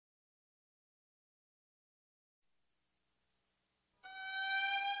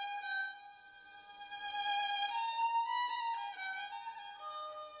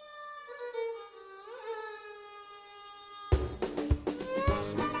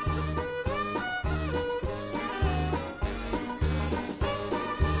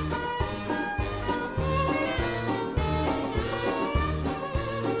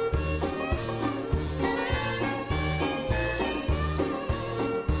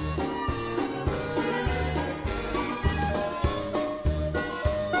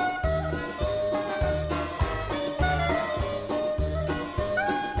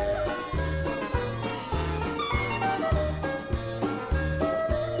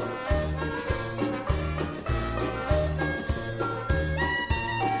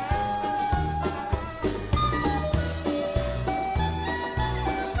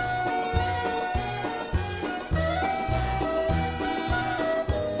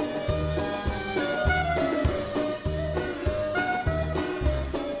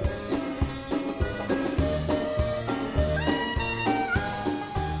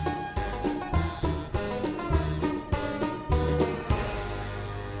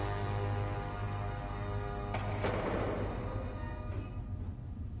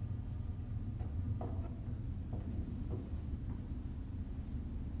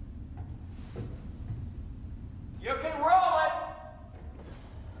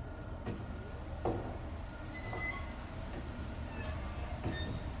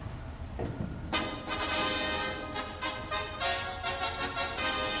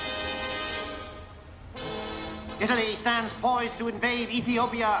Italy stands poised to invade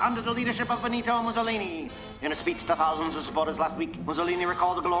Ethiopia under the leadership of Benito Mussolini. In a speech to thousands of supporters last week, Mussolini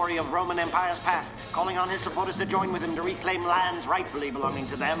recalled the glory of Roman Empire's past, calling on his supporters to join with him to reclaim lands rightfully belonging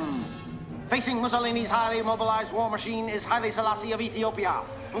to them. Facing Mussolini's highly mobilized war machine is Haile Selassie of Ethiopia,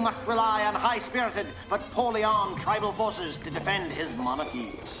 who must rely on high-spirited but poorly armed tribal forces to defend his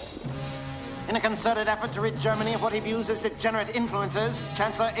monarchy. In a concerted effort to rid Germany of what he views as degenerate influences,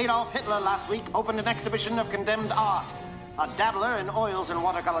 Chancellor Adolf Hitler last week opened an exhibition of condemned art. A dabbler in oils and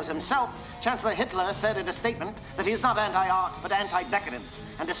watercolors himself, Chancellor Hitler said in a statement that he is not anti-art but anti-decadence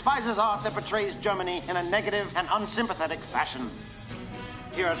and despises art that portrays Germany in a negative and unsympathetic fashion.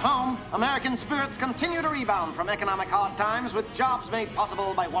 Here at home, American spirits continue to rebound from economic hard times with jobs made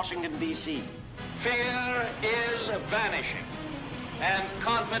possible by Washington, D.C. Fear is vanishing, and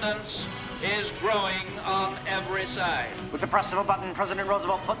confidence is growing on every side. With the press of a button, President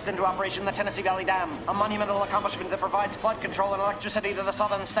Roosevelt puts into operation the Tennessee Valley Dam, a monumental accomplishment that provides flood control and electricity to the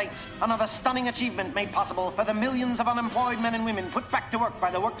southern states. Another stunning achievement made possible by the millions of unemployed men and women put back to work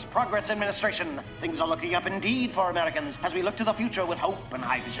by the Works Progress Administration. Things are looking up indeed for Americans as we look to the future with hope and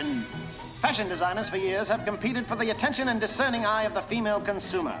high vision. Fashion designers for years have competed for the attention and discerning eye of the female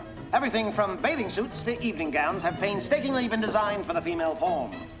consumer. Everything from bathing suits to evening gowns have painstakingly been designed for the female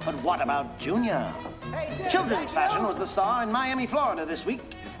form. But what about Junior? Children's fashion was the star in Miami, Florida this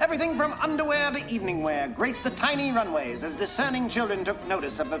week. Everything from underwear to evening wear graced the tiny runways as discerning children took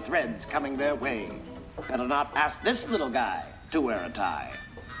notice of the threads coming their way. Better not ask this little guy to wear a tie.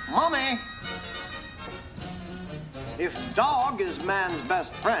 Mommy! If dog is man's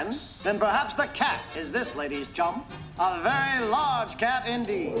best friend, then perhaps the cat is this lady's chum. A very large cat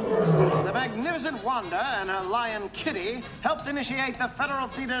indeed. The magnificent Wanda and her lion Kitty helped initiate the Federal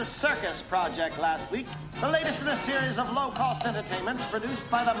Theatre's Circus project last week, the latest in a series of low-cost entertainments produced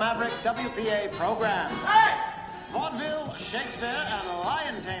by the Maverick WPA program. Hey! Vaudeville, Shakespeare, and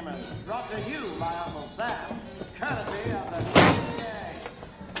Lion Tamers, brought to you by Uncle Sam, courtesy of the WPA.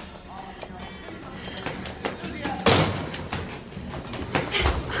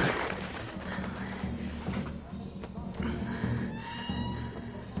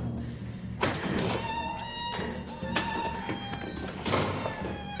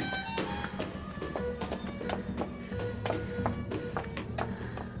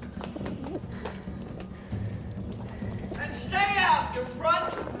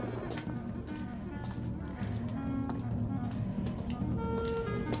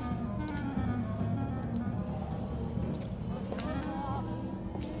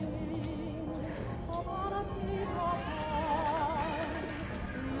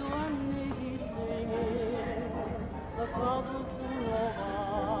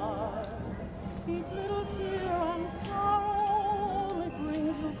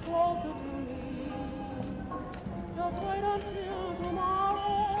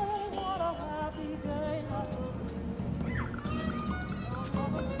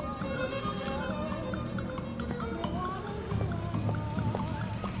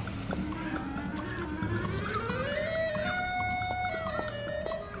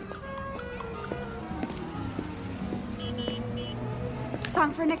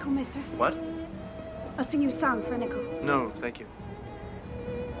 Song for a nickel, mister. What? I'll sing you a song for a nickel. No, thank you.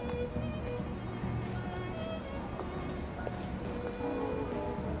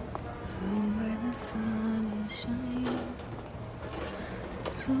 Somewhere the sun is shining,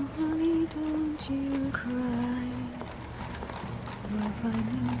 so honey, don't you cry. We'll find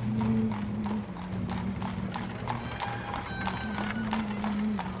you.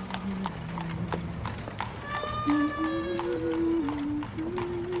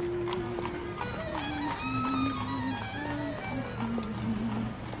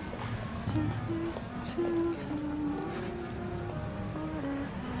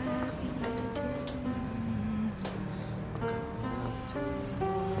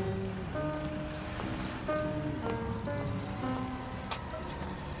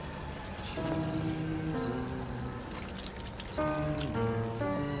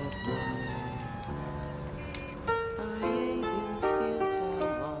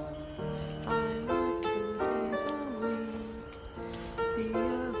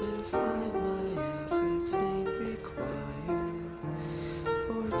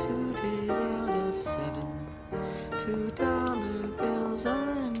 $2 bills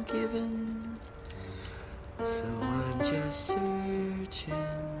I'm given, so I'm just searching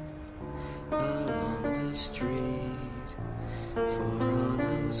along the street for on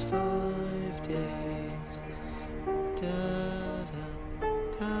those 5 days. Da da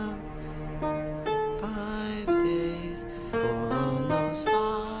da. 5 days for on those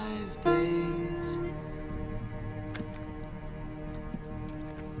 5 days.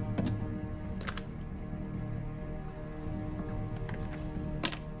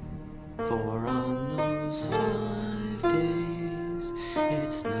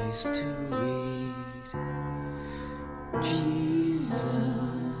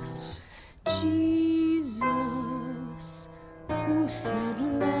 said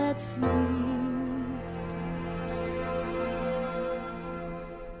let's eat.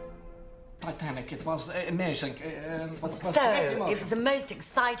 Titanic, it was amazing. It was the most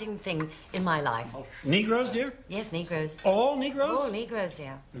exciting thing in my life. Negroes, dear? Yes, Negroes. All Negroes? All Negroes,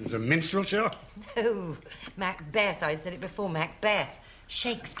 dear. It was a minstrel show? No, Macbeth. I said it before, Macbeth.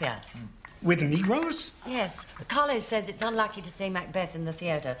 Shakespeare. With Negroes? Yes. Carlo says it's unlucky to say Macbeth in the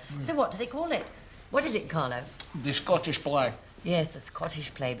theatre. So what do they call it? What is it, Carlo? The Scottish play. Yes, the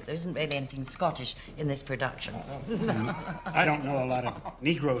Scottish play, but there isn't really anything Scottish in this production. I don't know a lot of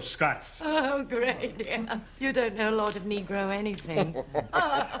Negro Scots. Oh, great, dear. You don't know a lot of Negro anything.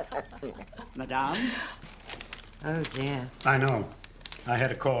 Madame? Oh, dear. I know. I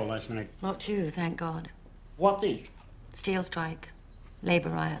had a call last night. Not you, thank God. What is? Steel strike. Labour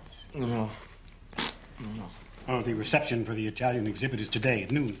riots. No. Oh, the reception for the Italian exhibit is today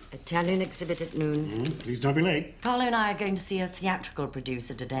at noon. Italian exhibit at noon. Please don't be late. Carlo and I are going to see a theatrical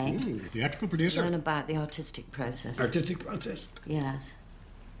producer today. Theatrical producer? Learn about the artistic process. Artistic process? Yes.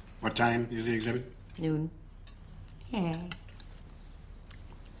 What time is the exhibit? Noon. Yeah.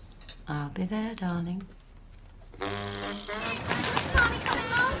 I'll be there, darling. In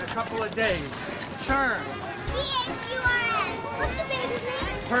a couple of days. Churn. C-H-U-R-N. What's the baby's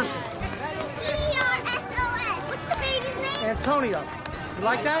name? Person. E-R-S-O-N. What's the baby's name? Antonio. You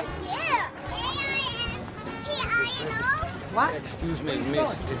like that? Yeah. A-I-N-T-I-N-O. What? Excuse me,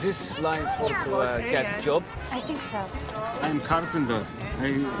 miss. Is this line for to get a job? I think so. I'm carpenter.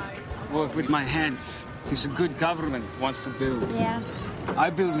 I work with my hands. This good government wants to build. Yeah. I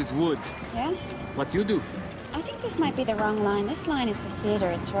build with wood. Yeah? What you do? I think this might be the wrong line. This line is for theater.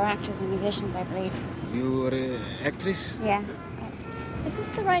 It's for actors and musicians, I believe. You're an actress? Yeah. Is this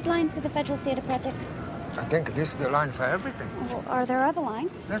the right line for the Federal Theatre Project? I think this is the line for everything. Well, are there other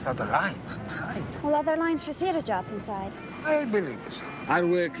lines? There's other lines inside. Well, are there lines for theater jobs inside? I believe so. I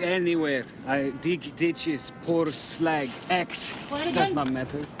work anywhere. I dig ditches, pour slag, act. Flanagan? Does not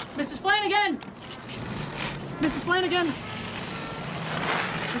matter. Mrs. Flanagan! Mrs. Flanagan!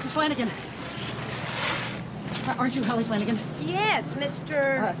 Mrs. Flanagan! Aren't you Hallie Flanagan? Yes,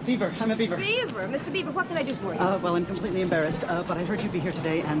 Mr. Beaver. I'm a Beaver. Beaver. Mr. Beaver, what can I do for you? Well, I'm completely embarrassed, but I heard you'd be here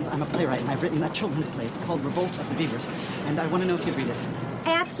today, and I'm a playwright, and I've written a children's play. It's called Revolt of the Beavers, and I want to know if you'd read it.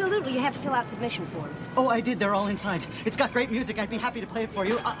 Absolutely. You have to fill out submission forms. Oh, I did. They're all inside. It's got great music. I'd be happy to play it for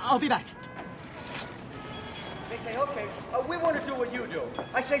you. I'll be back. They say, okay, we want to do what you do.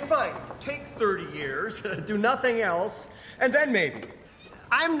 I say, fine, take 30 years, do nothing else, and then maybe.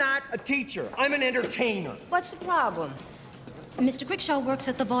 I'm not a teacher. I'm an entertainer. What's the problem? Mr. Crickshaw works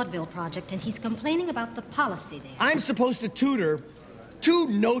at the Vaudeville Project, and he's complaining about the policy there. I'm supposed to tutor two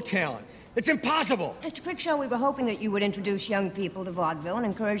no-talents. It's impossible. Mr. Crickshaw, we were hoping that you would introduce young people to vaudeville and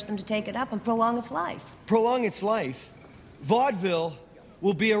encourage them to take it up and prolong its life. Prolong its life? Vaudeville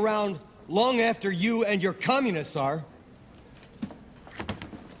will be around long after you and your communists are.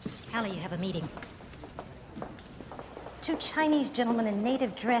 Hallie, you have a meeting. Two Chinese gentlemen in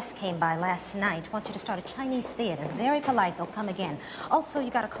native dress came by last night. Want you to start a Chinese theater. Very polite. They'll come again. Also, you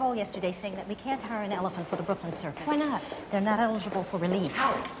got a call yesterday saying that we can't hire an elephant for the Brooklyn Circus. Why not? They're not eligible for relief.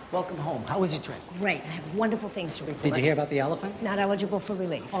 Hallie, welcome home. How was your trip? Great. I have wonderful things to report. Did you hear about the elephant? Not eligible for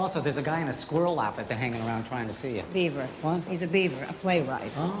relief. Also, there's a guy in a squirrel outfit been hanging around trying to see you. Beaver. What? He's a beaver, a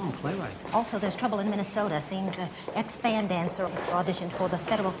playwright. Oh, playwright. Also, there's trouble in Minnesota. Seems an ex-fan dancer auditioned for the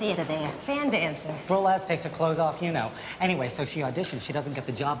Federal Theatre there. Fan dancer? Burlesque takes her clothes off, you know. Anyway, so she auditions. She doesn't get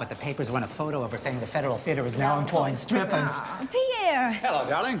the job, but the papers run a photo of her saying the Federal Theatre is now employing strippers. Oh, Pierre! Hello,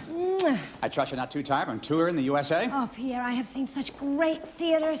 darling. Mwah. I trust you're not too tired from tour in the USA? Oh, Pierre, I have seen such great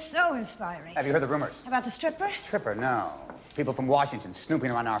theater. So inspiring. Have you heard the rumors? About the stripper? Stripper, no. People from Washington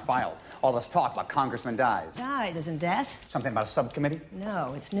snooping around our files. All this talk about Congressman dies. Dies, isn't death? Something about a subcommittee?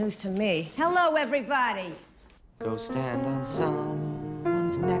 No, it's news to me. Hello, everybody. Go stand on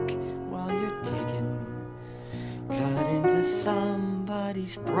someone's neck while you're digging. Cut into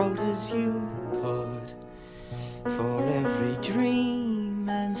somebody's throat as you put. For every dream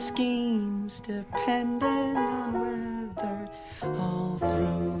and scheme's dependent on weather. All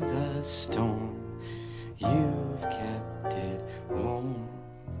through the storm, you've kept it warm.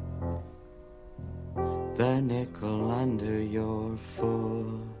 The nickel under your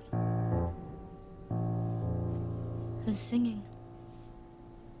foot. Who's singing?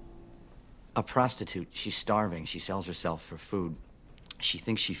 A prostitute. She's starving. She sells herself for food. She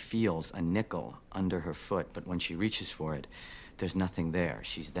thinks she feels a nickel under her foot, but when she reaches for it, there's nothing there.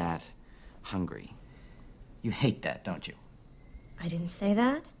 She's that hungry. You hate that, don't you? I didn't say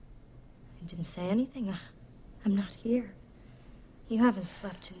that. I didn't say anything. I'm not here. You haven't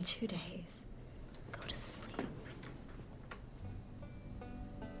slept in 2 days. Go to sleep.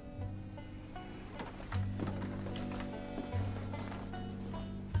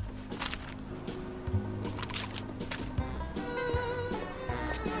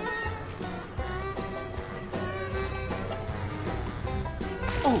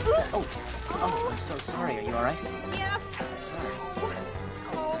 Oh, I'm so sorry. Are you all right? Yes.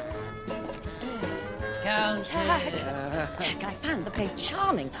 Countess. Jack, I found the play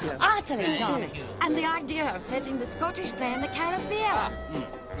charming, utterly charming. And the idea of setting the Scottish play in the Caribbean.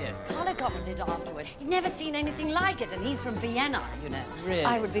 Yes. Carlo commented afterward. He'd never seen anything like it, and he's from Vienna, you know. Really?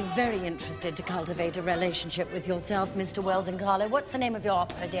 I would be very interested to cultivate a relationship with yourself, Mr. Wells and Carlo. What's the name of your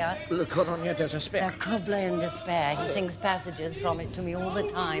opera, dear? Le Cordonnier des Despair. The Cobbler in Despair. He sings passages from it to me all the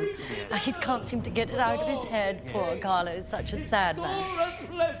time. He can't seem to get it out of his head. Poor Carlo is such a sad man. All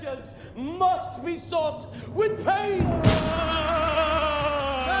pleasures must be sauced with pain.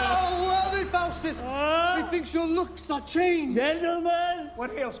 Oh, worthy Faustus! Methinks your looks are changed. Gentlemen!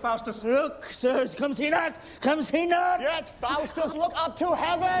 What ails Faustus? Look, sirs, comes he not? Comes he not? Yet, Faustus, look up to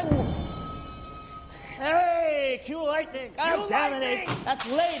heaven! Hey, cue lightning! God damn it! That's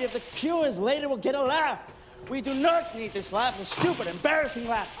late. If the cue is late, it will get a laugh. We do not need this laugh. It's a stupid, embarrassing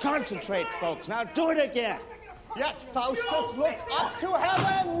laugh. Concentrate, folks. Now do it again. Yet, Faustus, look up to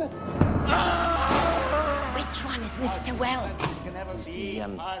heaven! Which one is Mr. Wells?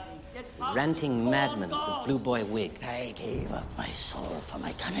 It's the ranting madman with the blue boy wig. I gave up my soul for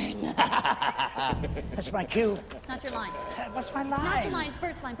my cunning. That's my cue. Not your line. What's my line? It's not your line. It's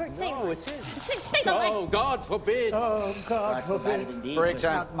Bert's line. Bert, say No, it. it's his. Say the line. Oh, God forbid. Oh, God forbid. Break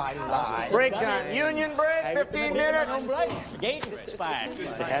time. Not my line. Break time. Union break, 15 minutes. The gate is expired.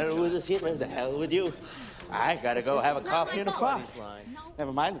 The hell with the theater, the hell with you. I gotta go have a coffee and a fart.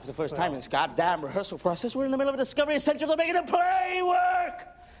 Never mind, for the first time in this goddamn rehearsal process, we're in the middle of a discovery essential to making the play work.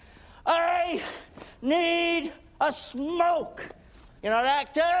 I need a smoke. You know,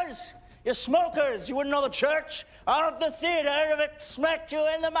 actors, you're smokers. You wouldn't know the church or the theater if it smacked you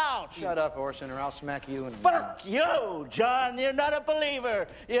in the mouth. Shut up, Orson, or I'll smack you in the Fuck you, John. You're not a believer.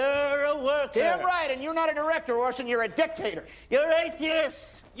 You're a worker. Damn right, and you're not a director, Orson. You're a dictator. You're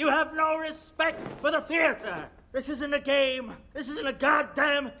atheists. You have no respect for the theater. This isn't a game. This isn't a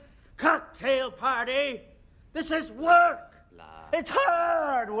goddamn cocktail party. This is work. It's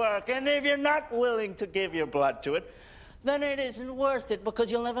hard work, and if you're not willing to give your blood to it, then it isn't worth it, because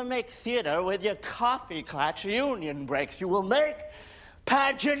you'll never make theater with your coffee clutch union breaks. You will make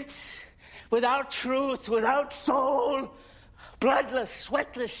pageants without truth, without soul, bloodless,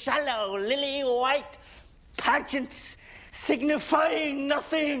 sweatless, shallow, lily-white pageants signifying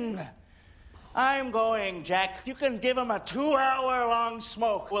nothing. I'm going, Jack. You can give him a 2-hour-long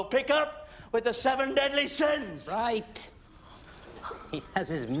smoke. We'll pick up with the 7 deadly sins. Right. He has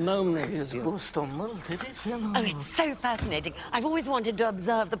his moments. Oh, it's so fascinating. I've always wanted to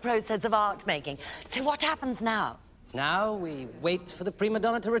observe the process of art making. So what happens now? Now we wait for the prima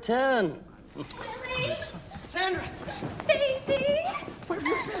donna to return. Sandra! Baby!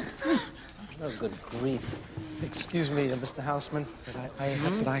 Oh, good grief. Excuse me, Mr. Houseman, but I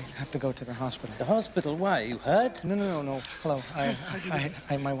have to go to the hospital. The hospital? Why? You hurt? No. Hello.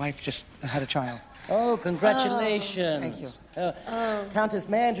 My wife just had a child. Oh, congratulations. Thank you. Countess,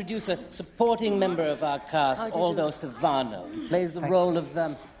 may I introduce a supporting member of our cast, Aldo Savano. He plays the role of,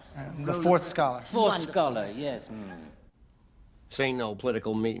 the fourth scholar. Fourth scholar, yes. This ain't no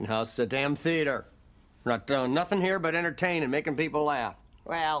political meeting house. It's a damn theater. We're not doing nothing here but entertaining, making people laugh.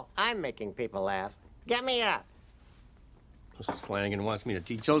 Well, I'm making people laugh. Get me up. Mrs. Flanagan wants me to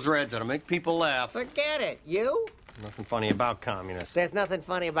teach those Reds how to make people laugh. Forget it. You? Nothing funny about communists. There's nothing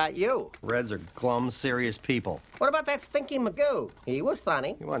funny about you. Reds are glum, serious people. What about that stinky Magoo? He was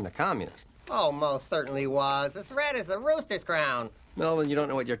funny. He wasn't a communist. Oh, most certainly was. This red is a rooster's crown. Melvin, you don't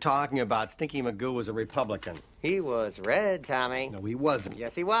know what you're talking about. Stinky Magoo was a Republican. He was red, Tommy. No, he wasn't.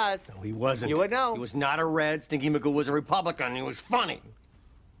 Yes, he was. No, he wasn't. You would know. He was not a Red. Stinky Magoo was a Republican. He was funny.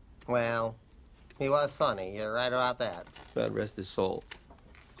 Well, he was funny. You're right about that. God rest his soul.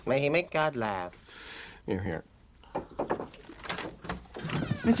 May he make God laugh. Here.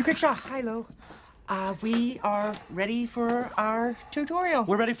 Mr. Crickshaw, hello. We are ready for our tutorial.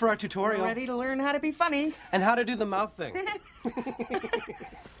 We're ready for our tutorial. We're ready to learn how to be funny. And how to do the mouth thing.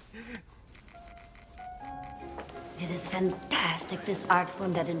 It is fantastic, this art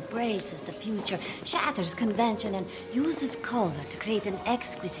form that embraces the future, shatters convention, and uses color to create an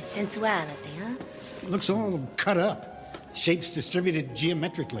exquisite sensuality, huh? It looks all cut up. Shapes distributed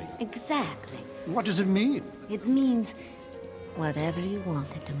geometrically. Exactly. What does it mean? It means whatever you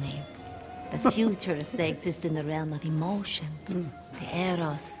want it to mean. The futurists, they exist in the realm of emotion. The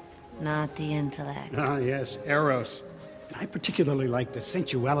eros, not the intellect. Ah, yes, eros. I particularly like the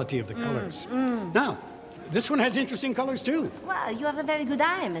sensuality of the colors. Now, this one has interesting colors, too. Well, you have a very good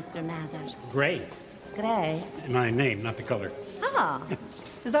eye, Mr. Mathers. Gray. Gray? My name, not the color. Ah.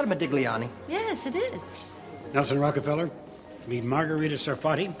 Is that a Modigliani? Yes, it is. Nelson Rockefeller? Meet Margherita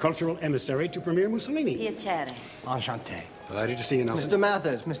Sarfatti, cultural emissary to Premier Mussolini. Piacere. Enchanté. Delighted to see you, Nelson. Mr.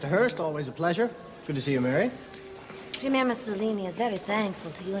 Mathers, Mr. Hurst, always a pleasure. Good to see you, Mary. Premier Mussolini is very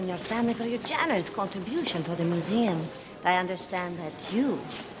thankful to you and your family for your generous contribution for the museum. I understand that you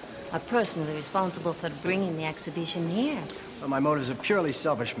are personally responsible for bringing the exhibition here. Well, my motives are purely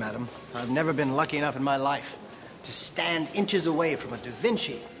selfish, madam. I've never been lucky enough in my life to stand inches away from a Da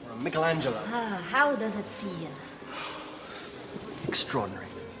Vinci or a Michelangelo. How does it feel? Extraordinary.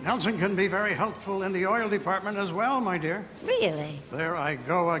 Nelson can be very helpful in the oil department as well, my dear. Really? There I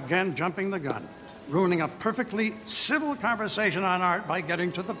go again, jumping the gun. Ruining a perfectly civil conversation on art by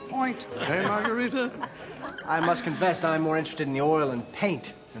getting to the point. Hey, Margherita? I must confess I'm more interested in the oil and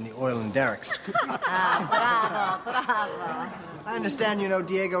paint than the oil and derricks. Bravo. I understand you know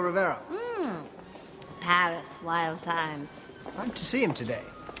Diego Rivera. Paris, wild times. I'm to see him today.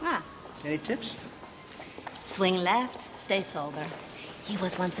 Ah. Any tips? Swing left, stay sober. He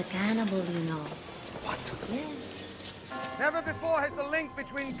was once a cannibal, you know. What? Yes. Never before has the link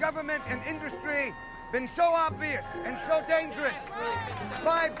between government and industry been so obvious and so dangerous.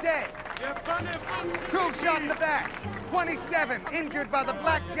 5 dead. 2 shot in the back. 27 injured by the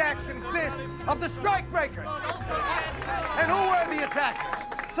blackjacks and fists of the strikebreakers. And who were the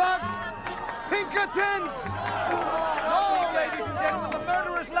attackers? Thugs? Pinkertons? No, ladies and gentlemen, the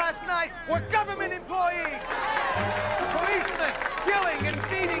murderers last night were government employees. Policemen killing and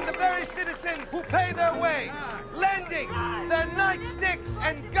feeding the very citizens who pay their wage, lending their nightsticks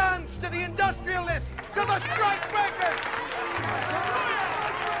and guns to the industrialists, to the strikebreakers.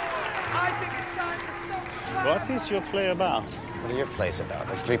 I think it's time to stop. What is your play about? What are your plays about?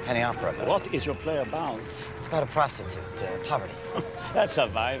 There's 3 penny opera about. What is your play about? It's about a prostitute, poverty. That's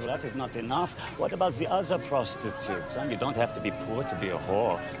survival. That is not enough. What about the other prostitutes? You don't have to be poor to be a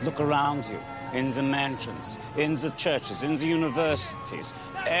whore. Look around you. In the mansions, in the churches, in the universities.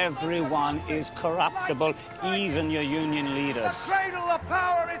 Everyone is corruptible, even your union leaders. The cradle of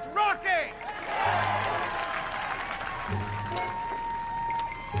power is rocking!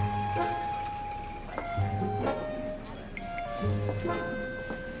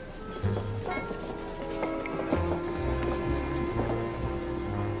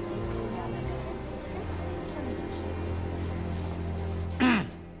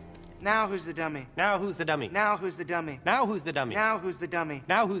 Now who's the dummy? Now who's the dummy? Now who's the dummy? Now who's the dummy? Now who's the dummy?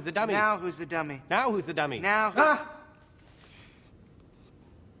 Now who's the dummy? Now who's the dummy? Now who's the dummy? Now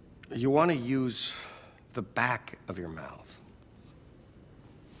You want to use the back of your mouth.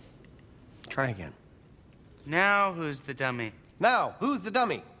 Try again. Now who's the dummy? Now who's the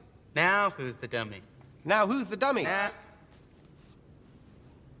dummy? Now who's the dummy? Now who's the dummy?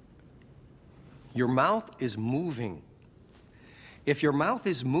 Your mouth is moving. If your mouth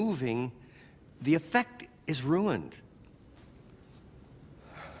is moving, the effect is ruined.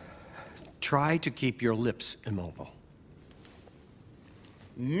 Try to keep your lips immobile.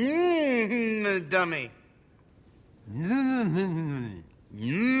 Dummy.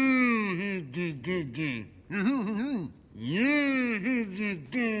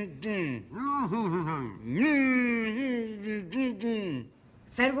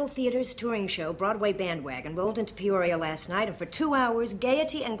 Federal Theatre's touring show, Broadway Bandwagon, rolled into Peoria last night, and for 2 hours,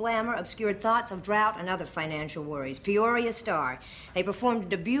 gaiety and glamour obscured thoughts of drought and other financial worries. Peoria Star. They performed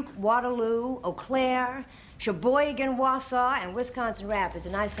Dubuque, Waterloo, Eau Claire, Sheboygan, Wausau, and Wisconsin Rapids,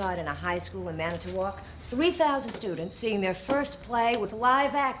 and I saw it in a high school in Manitowoc. 3,000 students seeing their first play with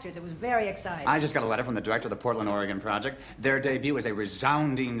live actors. It was very exciting. I just got a letter from the director of the Portland, Oregon project. Their debut was a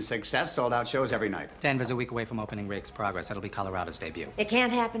resounding success, sold out shows every night. Denver's a week away from opening Rake's Progress. That'll be Colorado's debut. It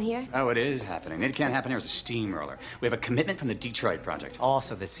can't happen here? Oh, it is happening. It can't happen here as a steamroller. We have a commitment from the Detroit project.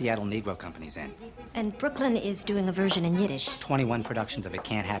 Also, the Seattle Negro Company's in. And Brooklyn is doing a version in Yiddish. 21 productions of It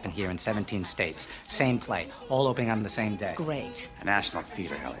Can't Happen Here in 17 states. Same play, all opening on the same day. Great. A national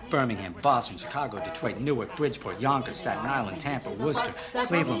theater, Hallie. Birmingham, Boston, Chicago, Detroit, Newark, Bridgeport, Yonkers, Staten Island, Tampa, Worcester,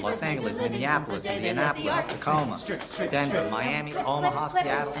 Cleveland, Los Angeles, Minneapolis, Indianapolis, Tacoma, Denver, Miami, Omaha,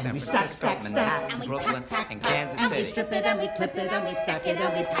 Seattle, San Francisco, Manhattan, Brooklyn, and Kansas City. And we strip it, and we clip it, and we stack it,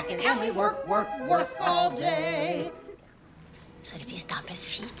 and we pack it, and we work all day. So did he stomp his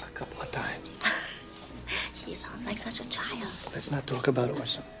feet? A couple of times. He sounds like such a child. Let's not talk about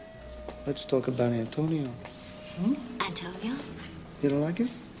Orson. Let's talk about Antonio. Hmm? Antonio? You don't like it?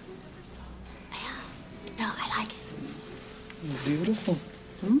 No, I like it. You're beautiful.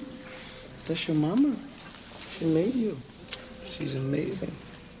 Hmm? That's your mama. She made you. She's amazing.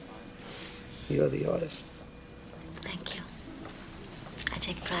 You're the artist. Thank you. I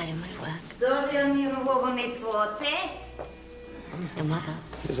take pride in my work. There's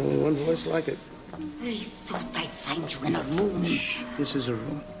only one voice like it. I thought I'd find you in a room. Shh, this is a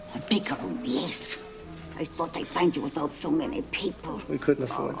room. A bigger room, yes. I thought I'd find you without so many people. We couldn't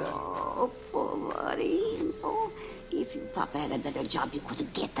afford that. Oh, poor Marino. If you, Papa, had a better job, you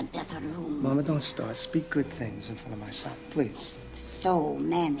could get a better room. Mama, don't start. Speak good things in front of my son, please. So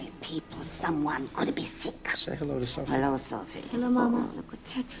many people, someone could be sick. Say hello to Sophie. Hello, Sophie. Hello, Mama. Oh, look at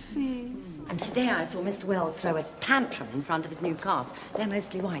that face. And today I saw Mr. Wells throw a tantrum in front of his new cast. They're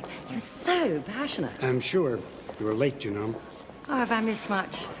mostly white. He was so passionate. I'm sure you were late, you know. Oh, have I missed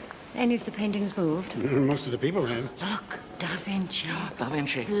much? Any of the paintings moved? Most of the people have. Look, Da Vinci. Da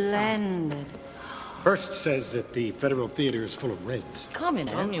Vinci. Splendid. Hearst says that the Federal Theatre is full of Reds.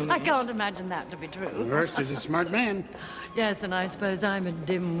 Communists? I can't imagine that to be true. Hearst is a smart man. Yes, and I suppose I'm a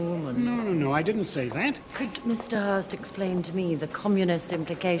dim woman. No, I didn't say that. Could Mr. Hearst explain to me the communist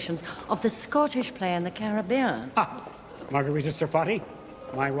implications of the Scottish play in the Caribbean? Ah, Margherita Sarfatti,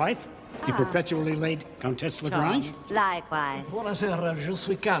 my wife, the perpetually late Countess Lagrange. Likewise. Buonasera, je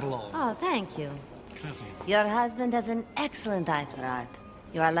suis Carlo. Oh, thank you. Your husband has an excellent eye for art.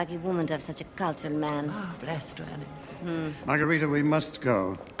 You are a lucky woman to have such a cultured man. Oh, blessed one. Margherita, we must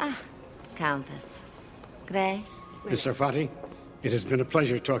go. Ah, Countess. Gray? Miss Sarfatti, it has been a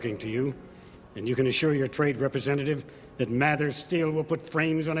pleasure talking to you, and you can assure your trade representative that Mather Steel will put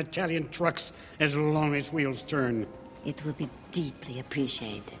frames on Italian trucks as long as wheels turn. It will be deeply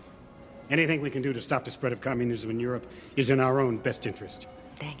appreciated. Anything we can do to stop the spread of communism in Europe is in our own best interest.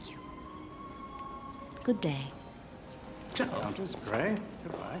 Thank you. Good day. Ciao. Countess Gray,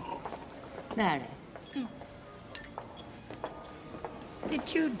 goodbye. Mary.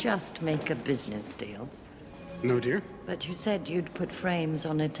 Did you just make a business deal? No, dear. But you said you'd put frames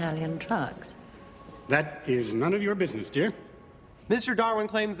on Italian trucks. That is none of your business, dear. Mr. Darwin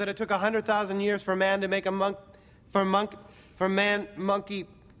claims that it took 100,000 years for man to make a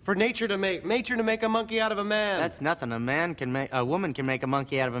nature to make a monkey out of a man. That's nothing. A woman can make a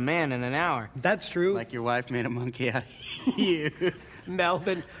monkey out of a man in an hour. That's true. Like your wife made a monkey out of you.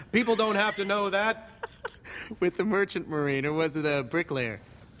 Melvin, people don't have to know that. With the merchant marine, or was it a bricklayer?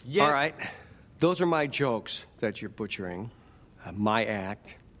 Yeah. All right. Those are my jokes that you're butchering. My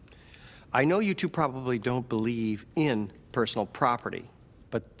act. I know you two probably don't believe in personal property,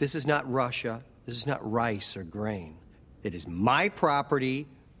 but this is not Russia. This is not rice or grain. It is my property,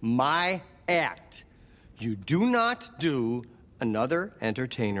 my act. You do not do another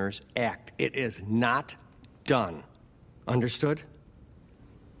entertainer's act. It is not done. Understood?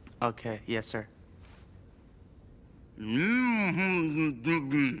 Okay, yes, sir.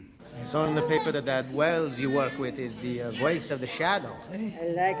 I saw in the paper that Wells you work with is the voice of the shadow. I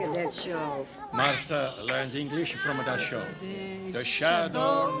like that show. Martha learns English from that show. The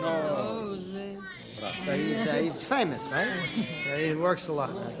shadow knows. So he's famous, right? Yeah, he works a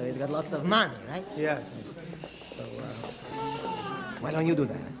lot. So he's got lots of money, right? Yeah. So, why don't you do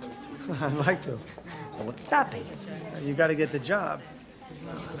that? I'd like to. So what's stopping you? You got to get the job.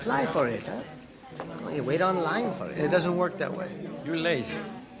 Apply for it, huh? Well, you wait online for it. It doesn't work that way. You're lazy.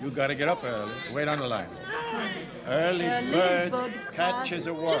 You gotta get up early. Wait on the line. Early bird catches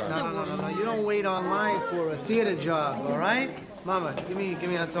a worm. No. You don't wait online for a theater job, all right? Mama, give me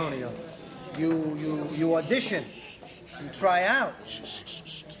Antonio. You audition. You try out.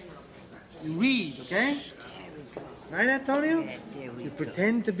 You read, okay? Right, Antonio? You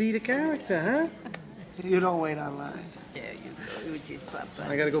pretend to be the character, huh? You don't wait online. There you go. It is Papa.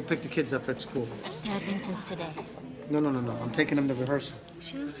 I gotta go pick the kids up at school. There have been since today. No. I'm taking them to rehearsal.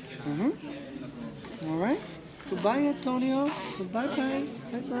 Sure. All right? Goodbye, Antonio. Goodbye.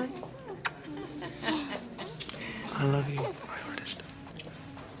 Bye. I love you, my artist.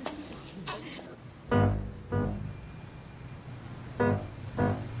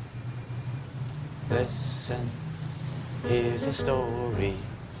 Listen, here's a story.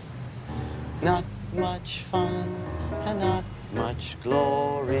 Not much fun and not much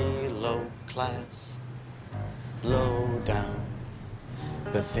glory. Low class, low down.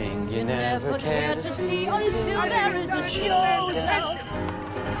 The thing you never care to see until there is a showdown.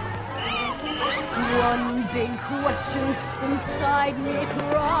 One big question inside me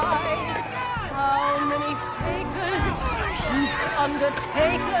cries: how many fakers, peace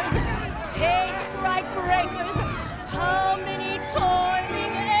undertakers, paid strike breakers, how many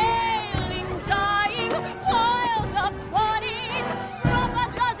toiling, ailing, dying, piled up bodies, rubber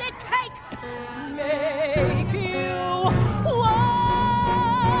does it take to make you wise?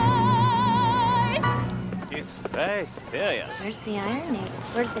 It's very serious. Where's the irony?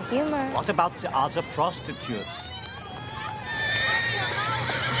 Where's the humor? What about the other prostitutes?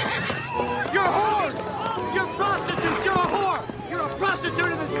 You're whores! You're prostitutes! You're a whore! You're a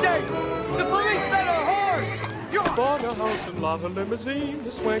prostitute of the state! The police Bought a house and lot of limousine,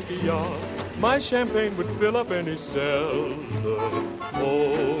 a swanky yacht. My champagne would fill up any cellar.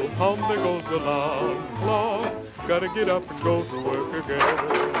 Oh, hum, there goes the alarm clock. Gotta get up and go to work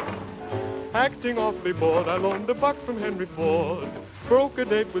again. Acting awfully bored, I loaned a buck from Henry Ford. Broke a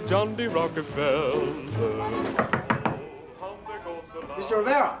date with John D. Rockefeller. Mr.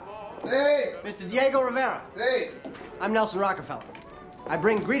 Rivera. Hey. Mr. Diego Rivera. Hey. I'm Nelson Rockefeller. I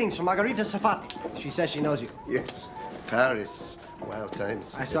bring greetings from Margherita Sarfatti. She says she knows you. Yes. Paris. Wild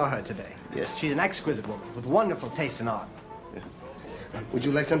times. I saw her today. Yes. She's an exquisite woman with wonderful taste in art. Yeah. Would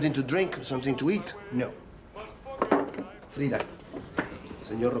you like something to drink or something to eat? No. Frida.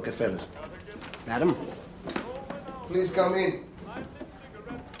 Senor Rockefeller. Madam. Please come in.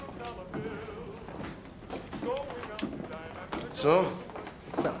 So?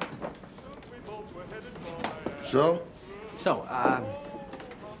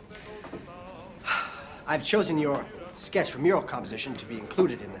 I've chosen your sketch for mural composition to be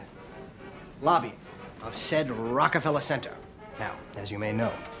included in the lobby of said Rockefeller Center. Now, as you may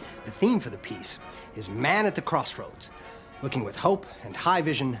know, the theme for the piece is Man at the Crossroads, looking with hope and high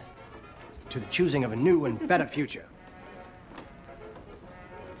vision to the choosing of a new and better future.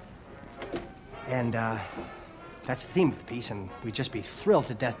 And that's the theme of the piece, and we'd just be thrilled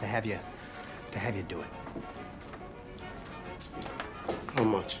to death to have you do it. How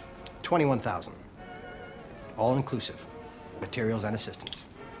much? $21,000. All inclusive. Materials and assistance.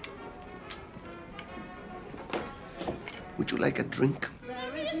 Would you like a drink?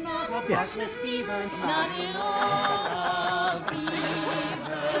 Yes. Fever, not in all of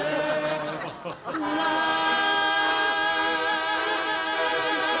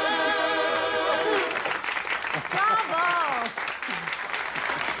Bravo!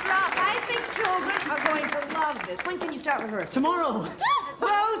 Rob, I think children are going to love this. When can you start rehearsal? Tomorrow.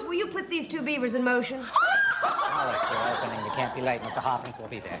 Rose, will you put these two beavers in motion? All right, we're opening. We can't be late. Mr. Hopkins will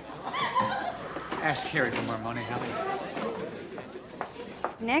be there. Ask Harry for more money, Hallie.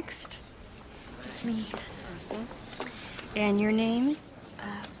 Next. It's me. And your name?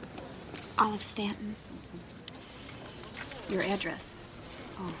 Olive Stanton. Your address?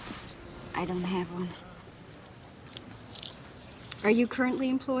 Oh, I don't have one. Are you currently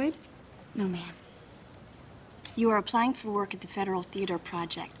employed? No, ma'am. You are applying for work at the Federal Theatre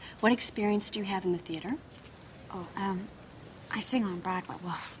Project. What experience do you have in the theater? Oh, I sing on Broadway.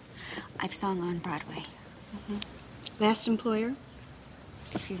 Well, I've sung on Broadway. Last employer?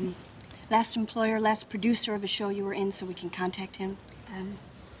 Excuse me. Last employer, last producer of a show you were in so we can contact him?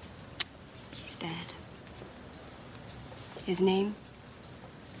 He's dead. His name?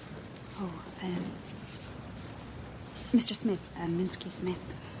 Oh, Mr. Smith. Minsky Smith.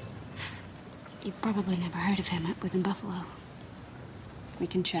 You've probably never heard of him. It was in Buffalo. We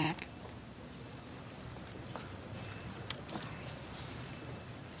can check. Sorry.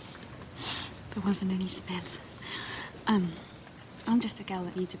 There wasn't any Smith. I'm just a gal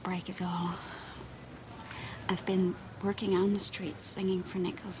that needs a break is all. I've been working on the streets singing for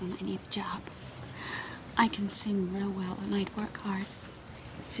nickels and I need a job. I can sing real well and I'd work hard.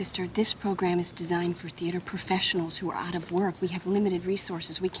 Sister, this program is designed for theater professionals who are out of work. We have limited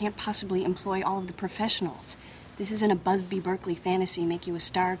resources. We can't possibly employ all of the professionals. This isn't a Busby Berkeley fantasy, make you a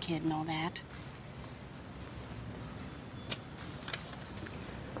star kid and all that.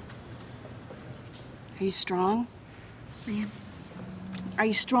 Are you strong? Ma'am. Are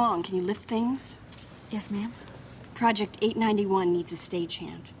you strong? Can you lift things? Yes, ma'am. Project 891 needs a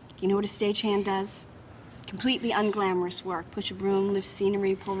stagehand. Do you know what a stagehand does? Completely unglamorous work. Push a broom, lift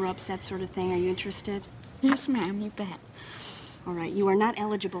scenery, pull ropes, that sort of thing. Are you interested? Yes, ma'am, you bet. All right, you are not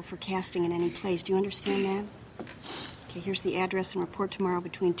eligible for casting in any place. Do you understand that? Okay, here's the address and report tomorrow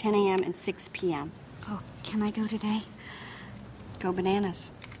between 10 a.m. and 6 p.m. Oh, can I go today? Go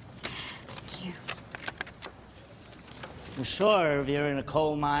bananas. Thank you. Well, sure, if you're in a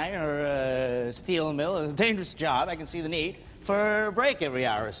coal mine or a steel mill, a dangerous job, I can see the need for a break every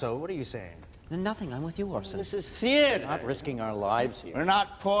hour or so. What are you saying? Nothing. I'm with you, Orson. This is theater. We're not risking our lives here. We're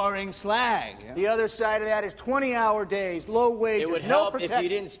not pouring slag. Yeah? The other side of that is 20-hour days, low wages, It would no help protection. if you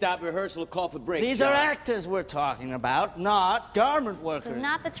didn't stop rehearsal to call for break. These are actors we're talking about, not garment workers. This is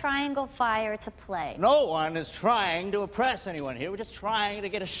not the Triangle Fire, it's a play. No one is trying to oppress anyone here. We're just trying to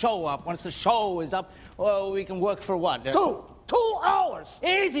get a show up. Once the show is up, well, we can work for what? 2 hours!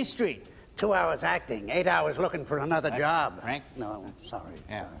 Easy Street. 2 hours acting, 8 hours looking for another job. Frank? No, sorry.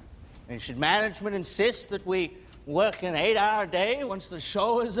 Yeah. And should management insist that we work an 8-hour day once the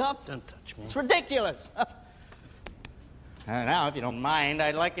show is up? Don't touch me. It's ridiculous. Now, if you don't mind,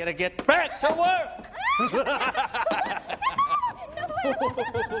 I'd like you to get back to work.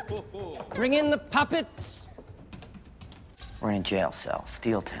 Bring in the puppets. We're in a jail cell,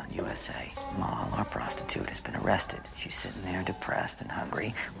 Steeltown, USA. Moll, our prostitute, has been arrested. She's sitting there depressed and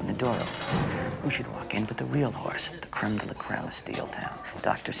hungry when the door opens. Who should walk in but the real horse, the creme de la creme of Steeltown.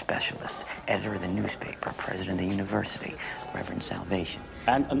 Doctor specialist, editor of the newspaper, president of the university, Reverend Salvation.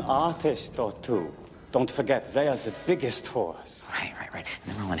 And an artist or two. Don't forget, they are the biggest horse. Right.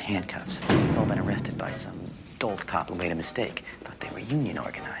 And they're all in handcuffs. They've all been arrested by some dolt cop who made a mistake. Thought they were union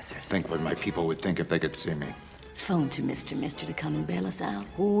organizers. Think what my people would think if they could see me. Phone to Mr. to come and bail us out.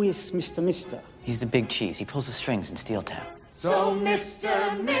 Who is Mr.? He's the big cheese. He pulls the strings in Steeltown. So,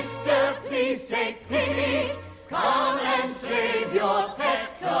 Mr., please take pity. Come and save your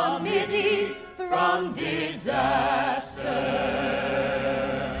pet committee from disaster.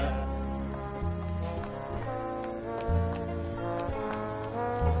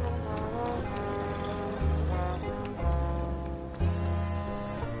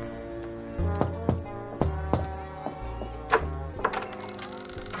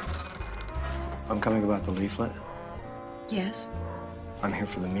 I'm coming about the leaflet. Yes? I'm here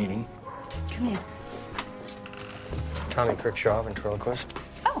for the meeting. Come here. Tommy Crickshaw, ventriloquist.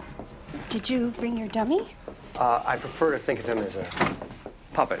 Oh, did you bring your dummy? I prefer to think of him as a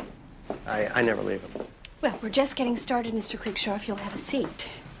puppet. I never leave him. Well, we're just getting started, Mr. Crickshaw, if you'll have a seat.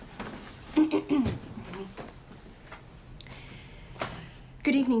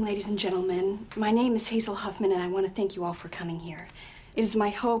 Good evening, ladies and gentlemen. My name is Hazel Huffman, and I want to thank you all for coming here. It is my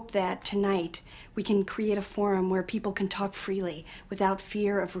hope that tonight we can create a forum where people can talk freely without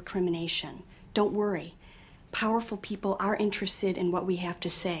fear of recrimination. Don't worry. Powerful people are interested in what we have to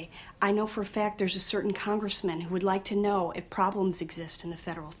say. I know for a fact there's a certain congressman who would like to know if problems exist in the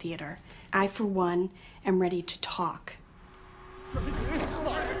Federal Theater. I, for one, am ready to talk.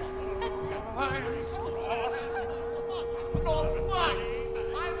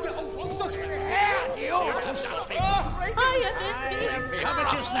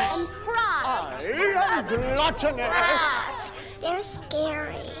 And cry. I am gluttony. They're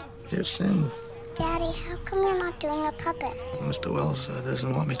scary. They're sins. Daddy, how come you're not doing a puppet? Mr. Welles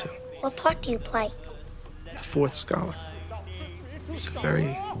doesn't want me to. What part do you play? The fourth scholar. It's a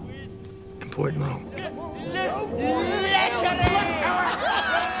very important role.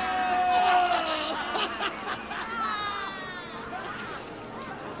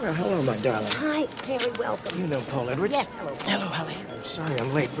 Well, hello, my darling. Hi, very welcome. You know Paul Edwards? Yes, hello. Hello, Hallie. I'm sorry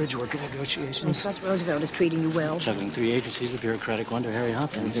I'm late. Bridge work and negotiations. Plus Roosevelt is treating you well. Juggling 3 agencies, the bureaucratic wonder, Harry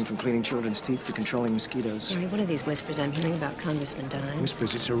Hopkins. Anything from cleaning children's teeth to controlling mosquitoes. Harry, what are these whispers I'm hearing about Congressman Dines?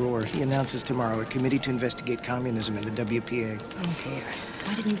 Whispers, it's a roar. He announces tomorrow a committee to investigate communism in the WPA. Oh, dear.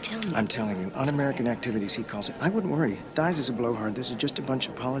 Why didn't you tell me? I'm telling you, un-American activities, he calls it. I wouldn't worry. Dines is a blowhard. This is just a bunch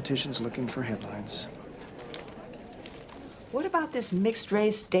of politicians looking for headlines. What about this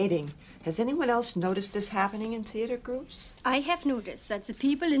mixed-race dating? Has anyone else noticed this happening in theater groups? I have noticed that the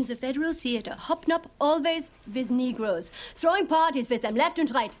people in the Federal Theatre hobnob always with Negroes, throwing parties with them left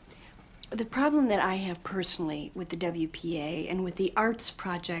and right. The problem that I have personally with the WPA and with the arts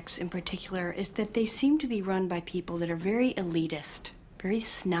projects in particular is that they seem to be run by people that are very elitist, very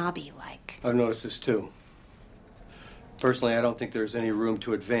snobby-like. I've noticed this too. Personally, I don't think there's any room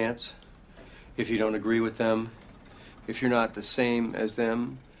to advance if you don't agree with them, if you're not the same as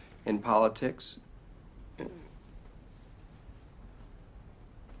them in politics,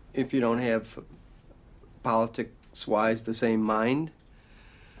 if you don't have politics-wise the same mind.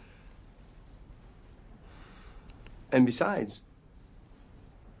 And besides,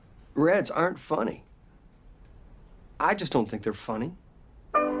 Reds aren't funny. I just don't think they're funny.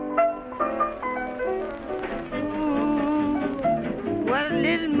 What a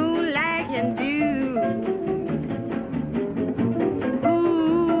little moonlight can do.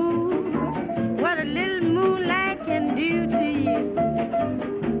 Ooh, what a little moonlight can do to you.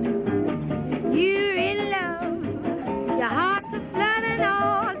 You're in love. Your heart's a flooding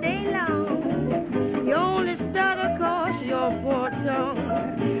all day long. You only stutter 'cause your poor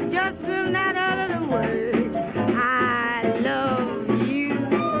tongue just will not utter the words, I love you.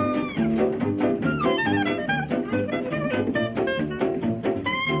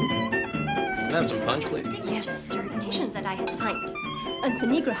 Can I have some punch, please? Yes, sir. Petitions that I had signed. And the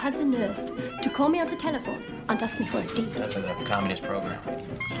Negro had the nerve to call me on the telephone and ask me for a date. That's a communist program.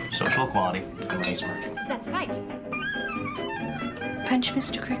 Social equality and race merging. That's right. Punch,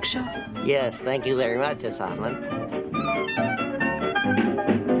 Mr. Crickshaw? Yes, thank you very much, Miss Hoffman.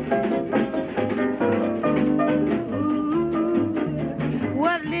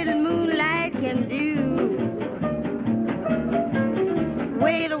 What little moonlight can do.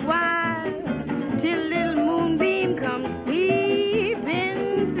 Wait a while till little moonbeam comes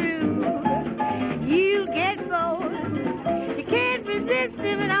peeping through. You'll get bold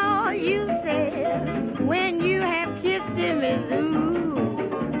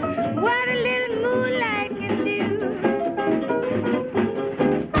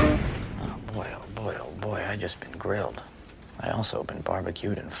just been grilled. I also been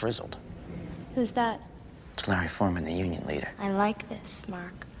barbecued and frizzled. Who's that? It's Larry Foreman, the union leader. I like this,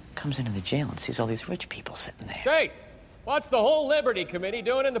 Mark. Comes into the jail and sees all these rich people sitting there. Say, what's the whole Liberty Committee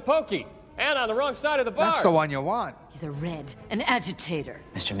doing in the pokey? And on the wrong side of the bar. That's the one you want. He's a red, an agitator.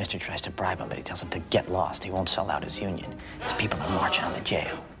 Mr. tries to bribe him, but he tells him to get lost. He won't sell out his union. His people are marching on the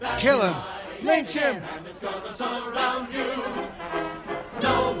jail. Kill him! Lynch him! And it's gonna surround you.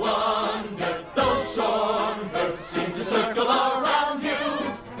 No wonder those songbirds seem to circle around you.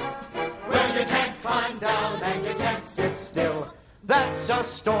 Where you can't climb down and you can't sit still. That's a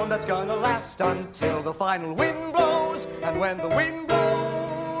storm that's gonna last until the final wind blows. And when the wind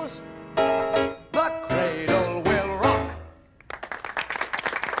blows, the cradle will rock.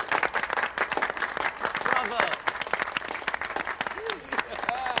 Bravo.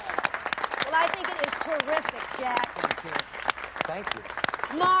 Well, I think it is terrific, Jack. Thank you.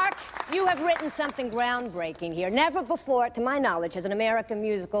 Mark, you have written something groundbreaking here. Never before, to my knowledge, has an American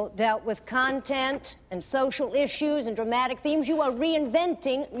musical dealt with content and social issues and dramatic themes. You are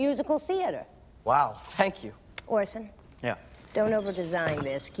reinventing musical theater. Wow, thank you. Orson, Yeah. don't over-design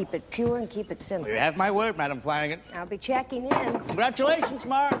this. Keep it pure and keep it simple. You have my word, Madam Flanagan. I'll be checking in. Congratulations,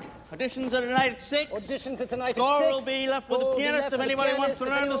 Mark. Auditions are tonight at 6. Auditions are tonight Score at 6. will be left with the pianist if anybody wants to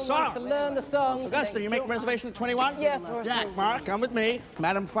learn the song. the songs. Augusta, you make reservation at 21? Yes, Orson. Jack, Mark, come with me.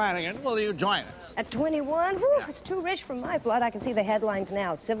 Madam Flanagan, will you join us? At 21? Whew, it's too rich for my blood. I can see the headlines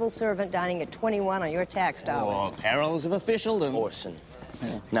now. Civil servant dining at 21 on your tax dollars. Oh, perils of officialdom. Orson.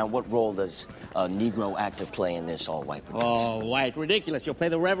 Now, what role does a Negro actor play in this all-white production? Oh, white, ridiculous. You'll play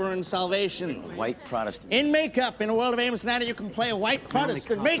the Reverend Salvation. White Protestant. In makeup, in a world of Amos and Anna, you can play a white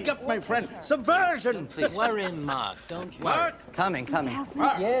Protestant. Makeup, my friend. Subversion. Please, worry, Mark. Don't worry. Mark? Coming. Mr.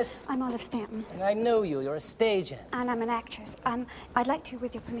 Houseman? Yes? I'm Olive Stanton. I know you. You're a stagehand. And I'm an actress. I'd like to,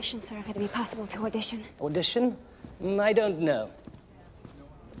 with your permission, sir, if it'd be possible to audition. Audition? I don't know.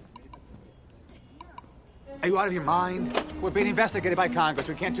 Are you out of your mind? We're being investigated by Congress.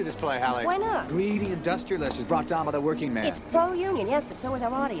 We can't do this play, Hallie. Why not? Greedy industrialist is brought down by the working man. It's pro-union, yes, but so is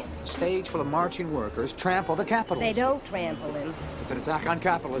our audience. Stage full of marching workers trample the capitalists. They don't trample him. It's an attack on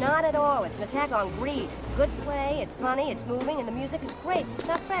capitalism. Not at all. It's an attack on greed. It's a good play, it's funny, it's moving, and the music is great. It's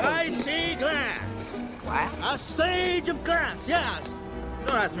stuff ready. I see glass. What? A stage of glass, yes.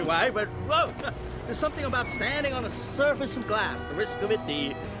 Don't ask me why, but whoa, there's something about standing on the surface of glass. The risk of it,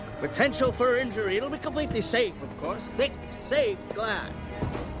 the potential for injury. It'll be completely safe, of course. Thick, safe glass.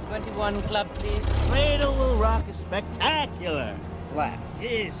 21 club, please. Cradle Will Rock is spectacular. Glass.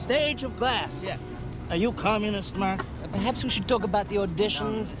 Yes, stage of glass, yeah. Are you communist, Mark? Perhaps we should talk about the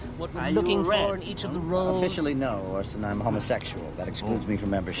auditions, what we're Are looking you red? for in each of the roles. Officially, no, Orson. I'm homosexual. That excludes me from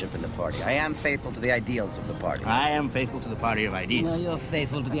membership in the party. I am faithful to the ideals of the party. I am faithful to the party of ideas. No, you're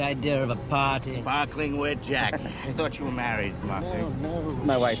faithful to the idea of a party. Sparkling wit, Jack. I thought you were married, Mark. No.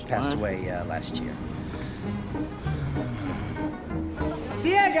 My wife passed away last year.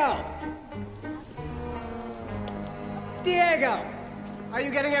 Diego! Diego! Are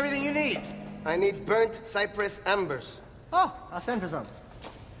you getting everything you need? I need burnt cypress embers. Oh, I'll send for some.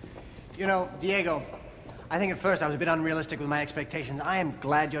 You know, Diego, I think at first I was a bit unrealistic with my expectations. I am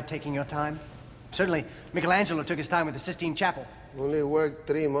glad you're taking your time. Certainly, Michelangelo took his time with the Sistine Chapel. Only worked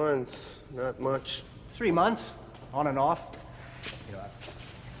 3 months. Not much. 3 months, on and off. You know,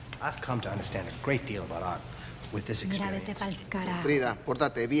 I've come to understand a great deal about art with this experience. Frida,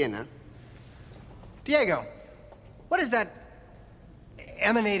 pórtate bien, ¿eh? Diego, what is that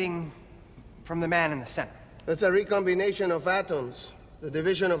emanating from the man in the center? That's a recombination of atoms, the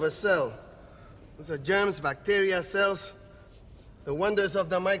division of a cell. Those are germs, bacteria, cells, the wonders of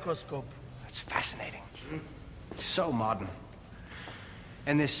the microscope. That's fascinating. It's so modern.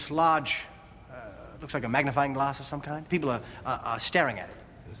 And this large, looks like a magnifying glass of some kind. People are staring at it.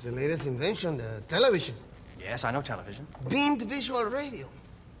 It's the latest invention, the television. Yes, I know television. Beamed visual radio.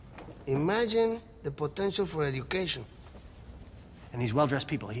 Imagine the potential for education. And these well-dressed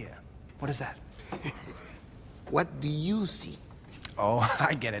people here. What is that? What do you see? Oh,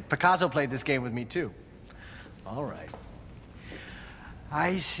 I get it. Picasso played this game with me, too. All right.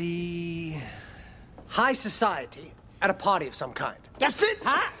 I see high society at a party of some kind. That's it!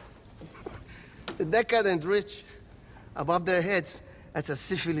 Huh? The decadent rich, above their heads, that's a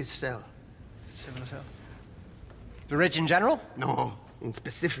syphilis cell. Syphilis cell? The rich in general? No, in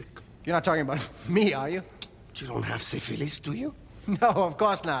specific. You're not talking about me, are you? You don't have syphilis, do you? No, of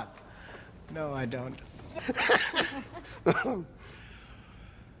course not. No, I don't.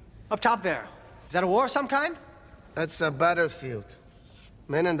 Up top there, is that a war of some kind? That's a battlefield.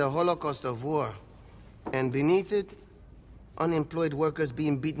 Men in the Holocaust of war. And beneath it, unemployed workers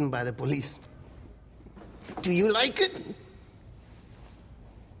being beaten by the police. Do you like it?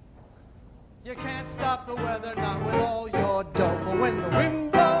 You can't stop the weather, not with all your dough. For when the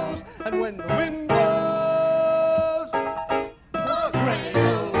wind blows, and when the wind blows, the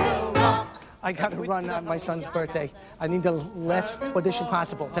cradle will rock. I got to run on my son's birthday. I need the last audition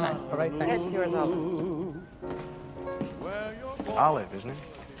possible tonight, all right? Thanks. It's yours, Olive. Olive, isn't it?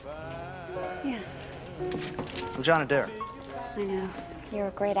 Yeah, I'm John Adair. I know. You're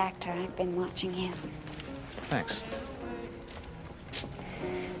a great actor. I've been watching you. Thanks.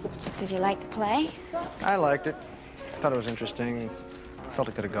 Did you like the play? I liked it. Thought it was interesting. Felt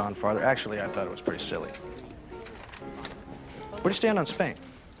it could have gone farther. Actually, I thought it was pretty silly. Where do you stand on Spain?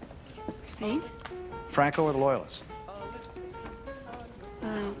 Spain? Franco or the Loyalists?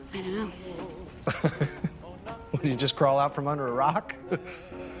 I don't know. Did you just crawl out from under a rock?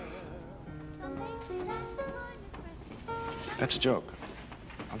 That's a joke.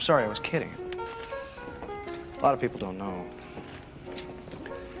 I'm sorry, I was kidding. A lot of people don't know.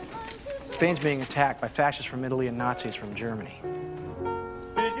 Spain's being attacked by fascists from Italy and Nazis from Germany.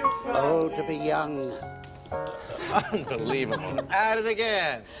 Oh, to be young. Unbelievable. At it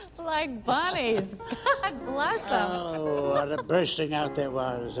again. Like bunnies. God bless them. Oh, what a bursting out there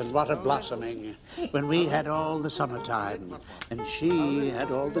was, and what a blossoming. When we had all the summertime, and she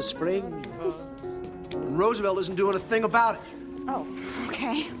had all the spring. And Roosevelt isn't doing a thing about it. Oh,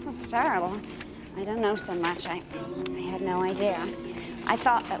 okay. That's terrible. I don't know so much. I had no idea. I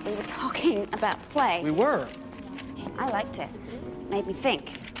thought that we were talking about play. We were. I liked it. Made me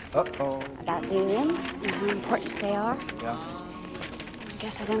think. Uh-oh. About unions and how important they are. Yeah. I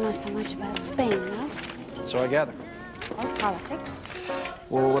guess I don't know so much about Spain, though. So I gather. Or politics.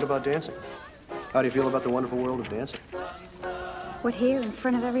 Well, what about dancing? How do you feel about the wonderful world of dancing? What, here in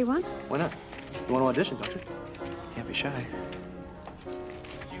front of everyone? Why not? You want to audition, don't you? Can't be shy.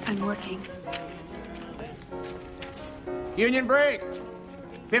 I'm working. Union break.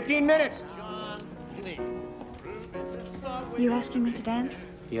 15 minutes. You asking me to dance?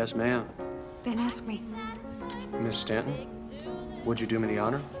 Yes, ma'am. Then ask me. Miss Stanton, would you do me the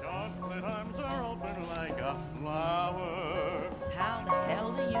honor? How the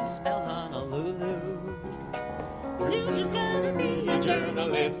hell do you spell Honolulu? Julie's gonna be a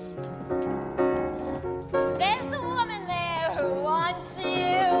journalist. There's a woman there who wants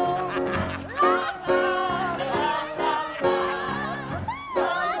you.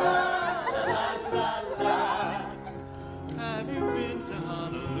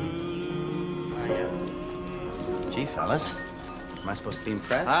 Gee, fellas, am I supposed to be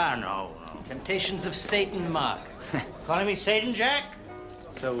impressed? Ah, no. Temptations of Satan, Mark. Calling me Satan, Jack?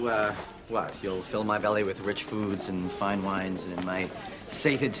 So, what? You'll fill my belly with rich foods and fine wines, and in my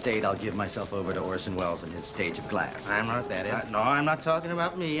sated state, I'll give myself over to Orson Welles and his stage of glass. I'm not. Is that it? No, I'm not talking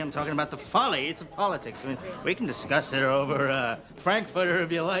about me. I'm talking about the follies of politics. I mean, we can discuss it over Frankfurter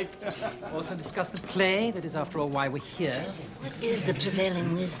if you like. Also discuss the play. That is, after all, why we're here. What is the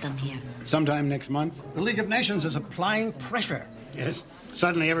prevailing wisdom here? Sometime next month. The League of Nations is applying pressure. Yes.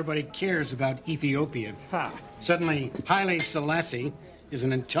 Suddenly everybody cares about Ethiopia. Ha. Suddenly Haile Selassie is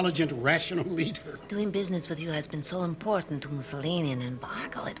an intelligent, rational leader. Doing business with you has been so important to Mussolini and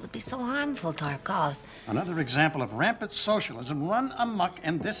embargo. It would be so harmful to our cause. Another example of rampant socialism run amok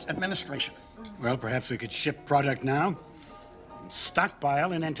in this administration. Well, perhaps we could ship product now and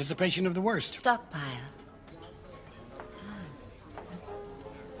stockpile in anticipation of the worst. Stockpile.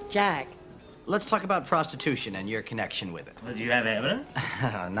 Jack. Let's talk about prostitution and your connection with it. Well, do you have evidence?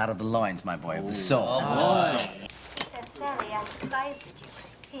 Not of the loins, my boy, of the soul. Oh, boy.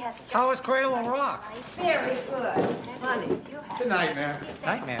 How was Cradle Will Rock? Very good. It's funny. It's a nightmare.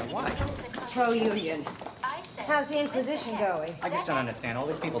 Nightmare? Why? Pro-union. How's the Inquisition going? I just don't understand. All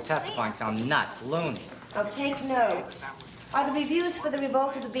these people testifying sound nuts, loony. I'll take notes. Are the reviews for the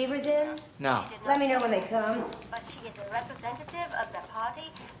Revolt of the Beavers in? No. Let me know when they come. But she is a representative of the party,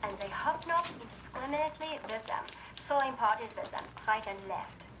 and they have not indiscriminately with them, sewing parties with them, right and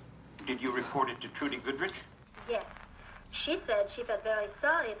left. Did you report it to Trudy Goodrich? Yes. She said she felt very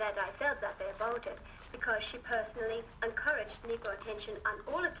sorry that I felt that they voted, because she personally encouraged Negro attention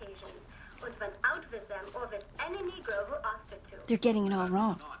on all occasions, and went out with them or with any Negro who asked her to. They're getting it all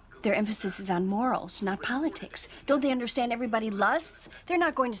wrong. Their emphasis is on morals, not politics. Don't they understand everybody lusts? They're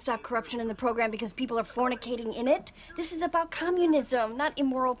not going to stop corruption in the program because people are fornicating in it. This is about communism, not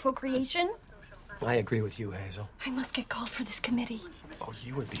immoral procreation. I agree with you, Hazel. I must get called for this committee. Oh,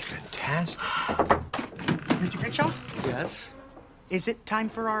 you would be fantastic. Mr. Crenshaw? Yes? Is it time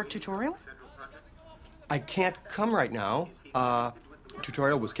for our tutorial? I can't come right now.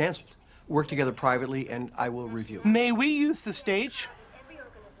 Tutorial was canceled. Work together privately, and I will review. May we use the stage?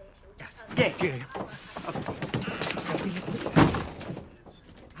 Yeah.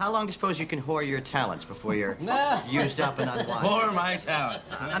 How long do you suppose you can whore your talents before you're used up and unwise? Whore my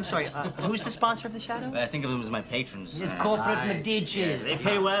talents. I'm sorry, who's the sponsor of the Shadow? I think of them as my patrons. His corporate medici. Yeah, they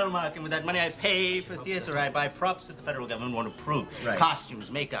pay well, Mark, and with that money I pay for theater. I buy props that the federal government won't approve. Right.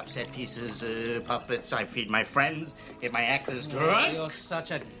 Costumes, makeup, set pieces, puppets. I feed my friends, get my actors drunk. You're such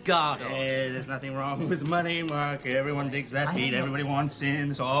a god. There's nothing wrong with money, Mark. Everyone digs that beat. Everybody wants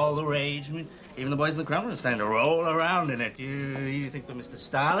in. It's all the rage. I mean, even the boys in the Kremlin are starting to roll around in it. You think that Mr.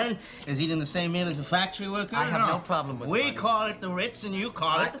 Stalin is eating the same meal as a factory worker? I have no problem with money. We call it the Ritz, and you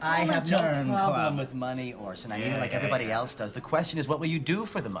call it the I have no Comintern problem Club. with money, Orson. I need it like everybody else does. The question is, what will you do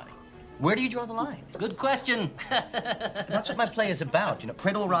for the money? Where do you draw the line? Good question. That's what my play is about. You know,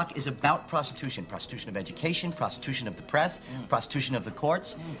 Cradle Will Rock is about prostitution. Prostitution of education, prostitution of the press, prostitution of the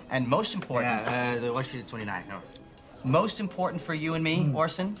courts, and most important... the Washington 29, no. Most important for you and me,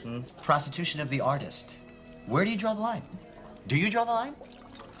 Orson, prostitution of the artist. Where do you draw the line? Do you draw the line?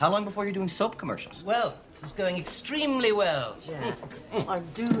 How long before you're doing soap commercials? Well, this is going extremely well. Jack, I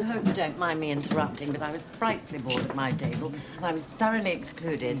do hope you don't mind me interrupting, but I was frightfully bored at my table, and I was thoroughly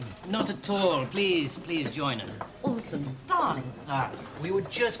excluded. Not at all. Please join us. Awesome, darling. We were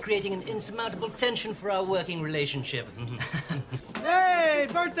just creating an insurmountable tension for our working relationship. Hey,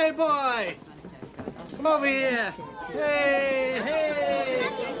 birthday boy! Come over here. Hey!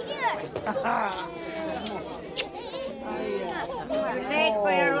 You're late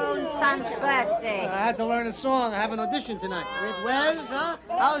for your own son's birthday. I had to learn a song. I have an audition tonight. With Welles, huh?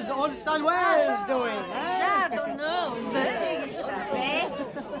 How's the old son Welles doing? I don't know. Big shot, eh?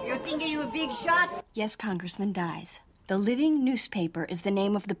 You think you a big shot? Yes, Congressman dies. The Living Newspaper is the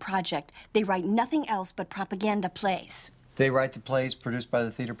name of the project. They write nothing else but propaganda plays. They write the plays produced by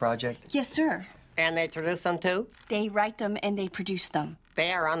the Theatre Project? Yes, sir. And they produce them too? They write them and they produce them.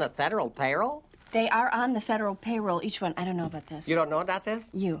 They are on the federal payroll? They are on the federal payroll, each one. I don't know about this. You don't know about this?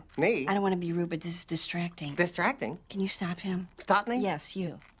 You. Me? I don't want to be rude, but this is distracting. Distracting? Can you stop him? Stop me? Yes,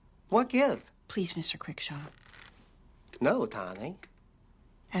 you. What gives? Please, Mr. Crickshaw. No, Tawny.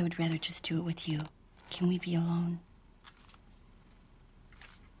 I would rather just do it with you. Can we be alone?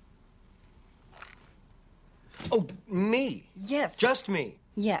 Oh, me? Yes. Just me?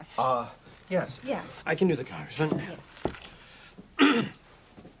 Yes. Yes. Yes. I can do the congressman. Yes.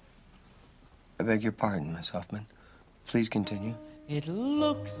 I beg your pardon, Miss Hoffman. Please continue. It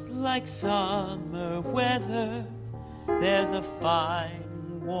looks like summer weather. There's a fine,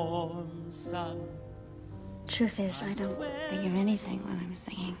 warm sun. Truth is, I don't think of anything when I'm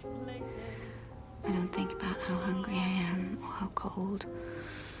singing. I don't think about how hungry I am or how cold.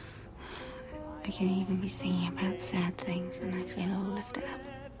 I can even be singing about sad things and I feel all lifted up.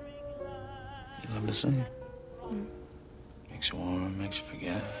 You love to sing. Makes you warm, makes you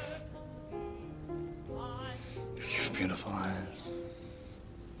forget. You have beautiful eyes.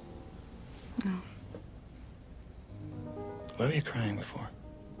 No. Why were you crying before?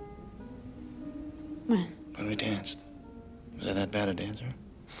 When? When we danced. Was I that bad a dancer?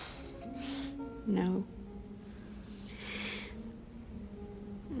 No.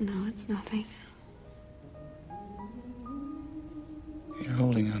 No, it's nothing. You're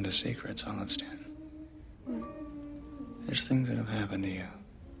holding on to secrets, Olive Stanton. There's things that have happened to you.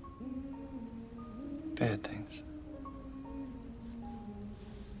 Bad things.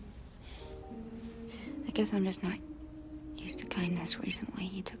 I guess I'm just not used to kindness recently.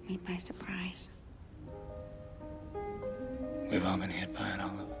 You took me by surprise. We've all been hit by it,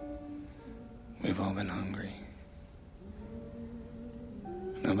 Olive. We've all been hungry.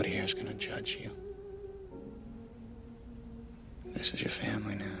 Nobody here's gonna judge you. This is your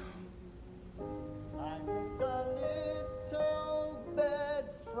family now.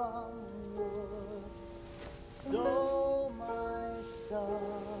 So my son,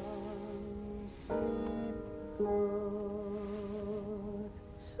 sleep good.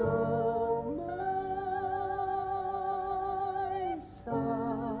 So my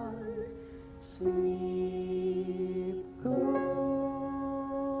son, sleep good.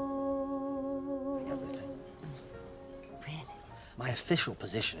 My official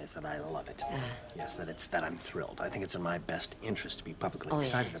position is that I love it. Yes, that I'm thrilled. I think it's in my best interest to be publicly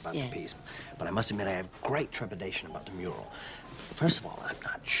excited about the piece. But I must admit I have great trepidation about the mural. First of all, I'm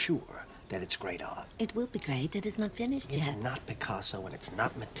not sure that it's great art. It will be great. It is not finished It's yet. not Picasso and it's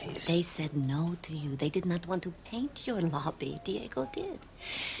not Matisse. They said no to you. They did not want to paint your lobby. Diego did.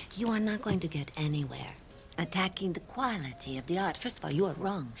 You are not going to get anywhere attacking the quality of the art. First of all, you are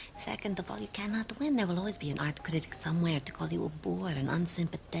wrong. Second of all, you cannot win. There will always be an art critic somewhere to call you a bore, an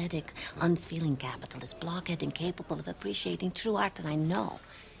unsympathetic, unfeeling capitalist, blockhead, incapable of appreciating true art, and I know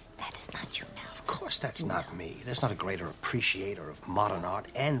That is not you, Nelson. Of course that's not me. There's not a greater appreciator of modern art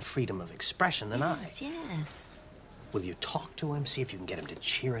and freedom of expression than I. Yes. Will you talk to him, see if you can get him to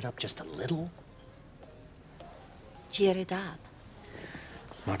cheer it up just a little? Cheer it up.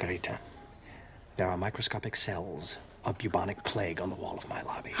 Margherita, there are microscopic cells of bubonic plague on the wall of my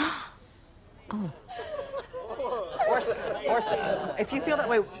lobby. Oh. Orson, if you feel that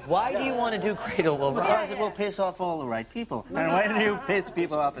way, why do you want to do Cradle Will Rock? Because it will piss off all the right people. And when you piss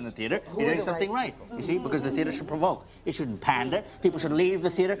people off in the theater, you're doing something right. You see, because the theater should provoke. It shouldn't pander. People should leave the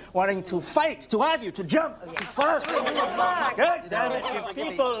theater wanting to fight, to argue, to jump, to fuss. Good damn it, if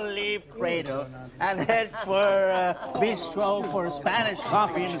people leave Cradle and head for bistro for a Spanish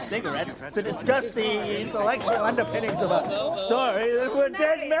coffee and a cigarette to discuss the intellectual underpinnings of a story, then we're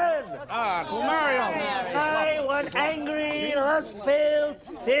dead men. To Mario. I want angry, lust-filled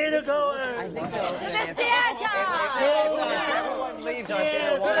theater-goers. To the theater! Everyone leaves our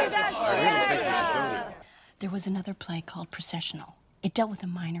theater. There was another play called Processional. It dealt with a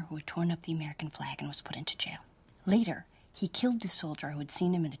miner who had torn up the American flag and was put into jail. Later, he killed the soldier who had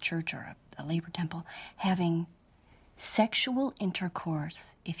seen him in a church or a labor temple having sexual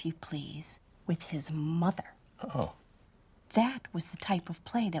intercourse, if you please, with his mother. Oh. That was the type of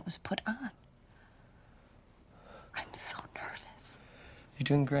play that was put on. I'm so nervous. You're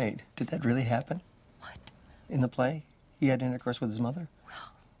doing great. Did that really happen? What? In the play? He had intercourse with his mother?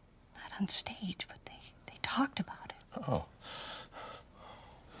 Well, not on stage, but they talked about it. Oh.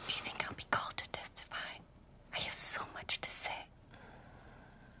 Do you think I'll be called to testify? I have so much to say.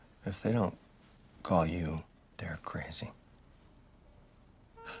 If they don't call you, they're crazy.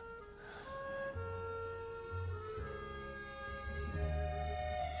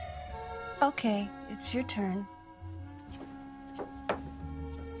 Okay, it's your turn.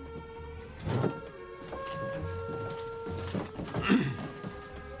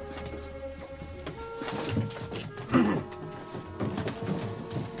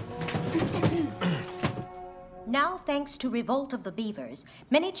 Now, thanks to Revolt of the Beavers,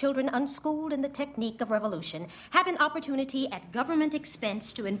 many children unschooled in the technique of revolution have an opportunity at government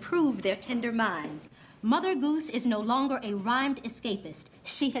expense to improve their tender minds. Mother Goose is no longer a rhymed escapist.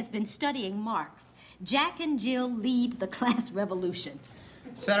 She has been studying Marx. Jack and Jill lead the class revolution.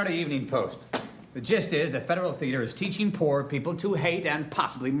 Saturday Evening Post. The gist is the Federal Theatre is teaching poor people to hate and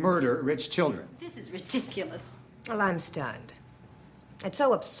possibly murder rich children. This is ridiculous. Well, I'm stunned. It's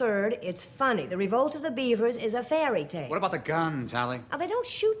so absurd, it's funny. The Revolt of the Beavers is a fairy tale. What about the guns, Hallie? Oh, they don't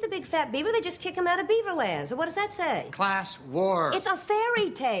shoot the big fat beaver, they just kick him out of Beaverland. So what does that say? Class war. It's a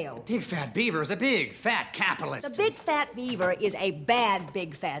fairy tale. Big fat beaver is a big fat capitalist. The big fat beaver is a bad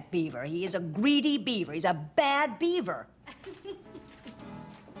big fat beaver. He is a greedy beaver. He's a bad beaver.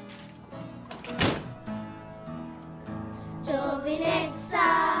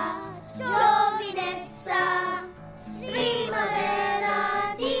 Giovinezza, giovinezza,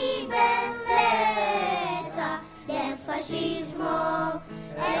 primavera di bellezza, del fascismo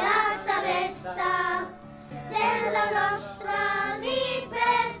è la salvezza della nostra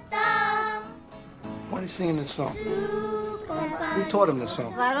libertà. Why are you singing this song? Who taught him this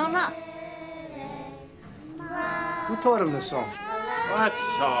song? I don't know. Who taught him this song? What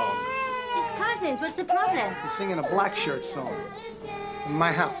song? His cousins, what's the problem? He's singing a black shirt song. In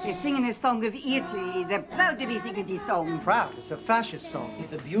my house. He's singing a song of Italy. They're proud to be singing this song. I'm proud. It's a fascist song.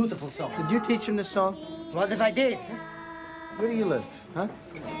 It's a beautiful song. Did you teach him this song? What if I did? Where do you live, huh?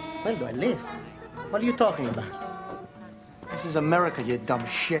 Where do I live? What are you talking about? This is America, you dumb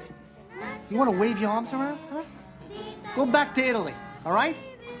shit. You want to wave your arms around, huh? Go back to Italy, all right?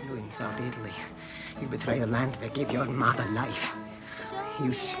 You insult Italy. You betray a land that gave your mother life.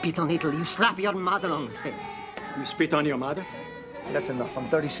 You spit on Italy. You slap your mother on the face. You spit on your mother? That's enough. I'm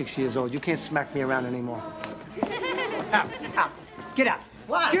 36 years old. You can't smack me around anymore. Out, out. Get out.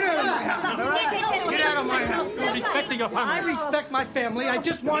 What? Get out of my house, all right? Get out of my house. You're respecting your family. I respect my family. I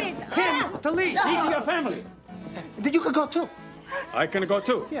just want him to leave. These are your family. Then you could go too. I can go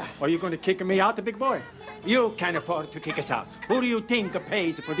too? Yeah. Or are you going to kick me out, the big boy? You can't afford to kick us out. Who do you think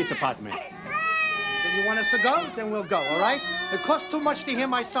pays for this apartment? Then you want us to go? Then we'll go, all right? It costs too much to hear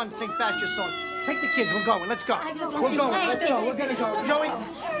my son sing fascist songs. Take the kids. We're going. Let's go. We're going. Let's go. We're going to go. Joey,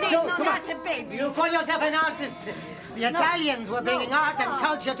 Joey, come on. You call yourself an artist. The Italians were bringing art and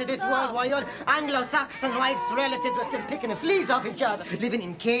culture to this world while your Anglo-Saxon wife's relatives were still picking the fleas off each other, living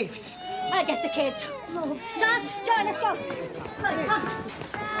in caves. I get the kids. No. John, let's go. Come on.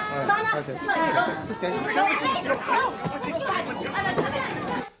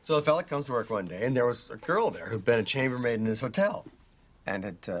 So the fella comes to work one day, and there was a girl there who'd been a chambermaid in his hotel and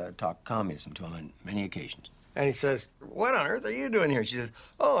had talked communism to him on many occasions. And he says, what on earth are you doing here? She says,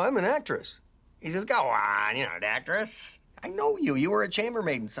 oh, I'm an actress. He says, go on, you're not an actress. I know you. You were a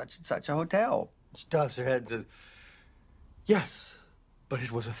chambermaid in such and such a hotel. She tosses her head and says, yes, but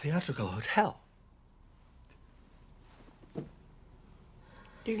it was a theatrical hotel.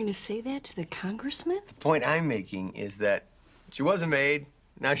 You're going to say that to the congressman? The point I'm making is that she was a maid,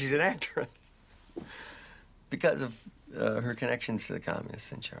 now she's an actress. Because of her connections to the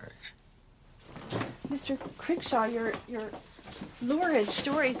communists in charge. Mr. Crickshaw, your lurid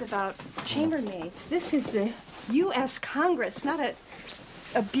stories about chambermaids. This is the U.S. Congress, not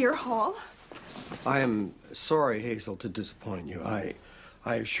a beer hall. I am sorry, Hazel, to disappoint you. I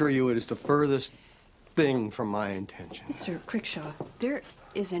assure you it is the furthest thing from my intention. Mr. Crickshaw, there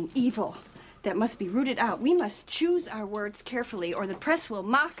is an evil that must be rooted out. We must choose our words carefully, or the press will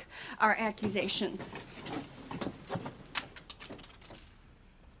mock our accusations.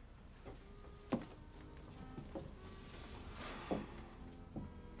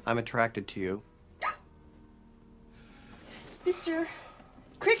 I'm attracted to you. Mr.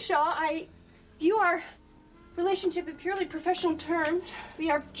 Crickshaw, I view our relationship in purely professional terms. We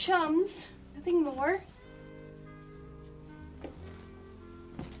are chums, nothing more.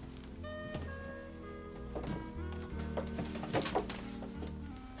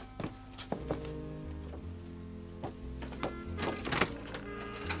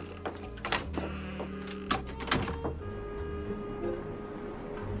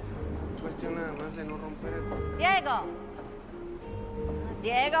 Diego!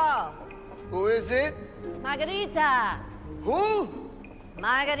 Diego! Who is it? Margherita! Who?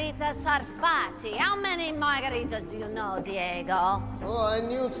 Margherita Sarfatti. How many Margaritas do you know, Diego? Oh, I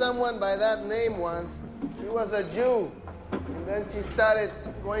knew someone by that name once. She was a Jew. And then she started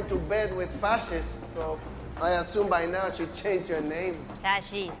going to bed with fascists, so I assume by now she changed her name.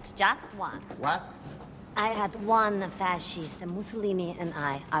 Fascist, just one. What? I had one fascist, and Mussolini and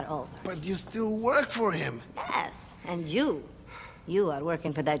I are over. But you still work for him. Yes, and you are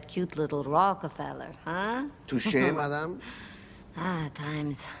working for that cute little Rockefeller, huh? Touché, madame.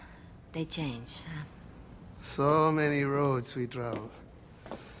 Times, they change. Huh? So many roads we travel.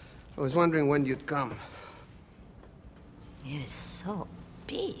 I was wondering when you'd come. It is so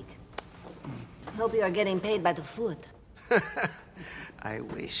big. Hope you are getting paid by the foot. I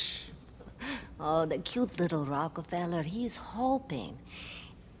wish. Oh, the cute little Rockefeller, he's hoping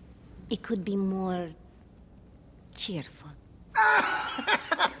it could be more cheerful.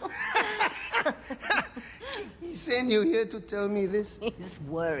 He sent you here to tell me this? He's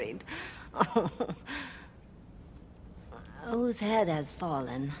worried. Whose head has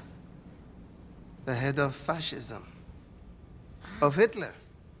fallen? The head of fascism. Of Hitler.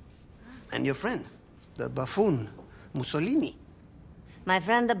 And your friend, the buffoon, Mussolini. My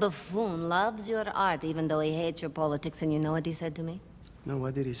friend the buffoon loves your art, even though he hates your politics, and you know what he said to me? No,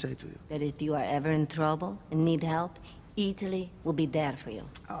 what did he say to you? That if you are ever in trouble and need help, Italy will be there for you.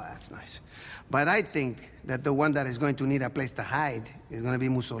 Oh, that's nice. But I think that the one that is going to need a place to hide is going to be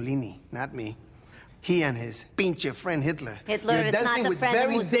Mussolini, not me. He and his pinche friend Hitler. Hitler is not a friend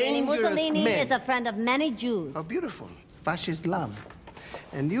of Mussolini. Mussolini is a friend of many Jews. Oh, beautiful. Fascist love.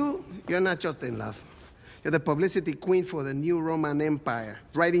 And you're not just in love. You're the publicity queen for the new Roman Empire,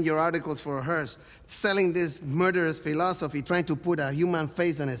 writing your articles for Hearst, selling this murderous philosophy, trying to put a human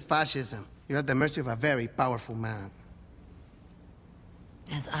face on his fascism. You're at the mercy of a very powerful man.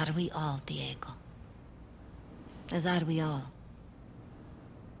 As are we all, Diego. As are we all.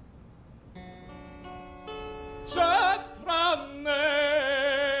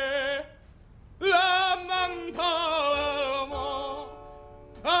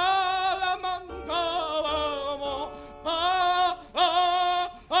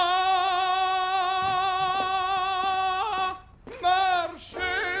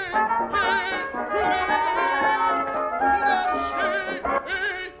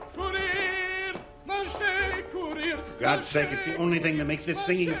 God's sake, it's the only thing that makes this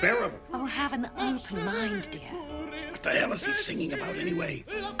singing bearable. Oh, have an open mind, dear. What the hell is he singing about anyway?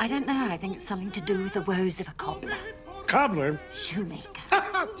 I don't know. I think it's something to do with the woes of a cobbler. Cobbler? Shoemaker.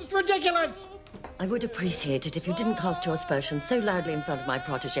 It's ridiculous! I would appreciate it if you didn't cast your aspersions so loudly in front of my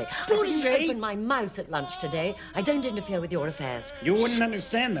protégé. I Protégé? didn't open my mouth at lunch today. I don't interfere with your affairs. You wouldn't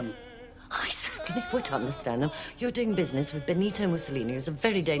understand them. I certainly would understand them. You're doing business with Benito Mussolini, who's a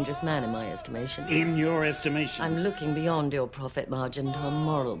very dangerous man in my estimation. In your estimation? I'm looking beyond your profit margin to a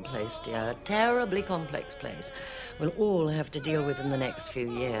moral place, dear. A terribly complex place. We'll all have to deal with in the next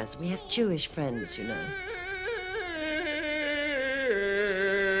few years. We have Jewish friends, you know.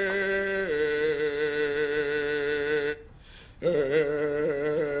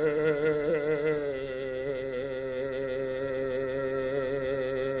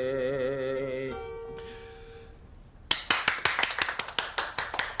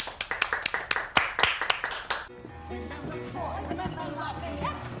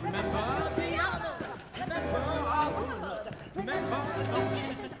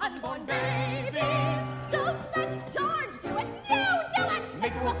 unborn babies. Don't let George do it. You do it.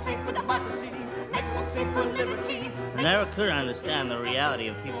 Make the world safe for democracy. Make the world safe for liberty. I never could understand the reality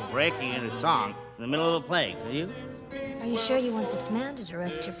of people breaking into song in the middle of a play, could you? Are you sure you want this man to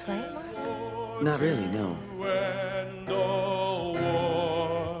direct your play, Mark? Not really, no.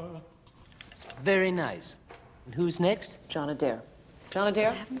 Very nice. And who's next? John Adair. John Adair?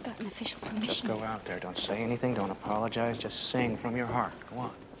 I haven't gotten official permission. Just go out there. Don't say anything. Don't apologize. Just sing from your heart. Go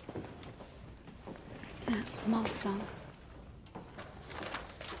on. Malt song.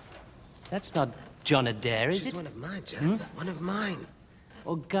 That's not John Adair, is She's it? one of mine, Jack. One of mine.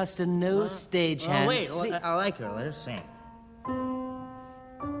 Augusta, no stagehands. Oh, wait. I like her. Let her sing.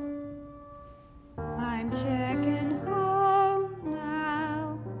 I'm checking home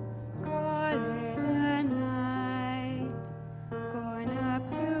now. Call it a night. Going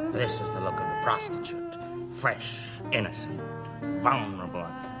up to. This is the look of the prostitute. Fresh, innocent, vulnerable.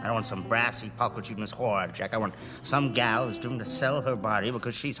 I don't want some brassy, pulchritudinous whore, Jack. I want some gal who's driven to sell her body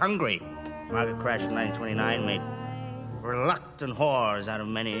because she's hungry. Market crash in 1929 made reluctant whores out of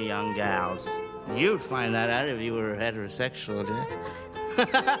many young gals. You'd find that out if you were heterosexual, Jack.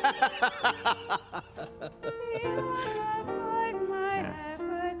 My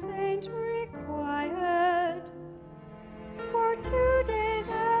efforts ain't required. For 2 days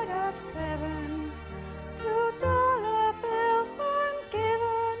out of 7, $2 bills I'm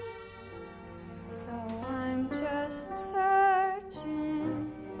given. So I'm just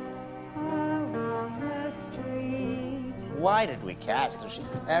searching along the street. Why did we cast her? She's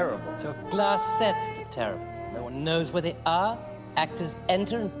terrible. Your glass sets are terrible. No one knows where they are. Actors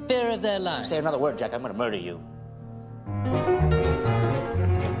enter in fear of their lives. Say another word, Jack. I'm going to murder you.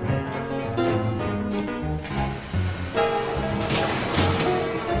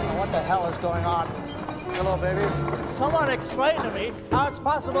 What the hell is going on? Hello, baby. Someone explain to me how it's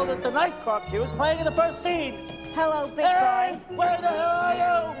possible that the night court cue is playing in the first scene. Hello, big Hey, where the hell are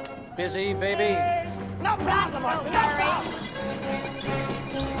you? Busy, baby. No problem, Orson.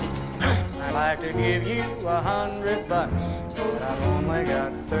 I'd like to give you $100, but I've only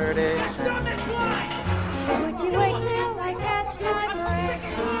got 30 cents. So would you wait till I catch my breath?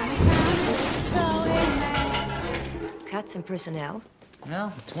 So immense. Cuts in personnel.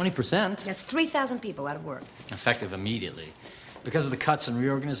 Well, 20%. That's 3,000 people out of work. Effective immediately. Because of the cuts and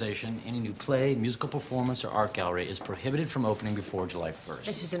reorganization, any new play, musical performance, or art gallery is prohibited from opening before July 1st.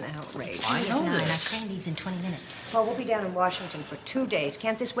 This is an outrage. I know Our this. train leaves in 20 minutes. Well, we'll be down in Washington for 2 days.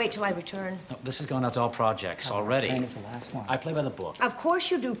 Can't this wait till I return? No, this has gone out to all projects already. train is the last one. I play by the book. Of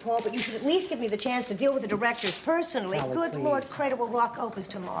course you do, Paul, but you should at least give me the chance to deal with the directors personally. Hallie, Good please. Lord, Cradle Will Rock opens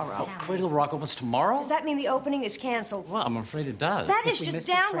tomorrow. Oh, Cradle Will Rock opens tomorrow? Does that mean the opening is canceled? Well, I'm afraid it does. That If is we just miss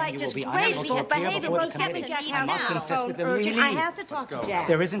this train, downright you will be disgraceful unable to appear behavior. before the Rose, get me committee. Jack I must now. insist that we Urgent. leave. I have to talk to Jack.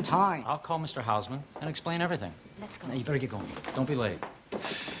 There isn't time. I'll call Mr. Houseman and explain everything. Let's go. Now, you better get going. Don't be late.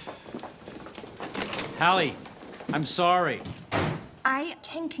 Hallie, I'm sorry. I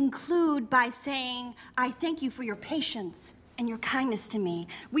can conclude by saying I thank you for your patience and your kindness to me.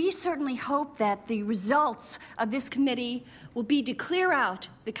 We certainly hope that the results of this committee will be to clear out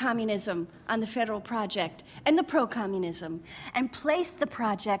the communism on the federal project and the pro-communism and place the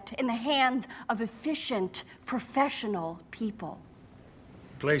project in the hands of efficient, professional people.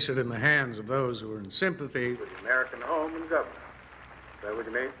 Place it in the hands of those who are in sympathy with the American home and government. Is that what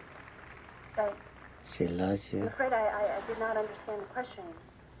you mean? Thanks. She loves I'm you. afraid I did not understand the question,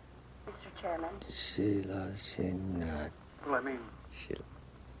 Mr. Chairman. She loves you not. Well, I mean, She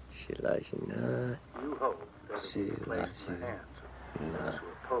loves you not. you hope that it She will be placed loves in the you not. hands of those who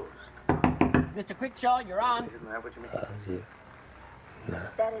oppose. Mr. Quickshaw, you're on. Isn't that what you mean? Loves you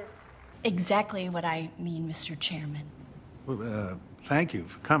not. That is Exactly what I mean, Mr. Chairman. Well, thank you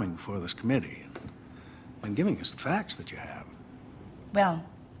for coming before this committee and giving us the facts that you have. Well,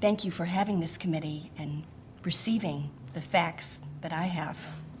 thank you for having this committee and receiving the facts that I have.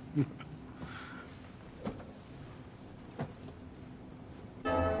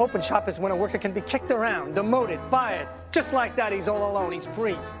 Open shop is when a worker can be kicked around, demoted, fired. Just like that, he's all alone. He's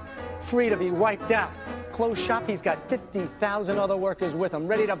free. Free to be wiped out. Closed shop, he's got 50,000 other workers with him,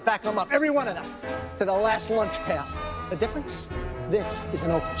 ready to back him up, every one of them, to the last lunch pail. The difference? This is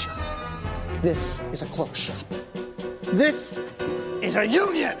an open shop. This is a closed shop. This is a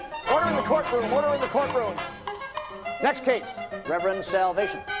union! Order in the courtroom, order in the courtroom. Next case, Reverend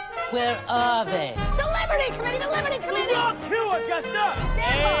Salvation. Where are they? The Liberty Committee! The Liberty Committee! Wrong cue, Augusta!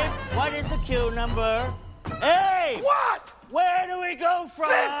 Hey, what is the cue number? Hey! What? Where do we go from?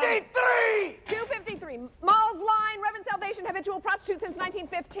 53! Q 53. Mall's line, Reverend Salvation, habitual prostitute since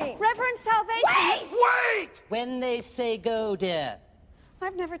 1915. Reverend Salvation! Wait! When they say go, dear.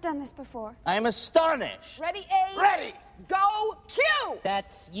 I've never done this before. I am astonished. Ready, A? Ready. Go, Q!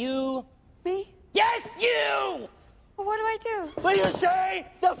 That's you. Me? Yes, you! Well, what do I do? Will you say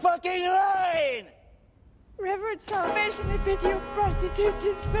the fucking line? Reverend salvation and pity you prostitutes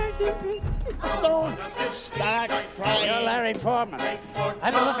in Don't start crying. You're Larry Foreman.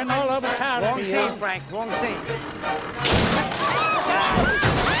 I've been looking all over town Wrong for you. scene, Frank. Wrong scene.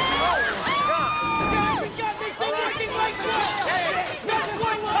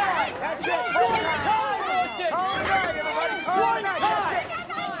 That's it. One time, everybody. One time.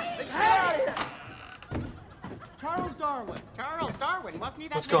 Charles Darwin. Charles Darwin, wasn't he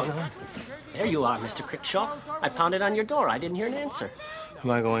that What's going on? There you are, Mr. Crickshaw. I pounded on your door. I didn't hear an answer. Am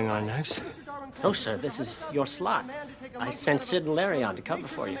I going on next? No, sir. This is your slot. I sent Sid and Larry on to cover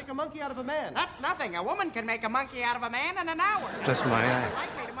for you. Make a monkey out of a man. That's nothing. A woman can make a monkey out of a man in an hour. That's my act. I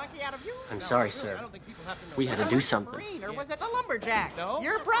made a monkey out of you. I'm sorry, sir. We had to do something. Or was it the lumberjack? No.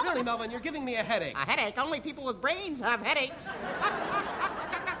 Your brother. Really, Melvin, you're giving me a headache. A headache? Only people with brains have headaches.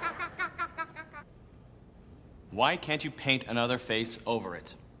 Why can't you paint another face over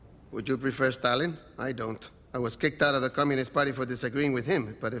it? Would you prefer Stalin? I don't. I was kicked out of the Communist Party for disagreeing with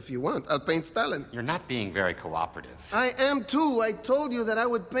him, but if you want, I'll paint Stalin. You're not being very cooperative. I am too. I told you that I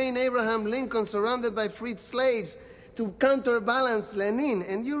would paint Abraham Lincoln surrounded by freed slaves to counterbalance Lenin,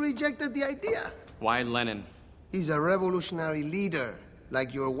 and you rejected the idea. Why Lenin? He's a revolutionary leader,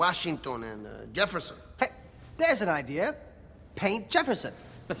 like your Washington and Jefferson. Hey, there's an idea. Paint Jefferson.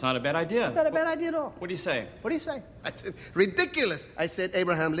 That's not a bad idea. That's not a bad idea at all. What do you say? What do you say? That's ridiculous. I said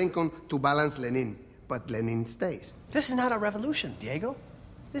Abraham Lincoln to balance Lenin, but Lenin stays. This is not a revolution, Diego.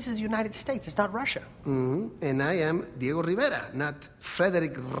 This is the United States. It's not Russia. And I am Diego Rivera, not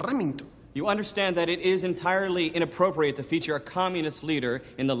Frederick Remington. You understand that it is entirely inappropriate to feature a communist leader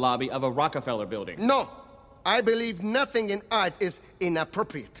in the lobby of a Rockefeller building. No, I believe nothing in art is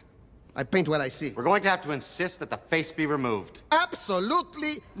inappropriate. I paint what I see. We're going to have to insist that the face be removed.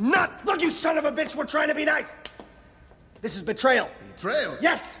 Absolutely not! Look, you son of a bitch, we're trying to be nice. This is betrayal. Betrayal?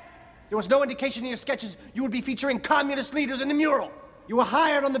 Yes! There was no indication in your sketches you would be featuring communist leaders in the mural. You were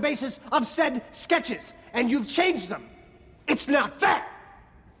hired on the basis of said sketches, and you've changed them. It's not fair!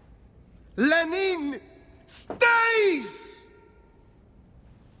 Lenin stays!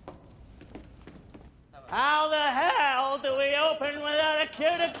 How the hell do we open without a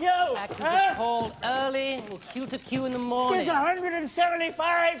cue to cue? Actors are called early and cue to cue in the morning. There's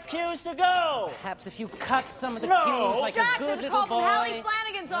 175 cues to go. Perhaps if you cut some of the No. cues like Jack, a good there's a little call from boy. Hallie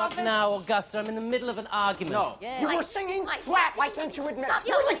Flanagan's Not office. now, Augusta. I'm in the middle of an argument. No. Yes. You were singing flat. Why can't you admit Stop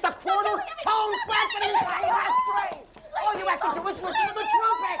you yelling. licked the quarter tone flat for the entire last string. All you have to do is listen to the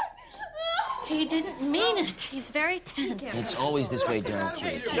trumpet. He didn't mean it. He's very tense. It's always this way during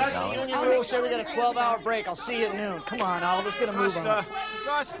cue. Does the union rule say we got a 12-hour break? I'll see you at noon. Come on, Al, let's get a move on.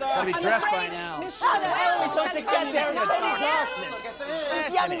 Gotta be dressed by now. How the hell are we supposed to get there in total darkness?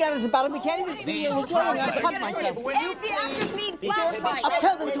 He's yelling at us about it. We can't even see him. He's yelling. I cut myself. I'll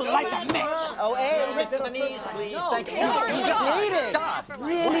tell them to light the match. Oh, hey, lift to the knees, please. Thank you. Stop.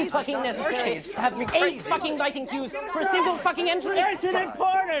 Really fucking necessary to have 8 fucking writing cues for a single fucking entrance? It's an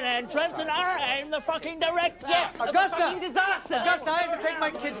important entrance, and our aim, the fucking director. Yes, Augusta! a fucking disaster. Augusta, I have to take my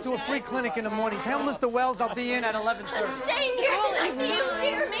kids to a free clinic in the morning. Tell Mr. Wells I'll be in at 11:30. I'm staying here tonight. Do you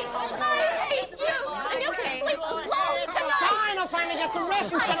hear me? I hate you. And you can sleep alone tonight. Fine, I'll finally get some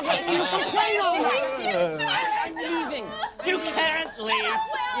rest instead of I letting you complain all night. I'm leaving. You can't leave.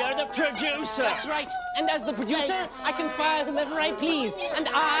 You're the producer. That's right. And as the producer, I can fire whomever I please. And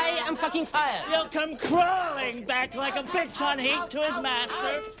I am fucking fired. You'll come crawling back like a bitch on heat to his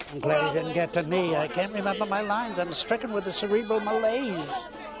master. I'm glad he didn't get to me. I can't remember my lines. I'm stricken with the cerebral malaise.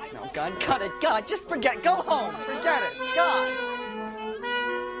 No, God, cut it. God, just forget. Go home. Forget it. God.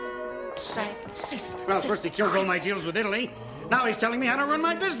 Well, first he killed all my deals with Italy. Now he's telling me how to run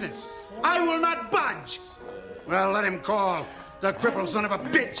my business. I will not budge. Well, let him call. The crippled son of a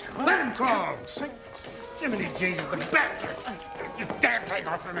bitch. Let him call. Jiminy Jesus, the bastard. This damn thing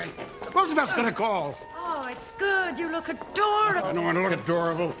off of me. Roosevelt's gonna call. Oh, it's good. You look adorable. I don't want to look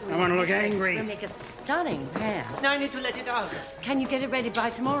adorable. I want to look angry. You make a stunning hair. Now I need to let it out. Can you get it ready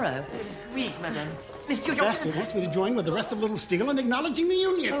by tomorrow? Oui, madame. The bastard wants me to join with the rest of Little Steel in acknowledging the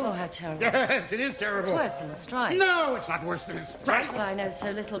Union. Oh, how terrible. Yes, it is terrible. It's worse than a strike. No, it's not worse than a strike. Well, I know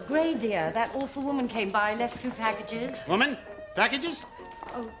so little. Gray, dear, that awful woman came by, left 2 packages. Woman? Packages?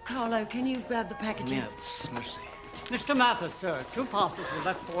 Oh, Carlo, can you grab the packages? Yes, mercy. Mr. Mathers, sir, 2 parcels were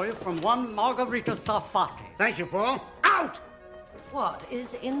left for you from one Margherita Sarfatti. Thank you, Paul. Out! What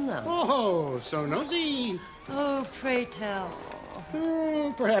is in them? Oh, so nosy. Oh, pray tell.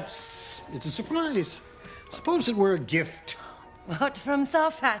 Oh, perhaps it's a surprise. Suppose it were a gift. What, from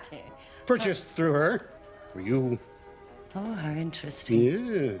Sarfatti? Purchased through her. For you. Oh, how interesting.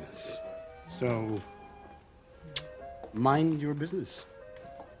 Yes. So, mind your business.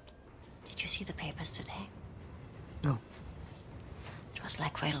 Did you see the papers today? No. It was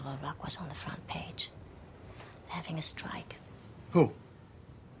like Cradle Will Rock was on the front page. They're having a strike. Who?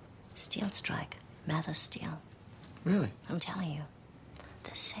 Steel strike. Mather Steel. Really? I'm telling you.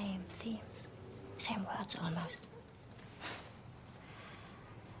 The same themes. Same words almost.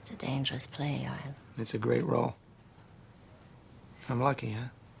 It's a dangerous play you're in. It's a great role. I'm lucky,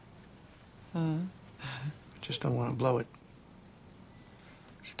 huh? Hmm. I just don't want to blow it.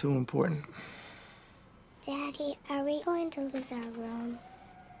 It's too important. Daddy, are we going to lose our room?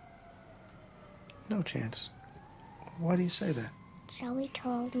 No chance. Why do you say that? Zoe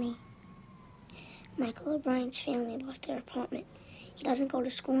told me. Michael O'Brien's family lost their apartment. He doesn't go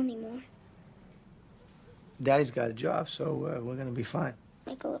to school anymore. Daddy's got a job, so we're gonna be fine.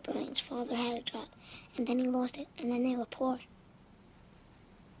 Michael O'Brien's father had a job, and then he lost it, and then they were poor.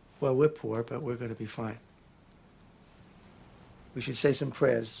 Well, we're poor, but we're gonna be fine. We should say some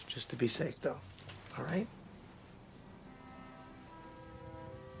prayers just to be safe, though. All right?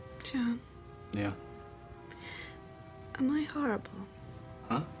 John, Yeah. am I horrible?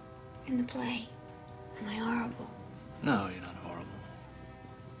 Huh? In the play, am I horrible? No, you're not horrible.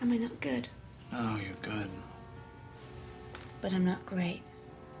 Am I not good? No, you're good. But I'm not great.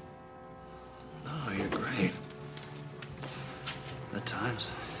 No, you're great. At times.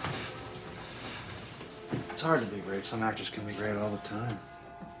 It's hard to be great. Some actors can be great all the time.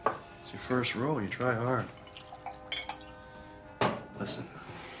 It's your first role. You try hard. Listen,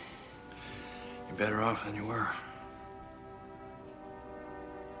 you're better off than you were.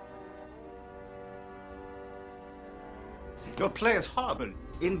 Your play is horrible,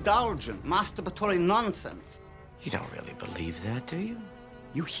 indulgent, masturbatory nonsense. You don't really believe that, do you?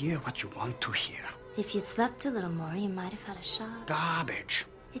 You hear what you want to hear. If you'd slept a little more, you might have had a shot. Garbage.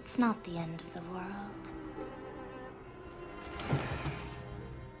 It's not the end of the world.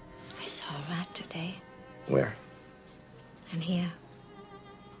 I saw a rat today. Where? And here.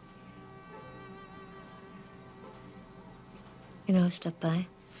 You know who stopped by?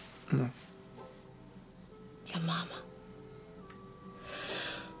 No. Your mama.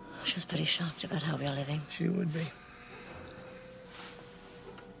 She was pretty shocked about how we're living. She would be.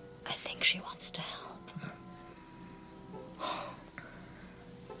 I think she wants to help.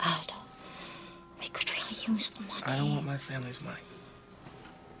 Aldo, we could really use the money. I don't want my family's money.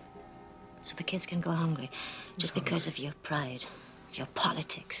 So the kids can go hungry just because of your pride, your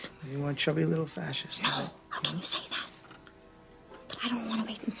politics. You want chubby little fascists? No, how can you say that? But I don't want to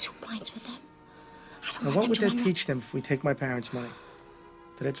wait in soup lines with them. I don't Now, want what them would to that run teach them if we take my parents' money?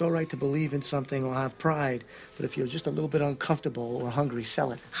 That it's all right to believe in something or have pride, but if you're just a little bit uncomfortable or hungry,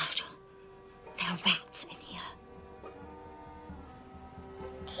 sell it. Aldo, there are rats in here.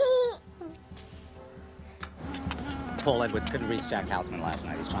 Paul Edwards couldn't reach Jack Houseman last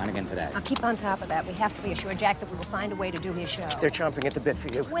night. He's trying again today. I'll keep on top of that. We have to reassure Jack that we will find a way to do his show. They're chomping at the bit for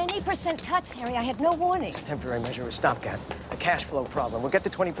you. 20% cuts, Harry. I had no warning. It's a temporary measure, a stopgap. A cash flow problem. We'll get the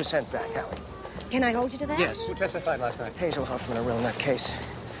 20% back, Hallie. Can I hold you to that? Yes. Who testified last night? Hazel Huffman, a real nut case.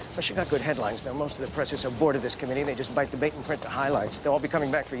 But she got good headlines, though. Most of the press is so bored of this committee, they just bite the bait and print the highlights. They'll all be coming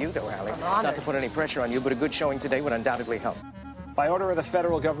back for you, though, Hallie. Not to put any pressure on you, but a good showing today would undoubtedly help. By order of the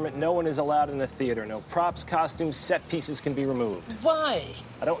federal government, no one is allowed in the theater. No props, costumes, set pieces can be removed. Why?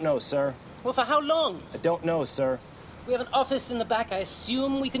 I don't know, sir. Well, for how long? I don't know, sir. We have an office in the back. I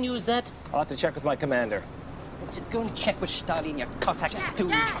assume we can use that. I'll have to check with my commander. Let's go and check with Stalin, you Cossack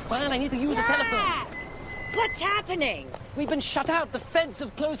stooge. Well, I need to use the telephone. What's happening? We've been shut out. The feds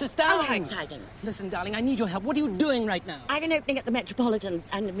have closed us down. Oh, how exciting. Listen, darling, I need your help. What are you doing right now? I have an opening at the Metropolitan,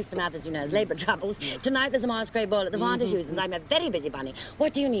 and Mr. Mathers, you know, has labour troubles. Tonight there's a masquerade ball at the Vanderhoosens. I'm a very busy bunny.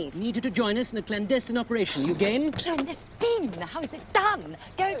 What do you need? Need you to join us in a clandestine operation. You game? Clandestine? How is it done?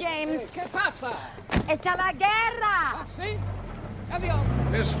 Go, James. ¿Qué pasa? Está la guerra. Ah, sí? Adios.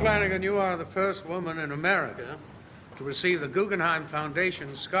 Miss Flanagan, you are the first woman in America to receive the Guggenheim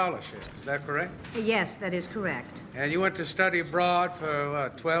Foundation Scholarship. Is that correct? Yes, that is correct. And you went to study abroad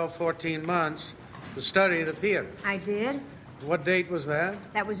for, 12, 14 months to study the theater. I did. What date was that?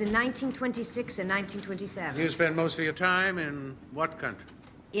 That was in 1926 and 1927. You spent most of your time in what country?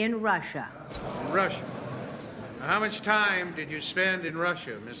 In Russia. In Russia. Now, how much time did you spend in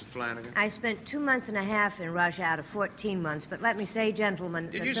Russia, Mrs. Flanagan? I spent 2 months and a half in Russia out of 14 months, but let me say,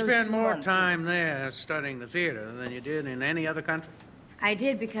 gentlemen, Did that you those spend 2 more months time there studying the theater than you did in any other country? I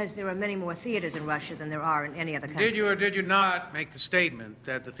did because there are many more theaters in Russia than there are in any other country. Did you or did you not make the statement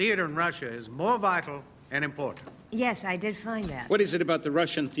that the theater in Russia is more vital and important? Yes, I did find that. What is it about the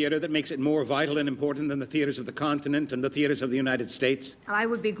Russian theater that makes it more vital and important than the theaters of the continent and the theaters of the United States? I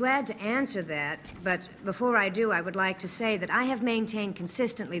would be glad to answer that, but before I do, I would like to say that I have maintained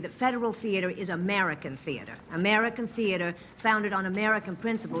consistently that Federal Theater is American theater. American theater founded on American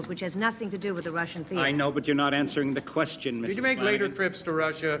principles, which has nothing to do with the Russian theater. I know, but you're not answering the question, Mrs. Did you make Flanagan? later trips to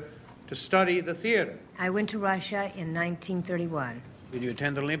Russia to study the theater? I went to Russia in 1931. Did you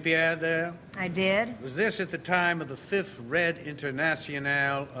attend the Olympiad there? I did. Was this at the time of the 5th Red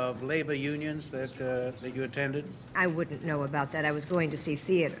Internationale of Labor Unions that you attended? I wouldn't know about that. I was going to see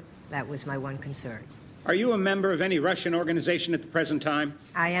theater. That was my one concern. Are you a member of any Russian organization at the present time?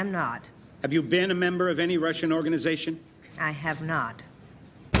 I am not. Have you been a member of any Russian organization? I have not.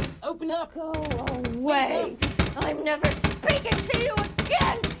 Open up! Go away! I'm never speaking to you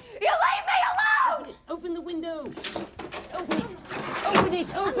again! You leave me alone! Open the window! Open it! Open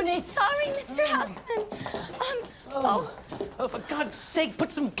it! Open it! Sorry, Mr. Houseman. Oh, for God's sake,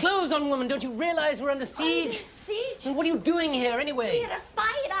 put some clothes on, woman. Don't you realize we're under siege? Under siege? And what are you doing here, anyway? We had a fight.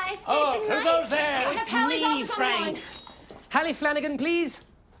 I stayed Oh, the who night. goes there? I It's have Hallie's me, office on the line. Frank. Hallie Flanagan, please.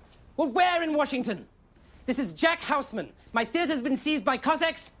 Well, where in Washington? This is Jack Houseman. My theater's been seized by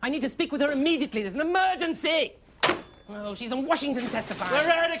Cossacks. I need to speak with her immediately. There's an emergency. Oh, she's in Washington testifying. The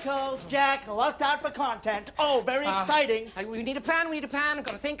radicals, Jack, locked out for content. Oh, very exciting. We need a plan, we need a plan.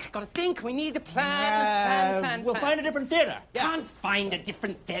 Gotta think. We need a plan, We'll find a different theater. Can't find a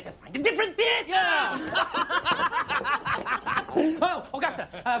different theater. Find a different theater! Oh, Augusta,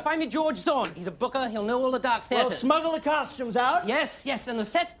 find me George Zorn. He's a booker. He'll know all the dark theaters. Well, smuggle the costumes out. Yes, and the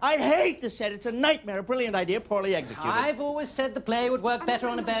set? I hate the set. It's a nightmare. A brilliant idea, poorly executed. I've always said the play would work better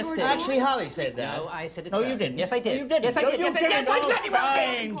on a bare stage. Actually, Hallie said that. No, I said it No, first. you didn't. Yes, I did. You didn't. Yes, I did. No, you Yes, I didn't. did. Oh,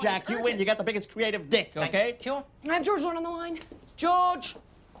 fine, Jack. You win. You got the biggest creative dick, okay? Sure. I have George Zorn on the line. George!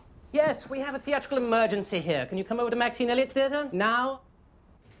 Yes, we have a theatrical emergency here. Can you come over to Maxine Elliott's theater now?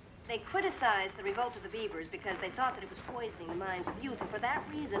 They criticized the Revolt of the Beavers because they thought that it was poisoning the minds of youth, and for that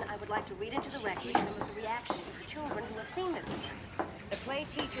reason, I would like to read into the record some of the reactions of the children who have seen this play. The play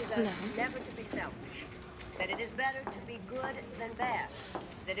teaches us never to be selfish, that it is better to be good than bad,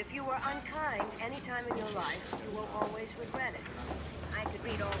 that if you were unkind any time in your life, you will always regret it. I could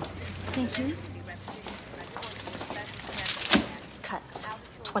read all of this. Thank you. Cuts.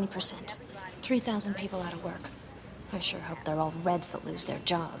 20%. 3,000 people out of work. I sure hope they're all Reds that lose their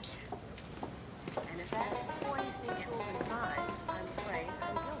jobs. And if that poisoning children's minds, I'm afraid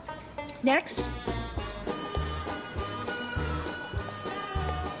I'm guilty. Next.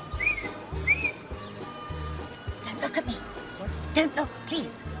 Don't look at me. Don't look,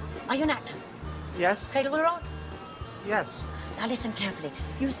 please. Are you an actor? Yes? Cradle Will Rock? Yes. Now listen carefully.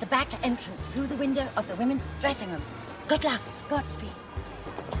 Use the back entrance through the window of the women's dressing room. Good luck. Godspeed.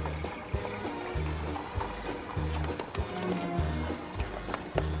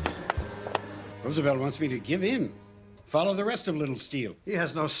 Roosevelt wants me to give in. Follow the rest of Little Steel. He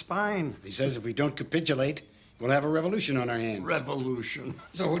has no spine. He says if we don't capitulate, we'll have a revolution on our hands. Revolution.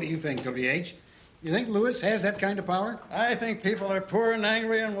 So what do you think, WH? You think Lewis has that kind of power? I think people are poor and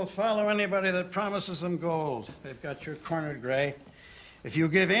angry and will follow anybody that promises them gold. They've got you cornered, Gray. If you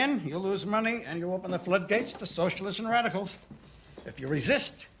give in, you'll lose money and you open the floodgates to socialists and radicals. If you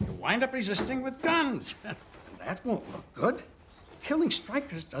resist, you wind up resisting with guns. And that won't look good. Killing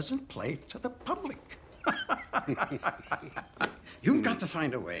strikers doesn't play to the public. You've got to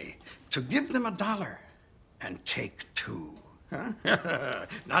find a way to give them $1 and take 2. Huh?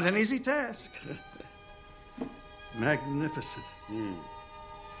 Not an easy task. Magnificent.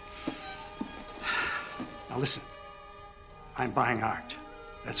 Now listen, I'm buying art.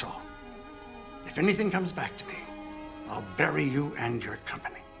 That's all. If anything comes back to me, I'll bury you and your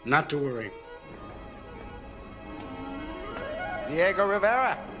company. Not to worry. Diego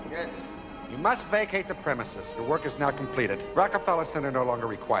Rivera. Yes. You must vacate the premises. Your work is now completed. Rockefeller Center no longer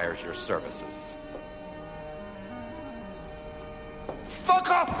requires your services. Fuck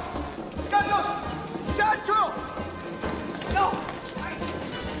off! Carlos! Sancho! No!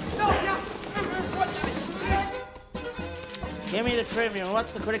 No! Give me the trivia.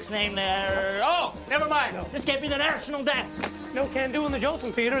 What's the critic's name there? Oh, never mind. This can't be the National Desk. No can do in the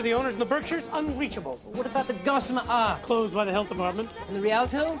Jolson Theater. The owners in the Berkshires, unreachable. What about the Gossamer Arts? Closed by the health department. And the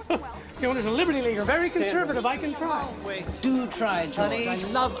Rialto? The owners of Liberty League are very conservative. I can try. Do try, George. I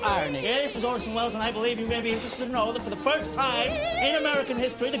love irony. Yeah, this is Orson Welles, and I believe you may be interested to know that for the first time in American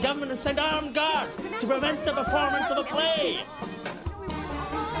history, the government has sent armed guards to prevent the performance of a play.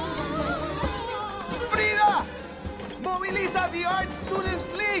 ¡Frida! ¡Moviliza the Art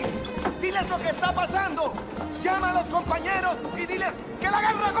Students League! ¡Diles lo que está pasando! ¡Llama a los compañeros y diles que la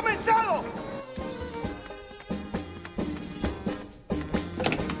guerra ha comenzado!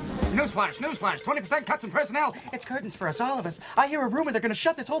 Newsflash, newsflash. 20% cuts in personnel. It's curtains for us, all of us. I hear a rumor they're going to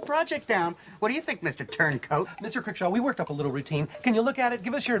shut this whole project down. What do you think, Mr. Turncoat? Mr. Crickshaw, we worked up a little routine. Can you look at it?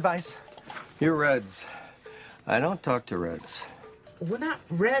 Give us your advice. You're Reds. I don't talk to Reds. We're not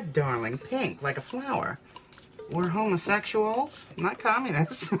red, darling. Pink, like a flower. We're homosexuals, not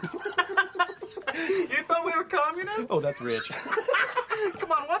communists. You thought we were communists? Oh, that's rich.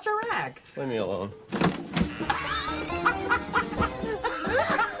 Come on, watch our act. Leave me alone.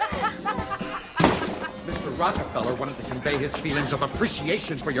 Mr. Rockefeller wanted to convey his feelings of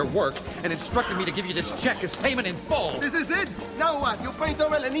appreciation for your work and instructed me to give you this check as payment in full. This is it? Now what? You paint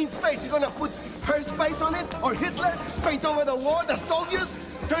over Lenin's face, you're gonna put her face on it? Or Hitler? Paint over the war, the soldiers?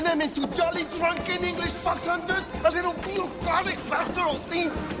 Turn them into jolly, drunken English fox hunters? A little bucolic pastoral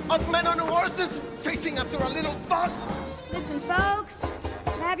theme of men on horses chasing after a little fox? Listen, folks.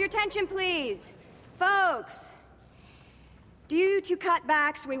 Can I have your attention, please? Folks. Due to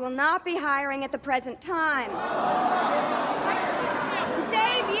cutbacks, we will not be hiring at the present time. To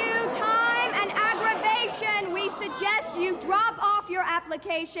save you time and aggravation, we suggest you drop off your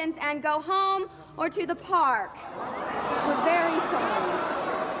applications and go home or to the park. We're very sorry.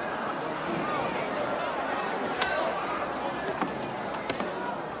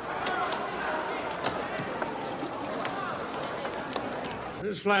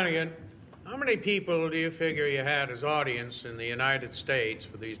 Mrs. Flanagan, how many people do you figure you had as audience in the United States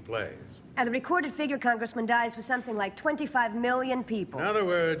for these plays? The recorded figure, Congressman, dies was something like 25 million people. In other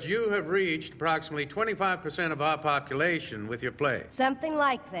words, you have reached approximately 25% of our population with your play. Something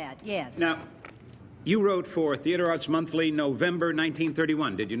like that, yes. Now, you wrote for Theater Arts Monthly November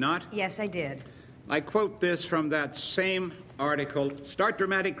 1931, did you not? Yes, I did. I quote this from that same article. Start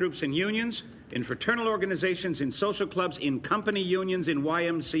dramatic groups in unions, in fraternal organizations, in social clubs, in company unions, in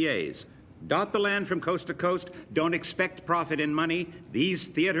YMCAs. Dot the land from coast to coast. Don't expect profit in money. These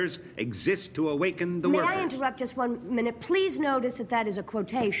theaters exist to awaken the workers. May I interrupt just 1 minute? Please notice that that is a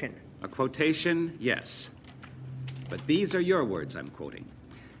quotation. A quotation, yes. But these are your words I'm quoting.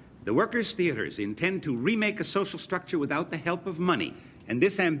 The workers' theaters intend to remake a social structure without the help of money. And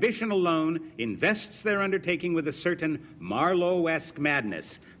this ambition alone invests their undertaking with a certain Marlowe-esque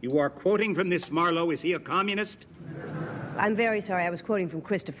madness. You are quoting from this Marlowe. Is he a communist? I'm very sorry. I was quoting from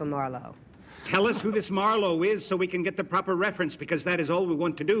Christopher Marlowe. Tell us who this Marlowe is so we can get the proper reference, because that is all we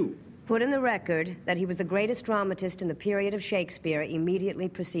want to do. Put in the record that he was the greatest dramatist in the period of Shakespeare, immediately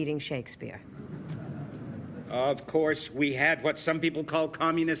preceding Shakespeare. Of course, we had what some people call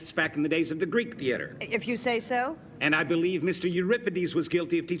communists back in the days of the Greek theater. If you say so. And I believe Mr. Euripides was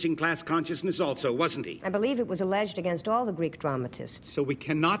guilty of teaching class consciousness also, wasn't he? I believe it was alleged against all the Greek dramatists. So we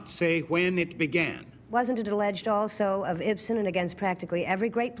cannot say when it began. Wasn't it alleged also of Ibsen and against practically every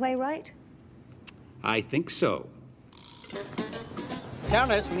great playwright? I think so.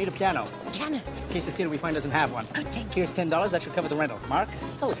 Countess, we need a piano. Piano? In case the theater we find doesn't have one. Good thing. Here's $10. That should cover the rental. Mark,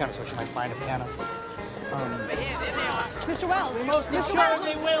 tell the Countess where she might find a piano. Mr. Wells. We most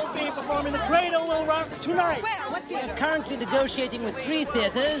assuredly will be performing the Cradle Will Rock tonight. Where? What theater? We are currently negotiating with 3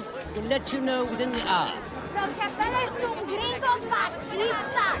 theaters. We'll let you know within the hour.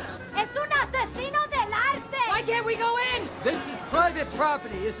 Why can't we go in? This is private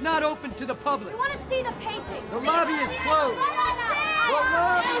property. It's not open to the public. We want to see the painting. The lobby is closed.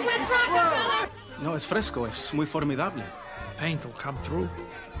 No, es fresco. Es muy formidable. Paint will come through.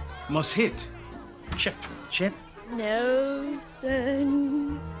 Must hit. Chip. Chip? No,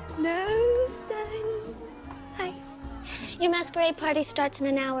 son. No, son. Hi. Your masquerade party starts in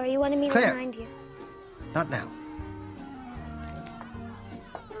an hour. You wanted me to Claire. remind you. Not now.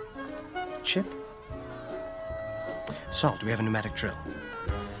 Chip? Salt, do we have a pneumatic drill?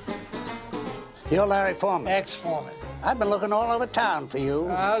 You're Larry Foreman. Ex-foreman. I've been looking all over town for you.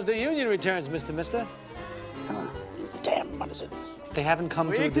 How's the union returns, Mr. Mister? Damn, what is it? They haven't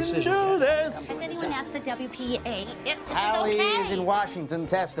come to a decision. We can do this. Has anyone asked the WPA if this Hallie is okay? is in Washington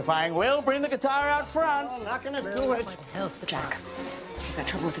testifying. We'll bring the guitar out front. I'm not gonna do it. Jack, you've got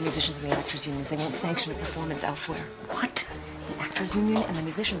trouble with the musicians and the actors' unions. They won't sanction a performance elsewhere. What? The actors' union and the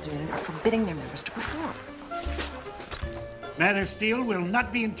musicians' union are forbidding their members to perform. Mather Steele will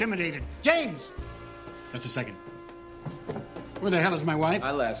not be intimidated. James! Just a second. Where the hell is my wife? I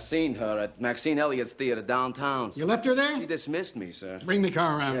last seen her at Maxine Elliott's theater downtown. You left her there? She dismissed me, sir. Bring the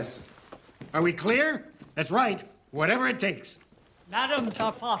car around. Yes, sir. Are we clear? That's right. Whatever it takes. Madam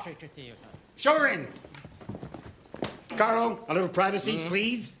Sarfatti to see you. Show her in. Carlo, a little privacy,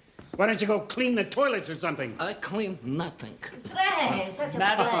 please. Why don't you go clean the toilets or something? I clean nothing. Hey, such a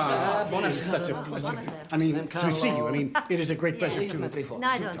pleasure. It's such a pleasure. I mean, to see you. I mean, it is a great pleasure to... No,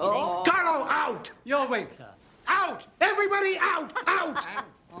 I don't think. Carlo, out! Your wait, sir. Out! Everybody out! Out!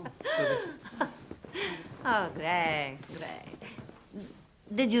 Oh, great, great.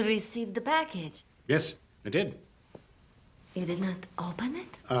 Did you receive the package? Yes, I did. You did not open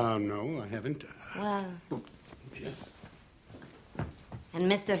it? No, I haven't. Well, Yes.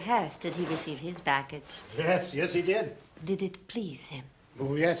 and Mr. Hurst, did he receive his package? Yes, he did. Did it please him?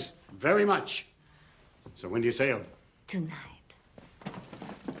 Oh, yes, very much. So when do you sail? Tonight.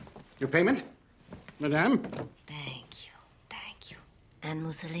 Your payment, madame? Thank you, thank you. And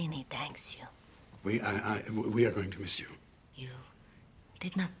Mussolini thanks you. We are going to miss you. You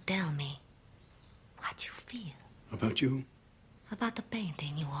did not tell me what you feel About you? about the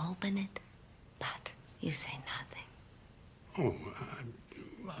painting. You open it, but you say nothing. Oh,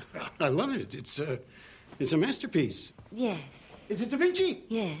 I love it. It's a masterpiece. Yes. Is it Da Vinci?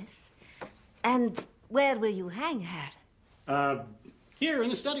 Yes. And where will you hang her? Here in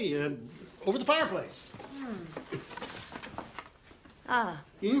the study, over the fireplace. Ah.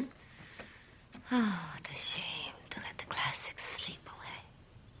 Hmm? Oh, what a shame to let the classics sleep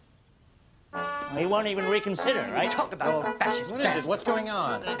away. He won't even reconsider, right? Talk about fascist. What is it? What's going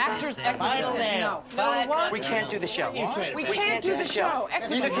on? Actors, Final nail. we can't do the show. We can't do the show.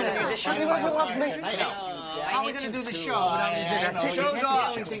 Neither can the musicians. How are we going to do the show without musicians? Show's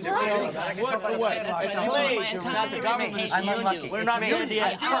off. Word for word. It's a pledge. It's not the government. I'm unlucky. We're not done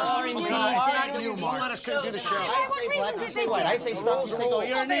yet. You won't let us do the show. I say stop. You say go.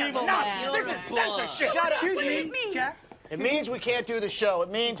 You're an evil man. This is censorship. Shut up. Excuse me, Jack. It means we can't do the show. It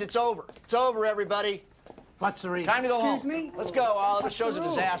means it's over. It's over, everybody. What's the reason? Time to go home. Excuse me? Let's go, Oliver. The show's a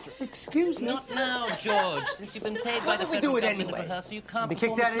disaster. Excuse me? Not now, George. Since you've been paid by the federal government to rehearse, you can't Be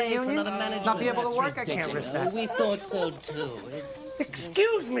kicked perform out of the a play for union? another manager. Not be able to That's work? I can't ridiculous. risk that. We thought so, too.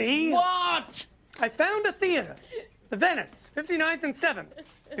 Excuse me? What? I found a theater. The Venice, 59th and 7th.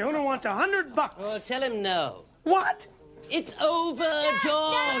 The owner wants $100. Well, tell him no. What? It's over,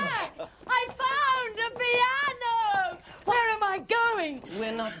 George. I found a piano! Where am I going?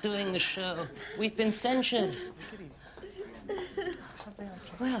 We're not doing the show. We've been censured.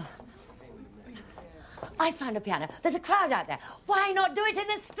 Well, I found a piano. There's a crowd out there. Why not do it in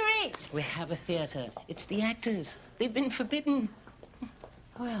the street? We have a theater. It's the actors. They've been forbidden.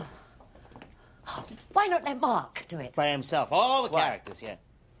 Well, why not let Mark do it? By himself. All the characters, yeah.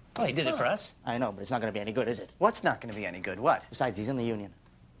 Oh, he did it for us. I know, but it's not going to be any good, is it? What's not going to be any good? What? Besides, he's in the union.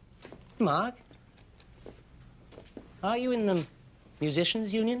 Mark? Are you in the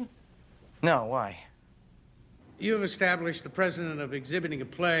musicians' union? No, why? You have established the precedent of exhibiting a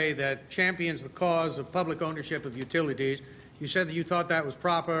play that champions the cause of public ownership of utilities. You said that you thought that was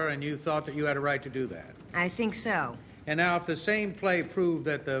proper and you thought that you had a right to do that. I think so. And now if the same play proved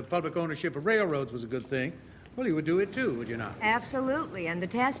that the public ownership of railroads was a good thing, well, you would do it too, would you not? Absolutely. And the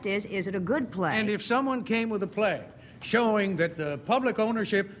test is it a good play? And if someone came with a play showing that the public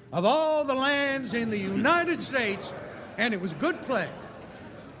ownership of all the lands in the United States, and it was good play,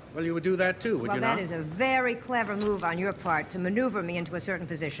 well, you would do that too, would well, you not? that is a very clever move on your part to maneuver me into a certain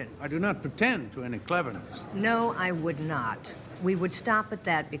position. I do not pretend to any cleverness. No, I would not. We would stop at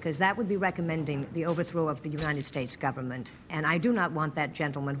that because that would be recommending the overthrow of the United States government. And I do not want that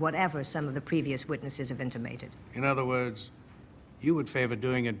gentleman, whatever some of the previous witnesses have intimated. In other words, you would favor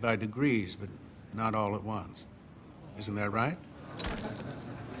doing it by degrees, but not all at once. Isn't that right?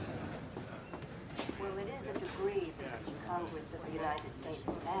 Well, it is a degree that the Congress of the United States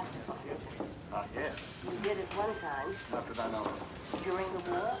passed upon it. Not yet. We did it one time. Not that I know of. During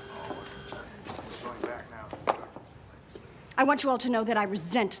the war. We're going back now. I want you all to know that I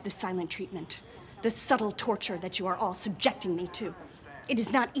resent this silent treatment, the subtle torture that you are all subjecting me to. It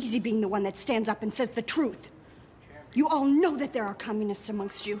is not easy being the one that stands up and says the truth. You all know that there are communists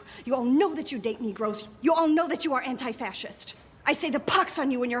amongst you. You all know that you date Negroes. You all know that you are anti-fascist. I say the pox on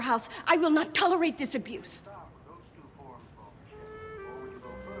you in your house. I will not tolerate this abuse.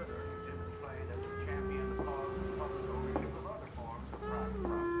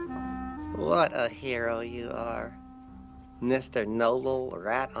 What a hero you are. Mr. Noble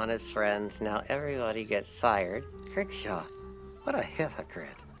rat on his friends. Now everybody gets fired. Crickshaw, what a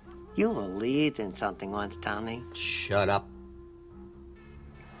hypocrite. You believed in something once, Tommy. Shut up.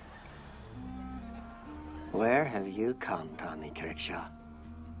 Where have you come, Tommy Crickshaw?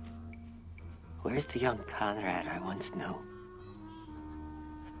 Where's the young Conrad I once knew?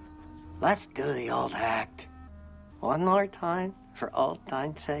 Let's do the old act. One more time, for old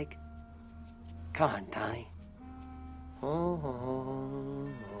time's sake. Come on, Tommy.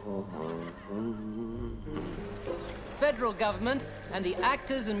 Federal government and the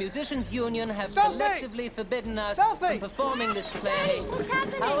Actors and Musicians Union have collectively forbidden us from performing this play. What's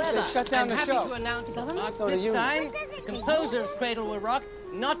happening? However, They shut down I'm the happy show. to announce that Marc Go to union. Blitzstein, the composer of Cradle Will Rock,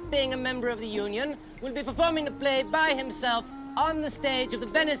 not being a member of the union, will be performing the play by himself on the stage of the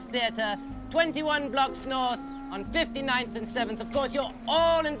Venice Theatre, 21 blocks north, on 59th and 7th. Of course, you're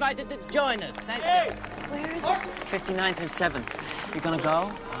all invited to join us. Thank you. Where is it? 59th and 7th. You gonna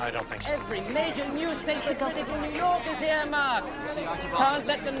go? I don't think so. Every major newspaper critic in New York is here, Mark. Can't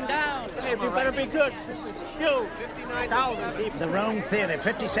let them down. Hey, you better be good. This is huge. 59,000 people. The Rome Theatre,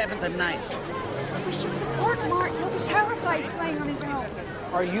 57th and 9th. We should support Mark. He'll be terrified playing on his own.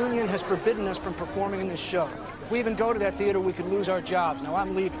 Our union has forbidden us from performing in this show. If we even go to that theater, we could lose our jobs. Now,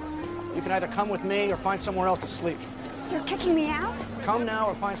 I'm leaving. You can either come with me or find somewhere else to sleep. You're kicking me out? Come now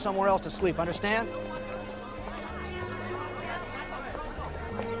or find somewhere else to sleep, understand?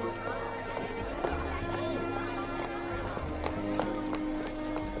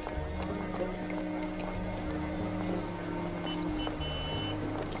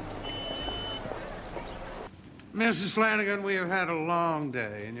 Mrs. Flanagan, we have had a long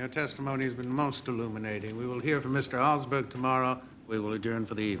day, and your testimony has been most illuminating. We will hear from Mr. Osberg tomorrow. We will adjourn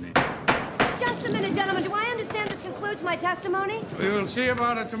for the evening. Just a minute, gentlemen. Do I understand this concludes my testimony? We will see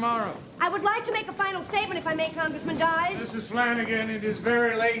about it tomorrow. I would like to make a final statement, if I may, Congressman Dyes. Mrs. Flanagan, it is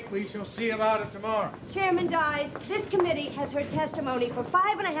very late. We shall see about it tomorrow. Chairman Dyes, this committee has heard testimony for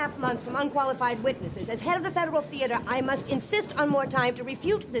 5.5 months from unqualified witnesses. As head of the Federal Theater, I must insist on more time to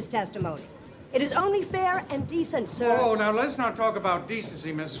refute this testimony. It is only fair and decent, sir. Oh, now let's not talk about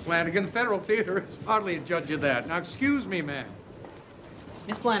decency, Mrs. Flanagan. The Federal Theater is hardly a judge of that. Now, excuse me, ma'am.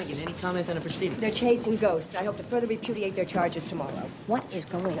 Miss Flanagan, any comment on the proceedings? They're chasing ghosts. I hope to further repudiate their charges tomorrow. What is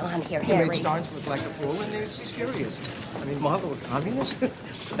going on here, He Harry? made Starnes look like a fool, and he's furious. I mean, Margot, a communist?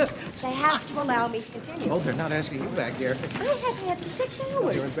 They have to allow me to continue. Oh, they're not asking you back here. I have had 6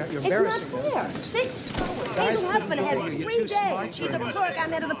 hours. You're it's embarrassing not fair. 6 hours. Guys, Hazel Huffman had you're 3 too days. smart, She's a George. clerk.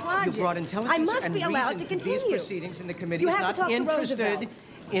 I'm head of the project. You brought intelligence I must and be allowed reason to continue. These proceedings, and the committee You is have to not talk to interested Roosevelt.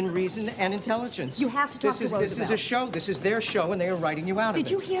 in reason and intelligence. You have to talk to This is Roosevelt. a show. This is their show, and they are writing you out of it.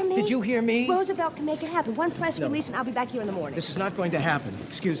 Did you hear me? Did you hear me? Roosevelt can make it happen. One press No. release, and I'll be back here in the morning. This is not going to happen.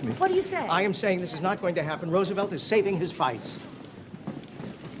 Excuse me. What do you say? I am saying this is not going to happen. Roosevelt is saving his fights.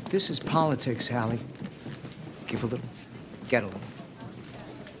 This is politics, Hallie. Give a little, get a little.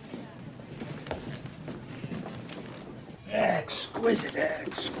 Exquisite,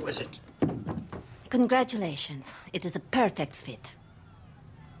 exquisite. Congratulations. It is a perfect fit.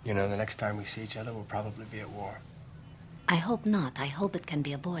 You know, the next time we see each other, we'll probably be at war. I hope not. I hope it can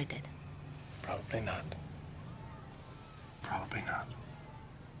be avoided. Probably not. Probably not.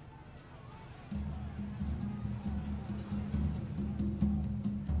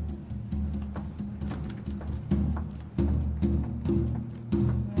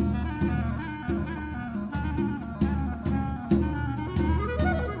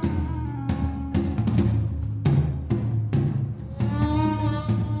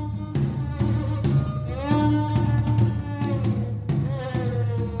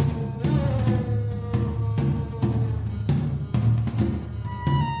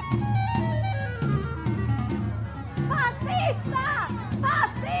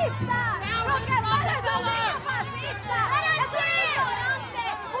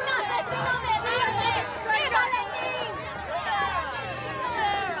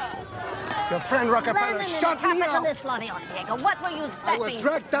 Your friend Rockefeller Running shot in me the out. capital, Diego. What were you I expecting? was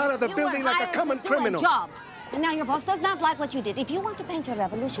dragged out of the building like a common to criminal. Do a job. And now your boss does not like what you did. If you want to paint a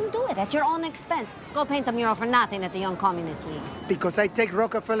revolution, do it at your own expense. Go paint a mural for nothing at the Young Communist League. Because I take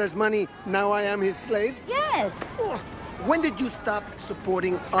Rockefeller's money, now I am his slave? Yes. When did you stop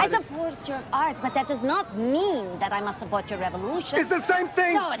supporting I artists? support your arts, but that does not mean that I must support your revolution. It's the same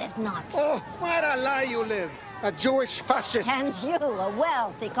thing. No, it is not. Oh, what a lie you live. A Jewish fascist. And you, a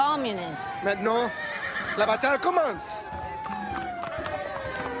wealthy communist. Maintenant, la bataille commence.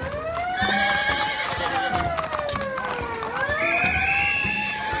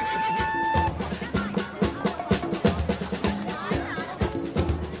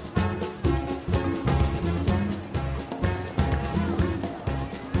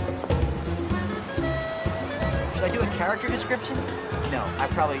 Should I do a character description? No,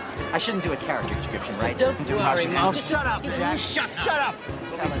 I shouldn't do a character description, right? Don't worry, man. Just Shut up, Jack. Shut up.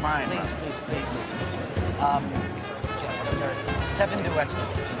 Tell us, please. There are 7 duets to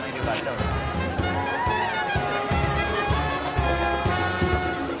do, so maybe about those.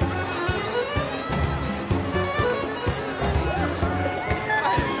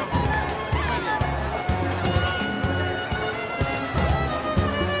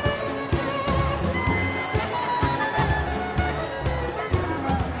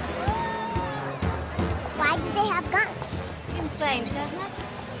 Why did they have guns? Seems strange, doesn't it?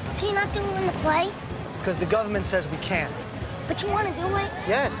 Can you not do it in the play? Because the government says we can't. But you want to do it?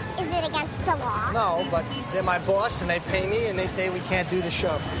 Yes. Is it against the law? No, but they're my boss and they pay me and they say we can't do the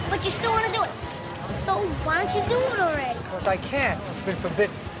show. But you still want to do it. So why don't you do it already? Because I can't. It's been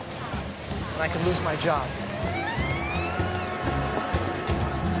forbidden. And I could lose my job.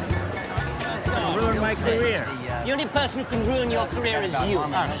 Ruin my career. The only person who can ruin your career is you.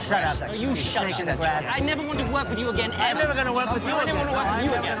 Oh, shut up. Oh, you shut up, Brad. I never want to work with you again, ever. I'm never going to work with you again. I never want to work with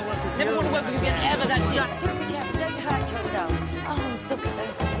you again. Never want to work with you again, ever. That's it. Don't hurt yourself. Oh, look at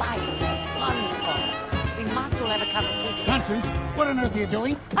those lights. Wonderful. We must all have a cup of tea together. Constance, what on earth are you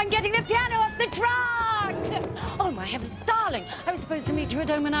doing? I'm getting the piano off the truck! Oh, my heavens, darling. I was supposed to meet you at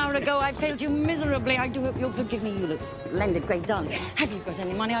home an hour ago. I failed you miserably. I do hope you'll forgive me. You look splendid, great darling. Have you got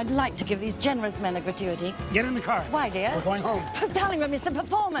any money? I'd like to give these generous men a gratuity. Get in the car. Why, dear? We're going home. Oh, darling, we missed the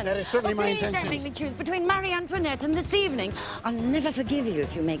performance. That is certainly my intention. Please don't make me choose between Marie Antoinette and this evening. I'll never forgive you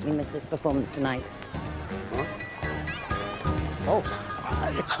if you make me miss this performance tonight. Huh? Oh,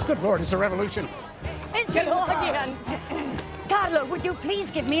 good Lord, it's a revolution. It's the audience. Carlo, would you please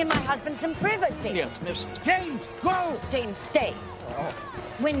give me and my husband some privacy? Yes, miss. James, go! James, stay. Oh.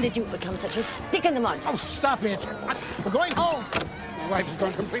 When did you become such a stick in the mud? Oh, stop it. We're going home. My wife has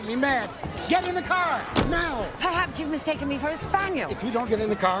gone completely mad. Get in the car, now. Perhaps you've mistaken me for a spaniel. If you don't get in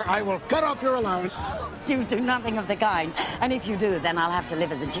the car, I will cut off your allowance. Do nothing of the kind. And if you do, then I'll have to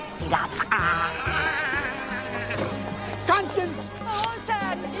live as a gypsy does. Constance! Oh,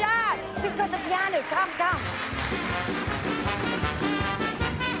 Sir Jack! We've got the piano. Come.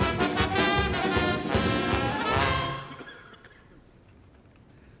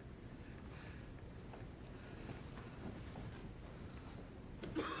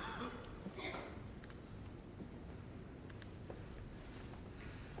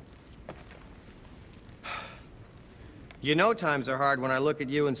 You know times are hard when I look at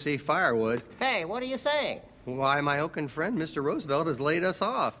you and see firewood. Hey, what are you saying? Why, my oaken friend, Mr. Roosevelt, has laid us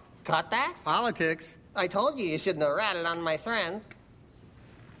off. Cut that? Politics. I told you shouldn't have rattled on my friends.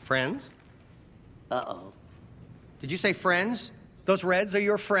 Friends? Uh-oh. Did you say friends? Those Reds are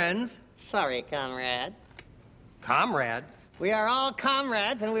your friends? Sorry, comrade. Comrade? We are all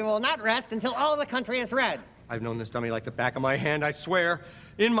comrades, and we will not rest until all the country is red. I've known this dummy like the back of my hand, I swear.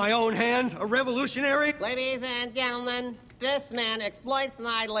 In my own hand, a revolutionary. Ladies and gentlemen, this man exploits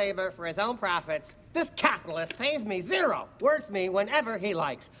my labor for his own profits. This capitalist pays me zero, works me whenever he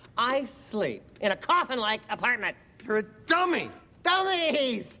likes. I sleep in a coffin-like apartment. You're a dummy.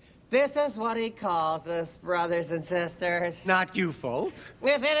 Dummies! This is what he calls us, brothers and sisters. Not you, folks.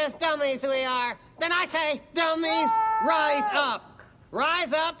 If it is dummies we are, then I say, dummies, rise up.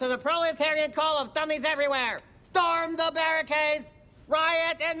 Rise up to the proletarian call of dummies everywhere. Storm the barricades.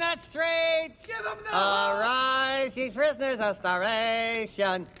 Riot in the streets! Arise, ye prisoners of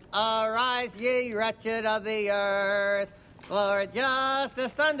starvation! Arise, ye wretched of the earth! For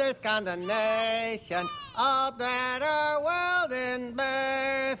justice thunders condemnation, a better world in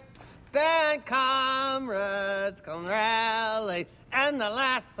birth. Then, comrades, come rally, and the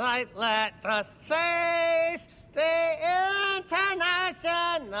last sight let us seize. The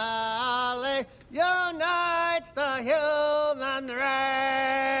Internationale unites the human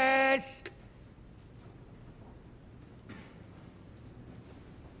race.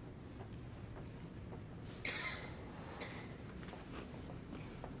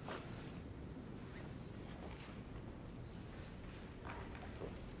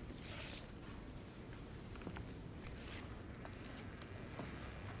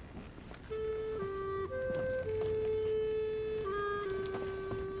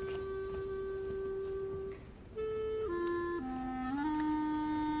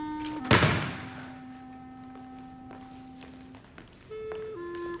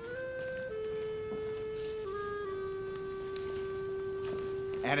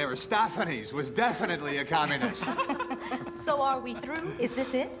 And Aristophanes was definitely a communist. So are we through? Is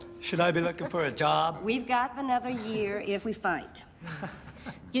this it? Should I be looking for a job? We've got another year if we fight.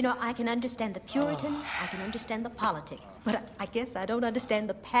 You know, I can understand the Puritans, I can understand the politics, but I guess I don't understand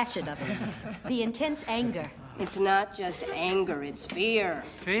the passion of it. The intense anger. It's not just anger, it's fear.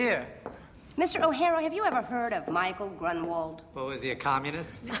 Fear? Mr. O'Hara, have you ever heard of Michael Grunwald? Well, was he a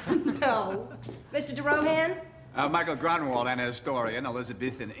communist? No. Mr. DeRohan? Michael Grunwald, an historian,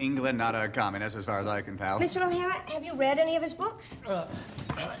 Elizabethan England, not a communist as far as I can tell. Mr. O'Hara, have you read any of his books?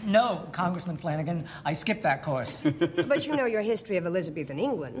 No, Congressman Flanagan. I skipped that course. But you know your history of Elizabethan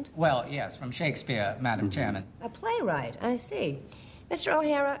England. Well, yes, from Shakespeare, Madam Chairman. A playwright, I see. Mr.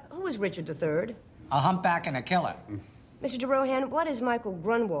 O'Hara, who was Richard III? A humpback and a killer. Mr. DeRohan, what is Michael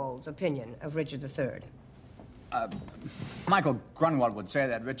Grunwald's opinion of Richard III? Michael Grunwald would say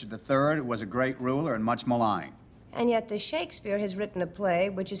that Richard III was a great ruler and much maligned. And yet the Shakespeare has written a play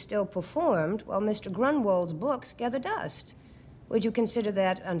which is still performed while Mr. Grunwald's books gather dust. Would you consider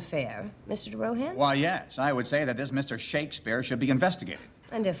that unfair, Mr. de Rohan? Why, yes. I would say that this Mr. Shakespeare should be investigated.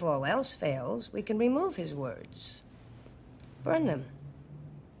 And if all else fails, we can remove his words. Burn them.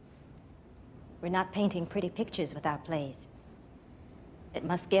 We're not painting pretty pictures with our plays. It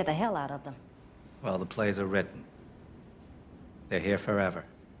must scare the hell out of them. Well, the plays are written. They're here forever.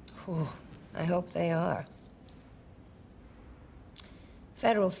 Whew, I hope they are.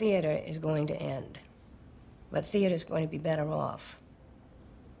 Federal Theater is going to end, but theater's going to be better off.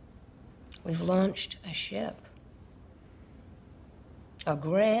 We've launched a ship. A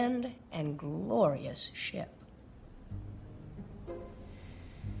grand and glorious ship.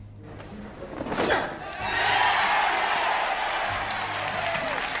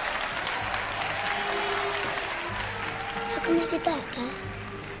 How come they did that, Dad?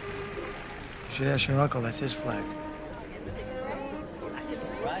 You should ask your uncle. That's his flag.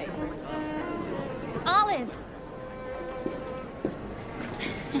 Olive!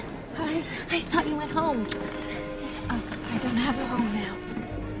 I thought you went home. I don't have a home now.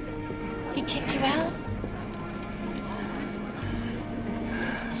 He kicked you out?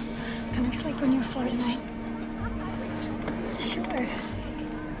 Can I sleep on your floor tonight? Sure.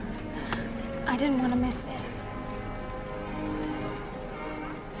 I didn't want to miss this.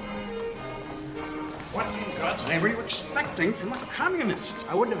 What in God's name were you expecting from a communist?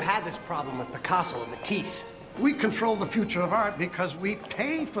 I wouldn't have had this problem with Picasso and Matisse. We control the future of art because we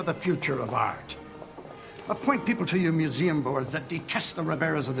pay for the future of art. Appoint people to your museum boards that detest the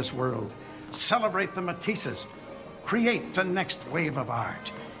Riveras of this world. Celebrate the Matisses. Create the next wave of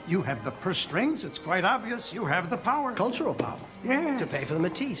art. You have the purse strings, it's quite obvious. You have the power. Cultural power. Yes. To pay for the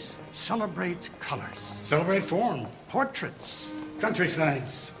Matisse. Celebrate colors. Celebrate form. Portraits.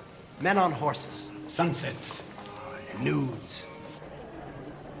 Countrysides. Men on horses. Sunsets. Nudes.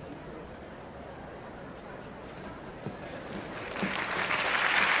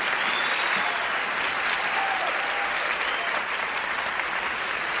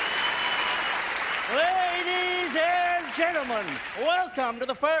 Ladies and gentlemen, welcome to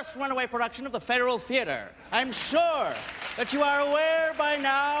the first runaway production of the Federal Theatre. I'm sure that you are aware by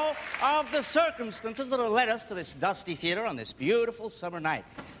now of the circumstances that have led us to this dusty theater on this beautiful summer night.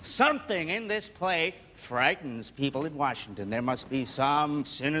 Something in this play frightens people in Washington. There must be some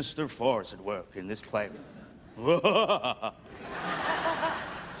sinister force at work in this play.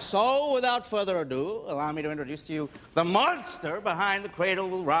 So, without further ado, allow me to introduce to you the monster behind the Cradle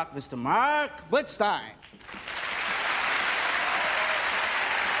Will Rock, Mr. Marc Blitzstein.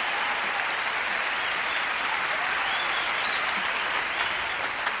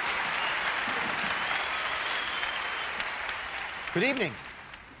 Good evening.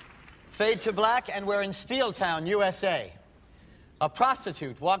 Fade to black, and we're in Steeltown, USA. A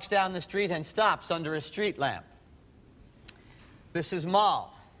prostitute walks down the street and stops under a street lamp. This is Moll.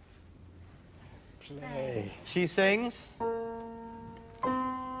 Play. She sings.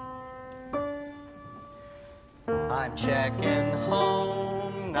 I'm checking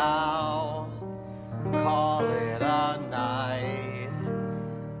home now. Call it a night.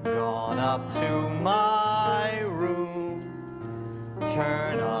 Gone up to my room.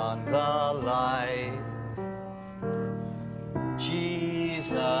 Turn on the light.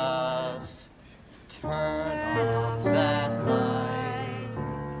 Jesus, turn off that light.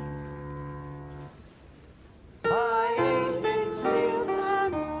 I ain't in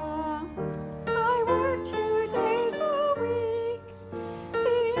Steeltown long. I work 2 days a week.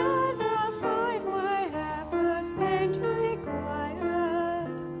 The other 5 my efforts ain't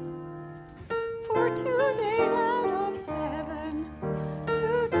required. For 2 days out of 7,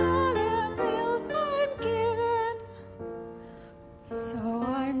 $2 bills I'm given. So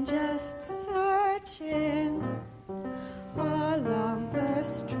I'm just searching along the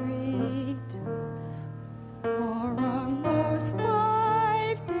street. For almost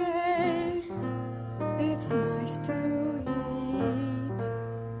 5 days, it's nice to eat.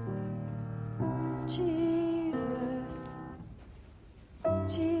 Jesus,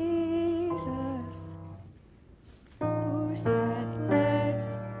 Jesus, who said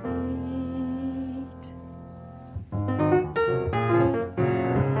let's eat.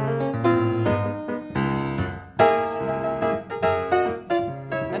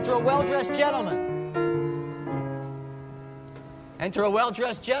 Enter a well-dressed gentleman. Enter a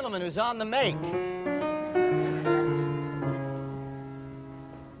well-dressed gentleman who's on the make.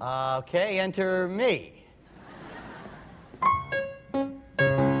 Okay, enter me.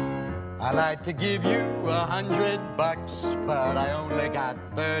 I'd like to give you $100, but I only got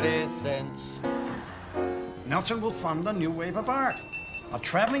 30 cents. Nelson will fund a new wave of art. A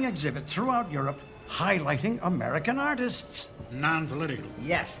traveling exhibit throughout Europe highlighting American artists. Non-political.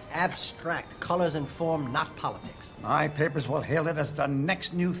 Yes, abstract. Colors and form, not politics. My papers will hail it as the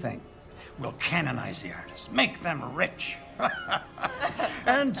next new thing. We'll canonize the artists, make them rich.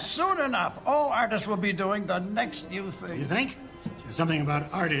 And soon enough, all artists will be doing the next new thing. You think? There's something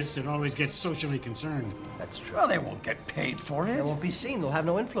about artists that always gets socially concerned. That's true. Well, they won't get paid for it. They won't be seen. They'll have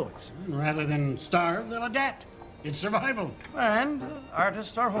no influence. Rather than starve, they'll adapt. It's survival. And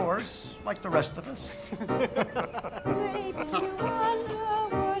artists are whores, like the rest of us. Maybe you wonder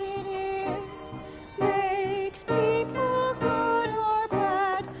what it is makes people good or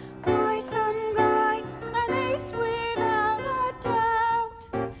bad. My son Guy, an ace without a doubt,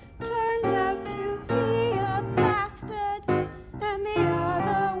 turns out to be a bastard, and the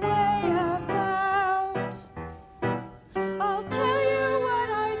other way about. I'll tell you what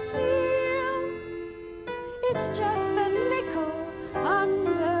I feel. It's just the nickel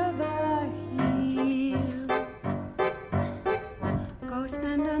under the heel. Go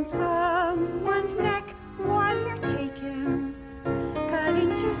stand on someone's neck while you're taken. Cut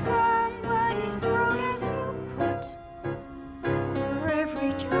into somebody's throat as you put. For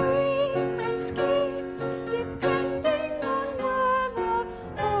every dream and schemes, depending on weather,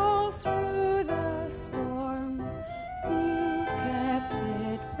 all through the storm, you've kept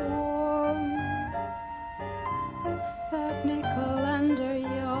it warm. That nickel under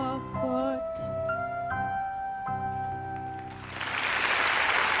your foot.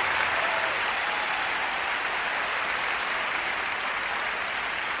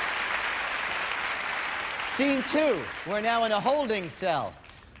 Scene 2. We're now in a holding cell.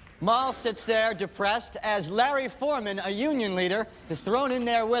 Moll sits there depressed as Larry Foreman, a union leader, is thrown in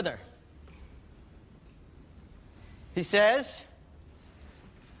there with her. He says,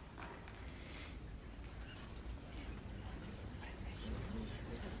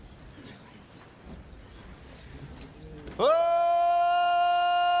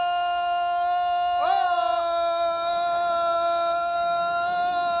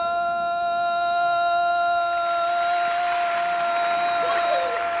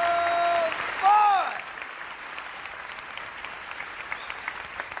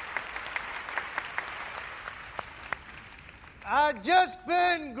 I've just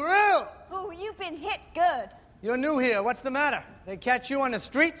been grilled. Ooh, you've been hit good. You're new here. What's the matter? They catch you on the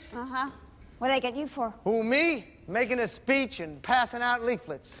streets? Uh-huh. What'd I get you for? Who, me? Making a speech and passing out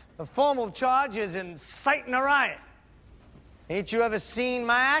leaflets. The formal charge is inciting a riot. Ain't you ever seen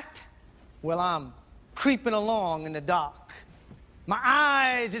my act? Well, I'm creeping along in the dark. My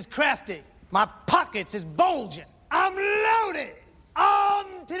eyes is crafty. My pockets is bulging. I'm loaded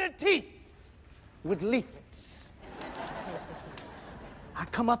armed to the teeth with leaflets. I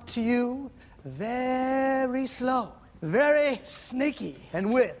come up to you very slow, very sneaky,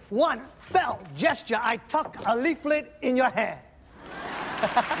 and with one fell gesture, I tuck a leaflet in your hand.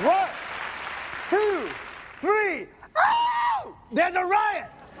 1, 2, 3. Oh! There's a riot.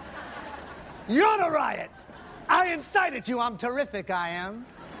 You're the riot. I incited you. I'm terrific, I am.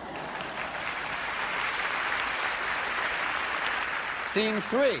 Scene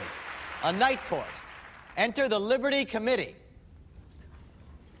 3. A night court. Enter the Liberty Committee.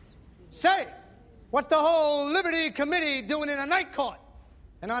 Say, what's the whole Liberty Committee doing in a night court?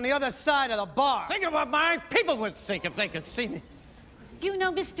 And on the other side of the bar? Think of what my people would think if they could see me. You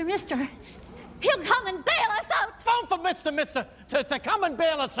know, Mister, he'll come and bail us out. Phone for Mister to come and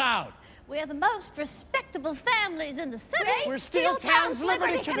bail us out. We're the most respectable families in the city. We're Steel Town's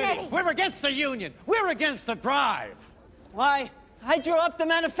Liberty Committee. We're against the union. We're against the drive. Why, I drew up the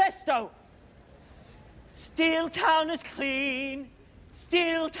manifesto. Steel Town is clean.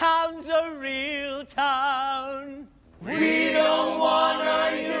 Steel Town's a real town. We don't want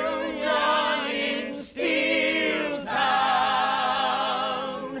a union in Steel Town.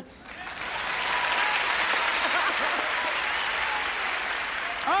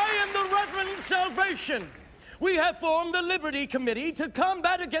 I am the Reverend Salvation. We have formed the Liberty Committee to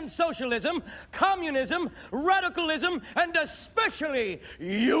combat against socialism, communism, radicalism, and especially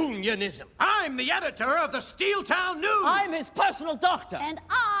unionism. I'm the editor of the Steel Town News. I'm his personal doctor. And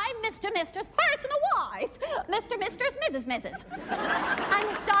I'm Mister's personal wife. Mister's Mrs. I'm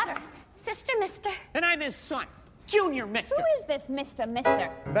his daughter, Sister Mister. And I'm his son, Junior Mister. Who is this Mister?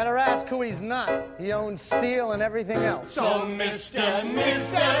 Better ask who he's not. He owns steel and everything else. So, Mister,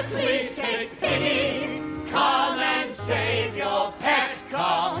 please take pity. Come and save your pet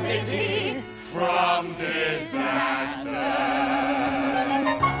committee from disaster.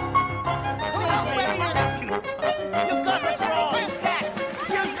 You've got this wrong.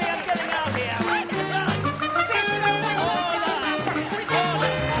 Excuse me, I'm getting out here.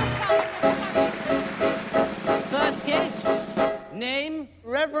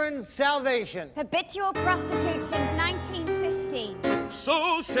 Reverend Salvation. Habitual prostitute since 1915.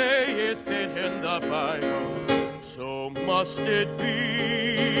 So saith it in the Bible, so must it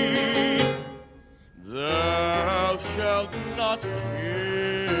be. Thou shalt not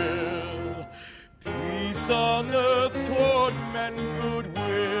kill. Peace on earth toward men,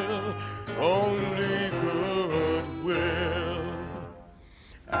 goodwill, only goodwill.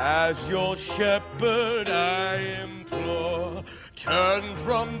 As your shepherd I implore, turn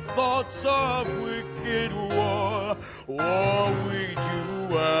from thoughts of wicked war we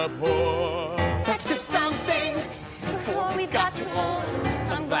do abhor. Let's do something before we've got too old.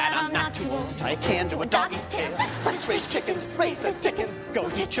 I'm glad I'm not too old to tie a can to a doggy's tail. Let's raise chickens, raise the dickens, go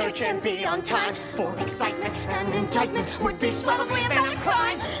to church and be on time. For excitement and indictment would be swell if we about a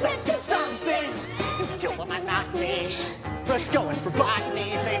crime. Let's do something to kill the monotony. Let's go in for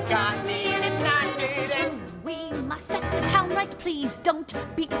botany, they've got me, and if not me, then we must set the town right, please. Don't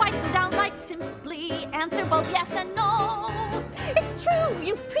be quite so downright. Simply answer both yes and no. It's true,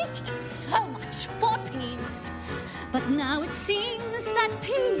 you've preached so much for peace, but now it seems that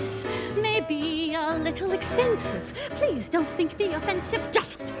peace may be a little expensive. Please don't think me offensive.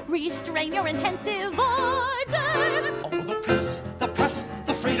 Just restrain your intensive order. Oh, the press,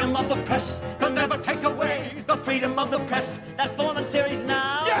 the freedom of the press. You'll never take away the freedom of the press. That Foreman series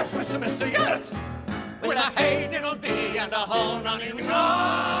now. Yes, Mr. Yes. With a hay diddle bee and a whole running no.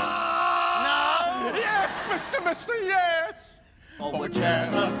 Yes, Mr. Yes. For which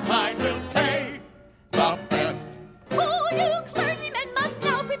genocide will pay the best. Oh, you clergymen must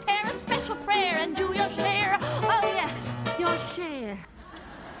now prepare a special prayer and do your share. Oh, yes, your share.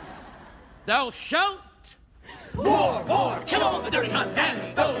 Thou shalt. War, kill all the dirty Huns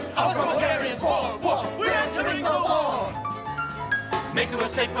and those Austro-Hungarians. War, we're entering the war. Make the world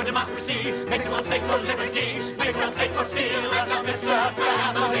safe for democracy, make the world safe for liberty, make the world safe for steel and the Mr.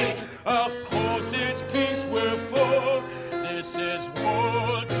 Family. Of course it's peace we're for, this is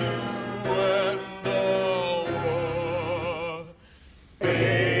war to end all war.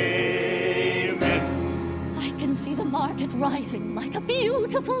 Amen. I can see the market rising like a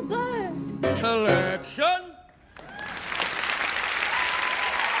beautiful bird. Collection.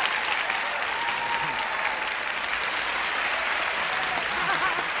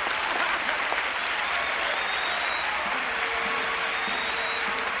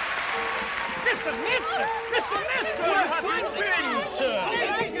 Mister! Where have you been, sir?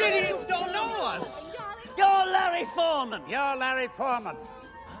 These idiots don't know us. You're Larry Foreman. You're Larry Foreman.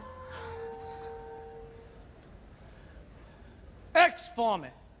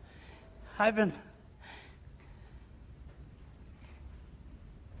 Ex-foreman. I've been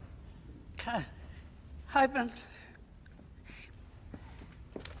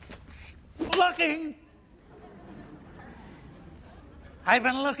looking. I've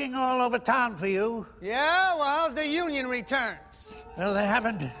been looking all over town for you. Yeah? Well, how's the union returns? Well, they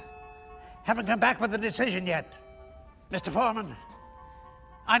haven't come back with a decision yet. Mr. Foreman,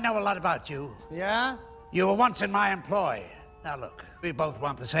 I know a lot about you. Yeah? You were once in my employ. Now, look, we both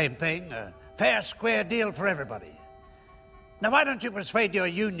want the same thing, a fair, square deal for everybody. Now, why don't you persuade your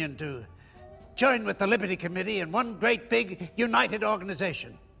union to join with the Liberty Committee in one great, big, united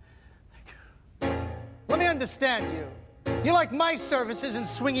organization? Let me understand you. You like my services in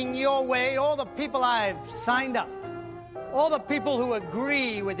swinging your way all the people I've signed up. All the people who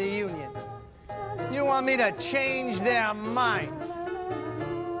agree with the union. You want me to change their mind.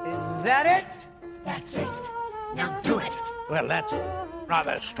 Is that it? That's it. Now do it. Well, that's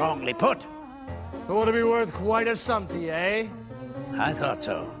rather strongly put. It ought to be worth quite a sum to you, eh? I thought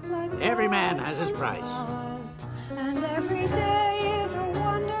so. Every man has his price. And every day is a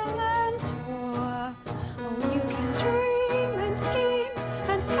wonderland tour. Oh, you can dream and scheme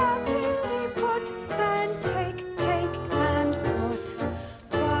and happily put and take and put.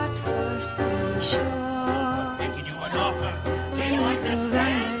 But first be sure. Making you an offer. Do you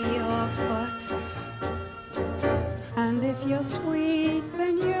understand? Under your foot. And if you're sweet,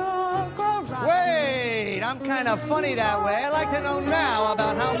 then you'll go right. Wait, I'm kind of funny that way. I'd like to know now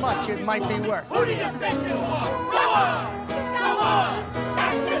about how much it might be worth. Who do you think you are? Go on! Go on!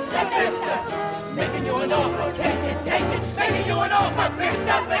 That's Mister! Making you an offer. Take it. Making you an offer.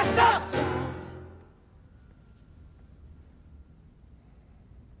 Mister!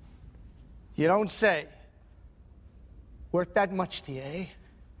 You don't say. Worth that much to you, eh?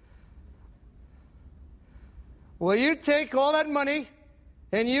 Well, you take all that money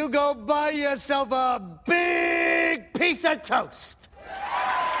and you go buy yourself a big piece of toast.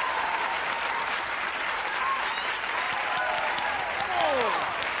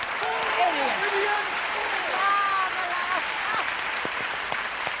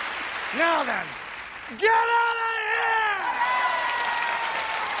 Now then, get out of here!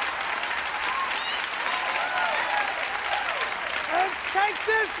 And take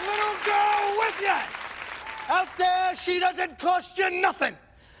this little girl with you. Out there, she doesn't cost you nothing.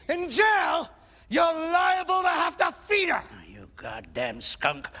 In jail, you're liable to have to feed her. You goddamn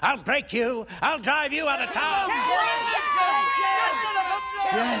skunk. I'll break you. I'll drive you out of town.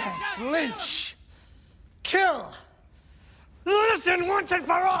 Yes, lynch. Kill. Listen once and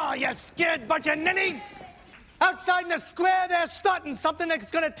for all, you scared bunch of ninnies. Outside in the square, they're starting something that's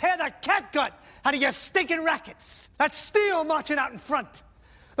gonna tear the catgut out of your stinking rackets. That's steel marching out in front.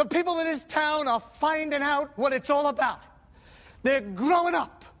 The people of this town are finding out what it's all about. They're growing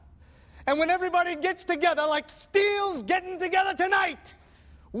up. And when everybody gets together like Steel's getting together tonight,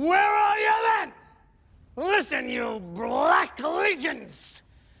 where are you then? Listen, you Black Legions,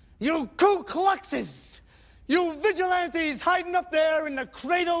 you Ku Kluxes, you vigilantes hiding up there in the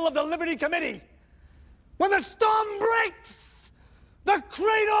cradle of the Liberty Committee. When the storm breaks, the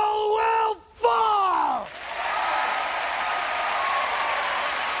cradle will fall!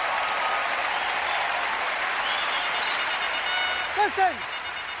 Listen,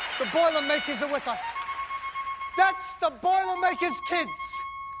 the Boilermakers are with us. That's the Boilermakers' kids.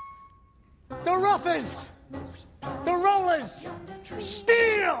 The Roughers, the Rollers,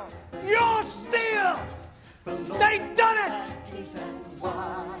 Steel, your Steel! They done it!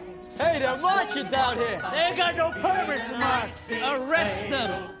 Hey, they're marching down here. They ain't got no permit to march. Arrest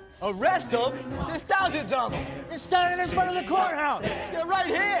them. Arrest them? There's thousands of them. They're standing in front of the courthouse. They're right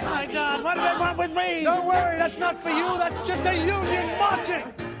here. My God, what do they want with me? Don't worry, that's not for you. That's just a union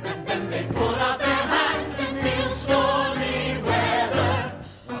marching. And then they put out their hands and feel stormy weather.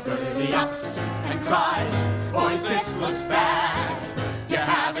 A birdie ups and cries, boys, this looks bad. You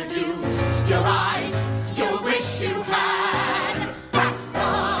haven't used your eyes, you'll wish you had. That's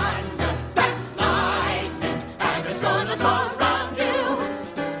thunder, that's lightning, and it's gonna surround you.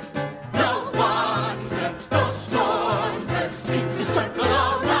 No wonder those storm birds seem to circle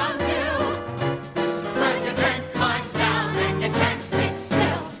around you. When you can't climb down and you can't sit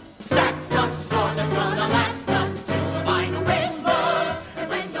still, that's a storm that's gonna last until the final wind blows. And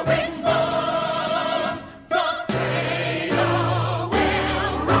when the wind blows, the cradle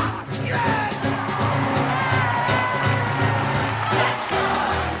will rock. Yes!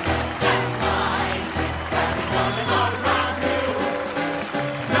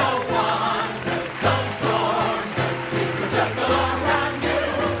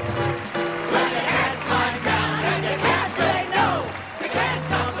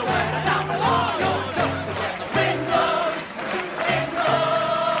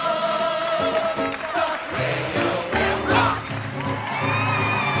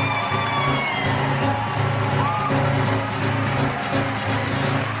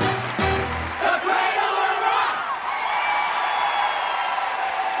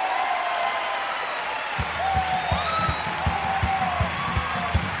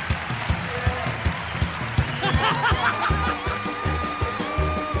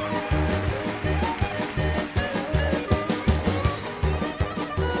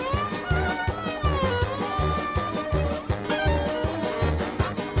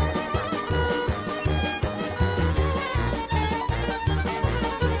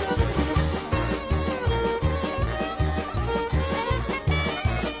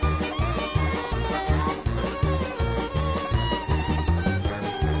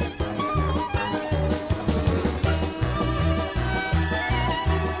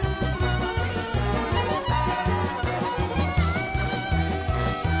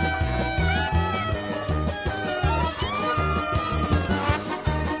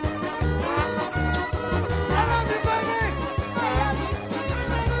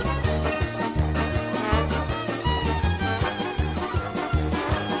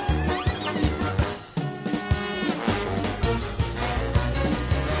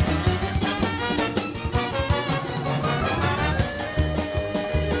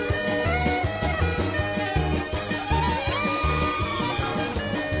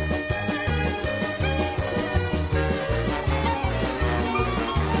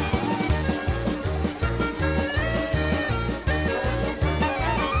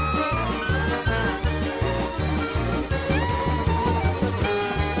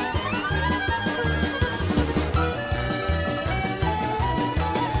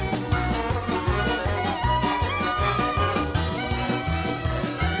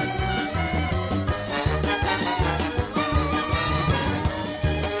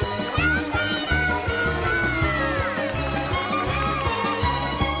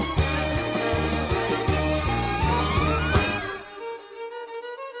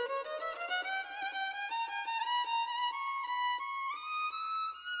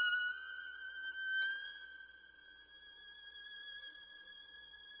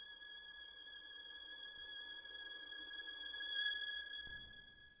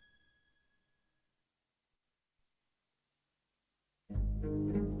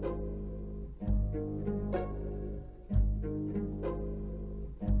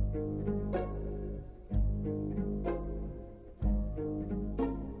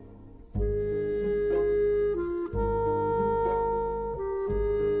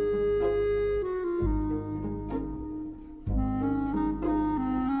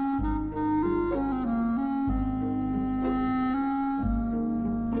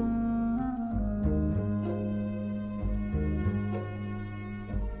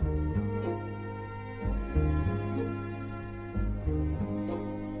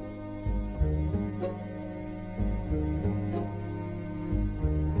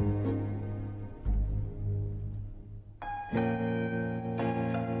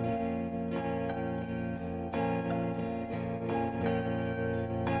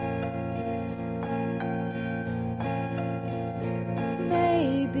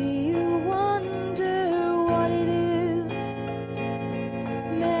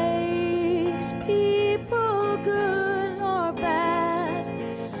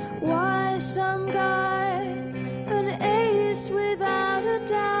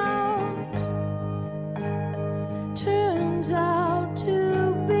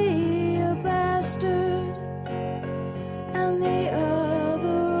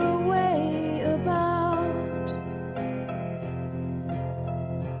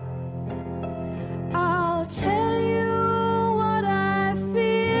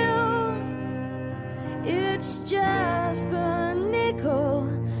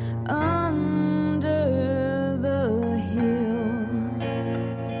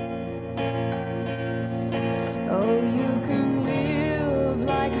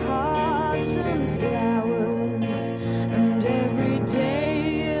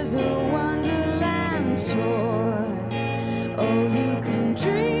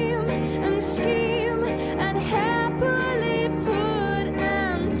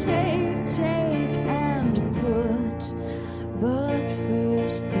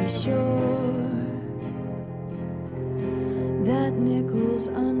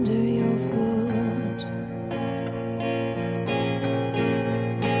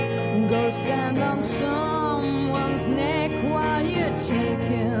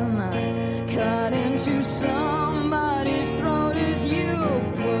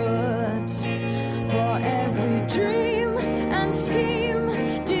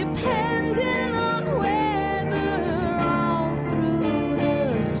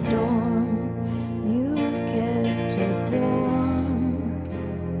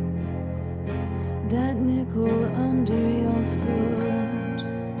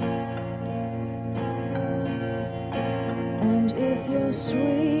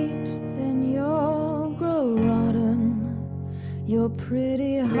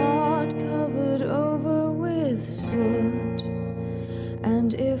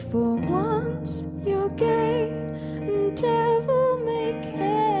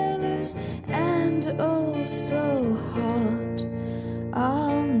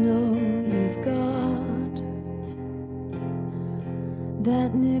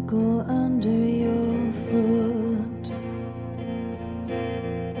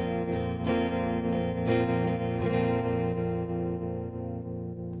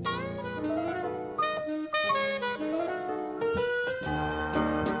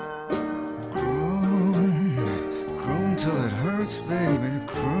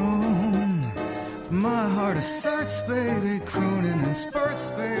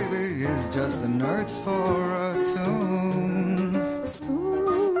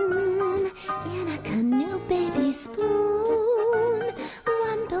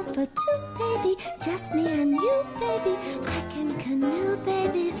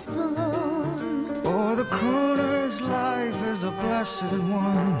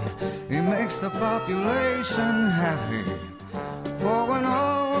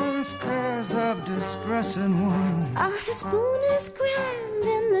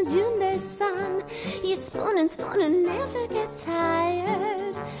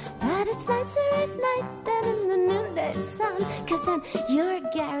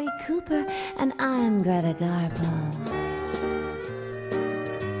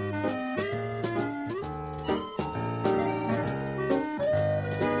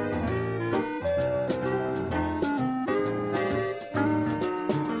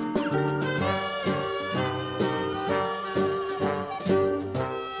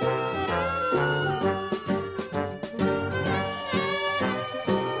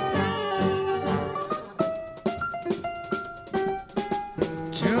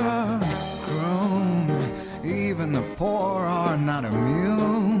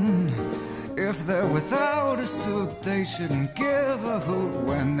 If they're without a suit, they they shouldn't give a hoot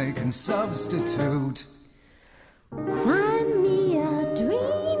when they can substitute. Find me a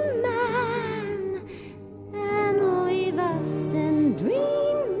dream man and leave us in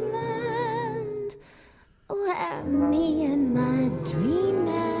dreamland, where me and my dream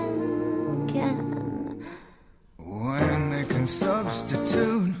man can. When they can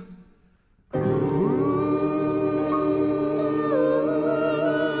substitute.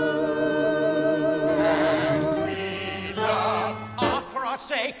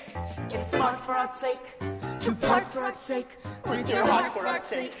 Sake. Get smart for art's sake, to part for art's sake, with your heart for art's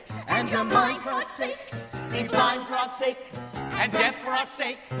sake, and your mind for art's sake, be blind for art's sake, and deaf for art's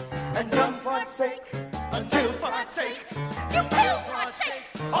sake, and dumb for art's sake, and Jew for art's sake, you kill for art's sake,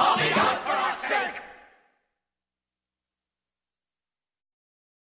 all the art for art's sake.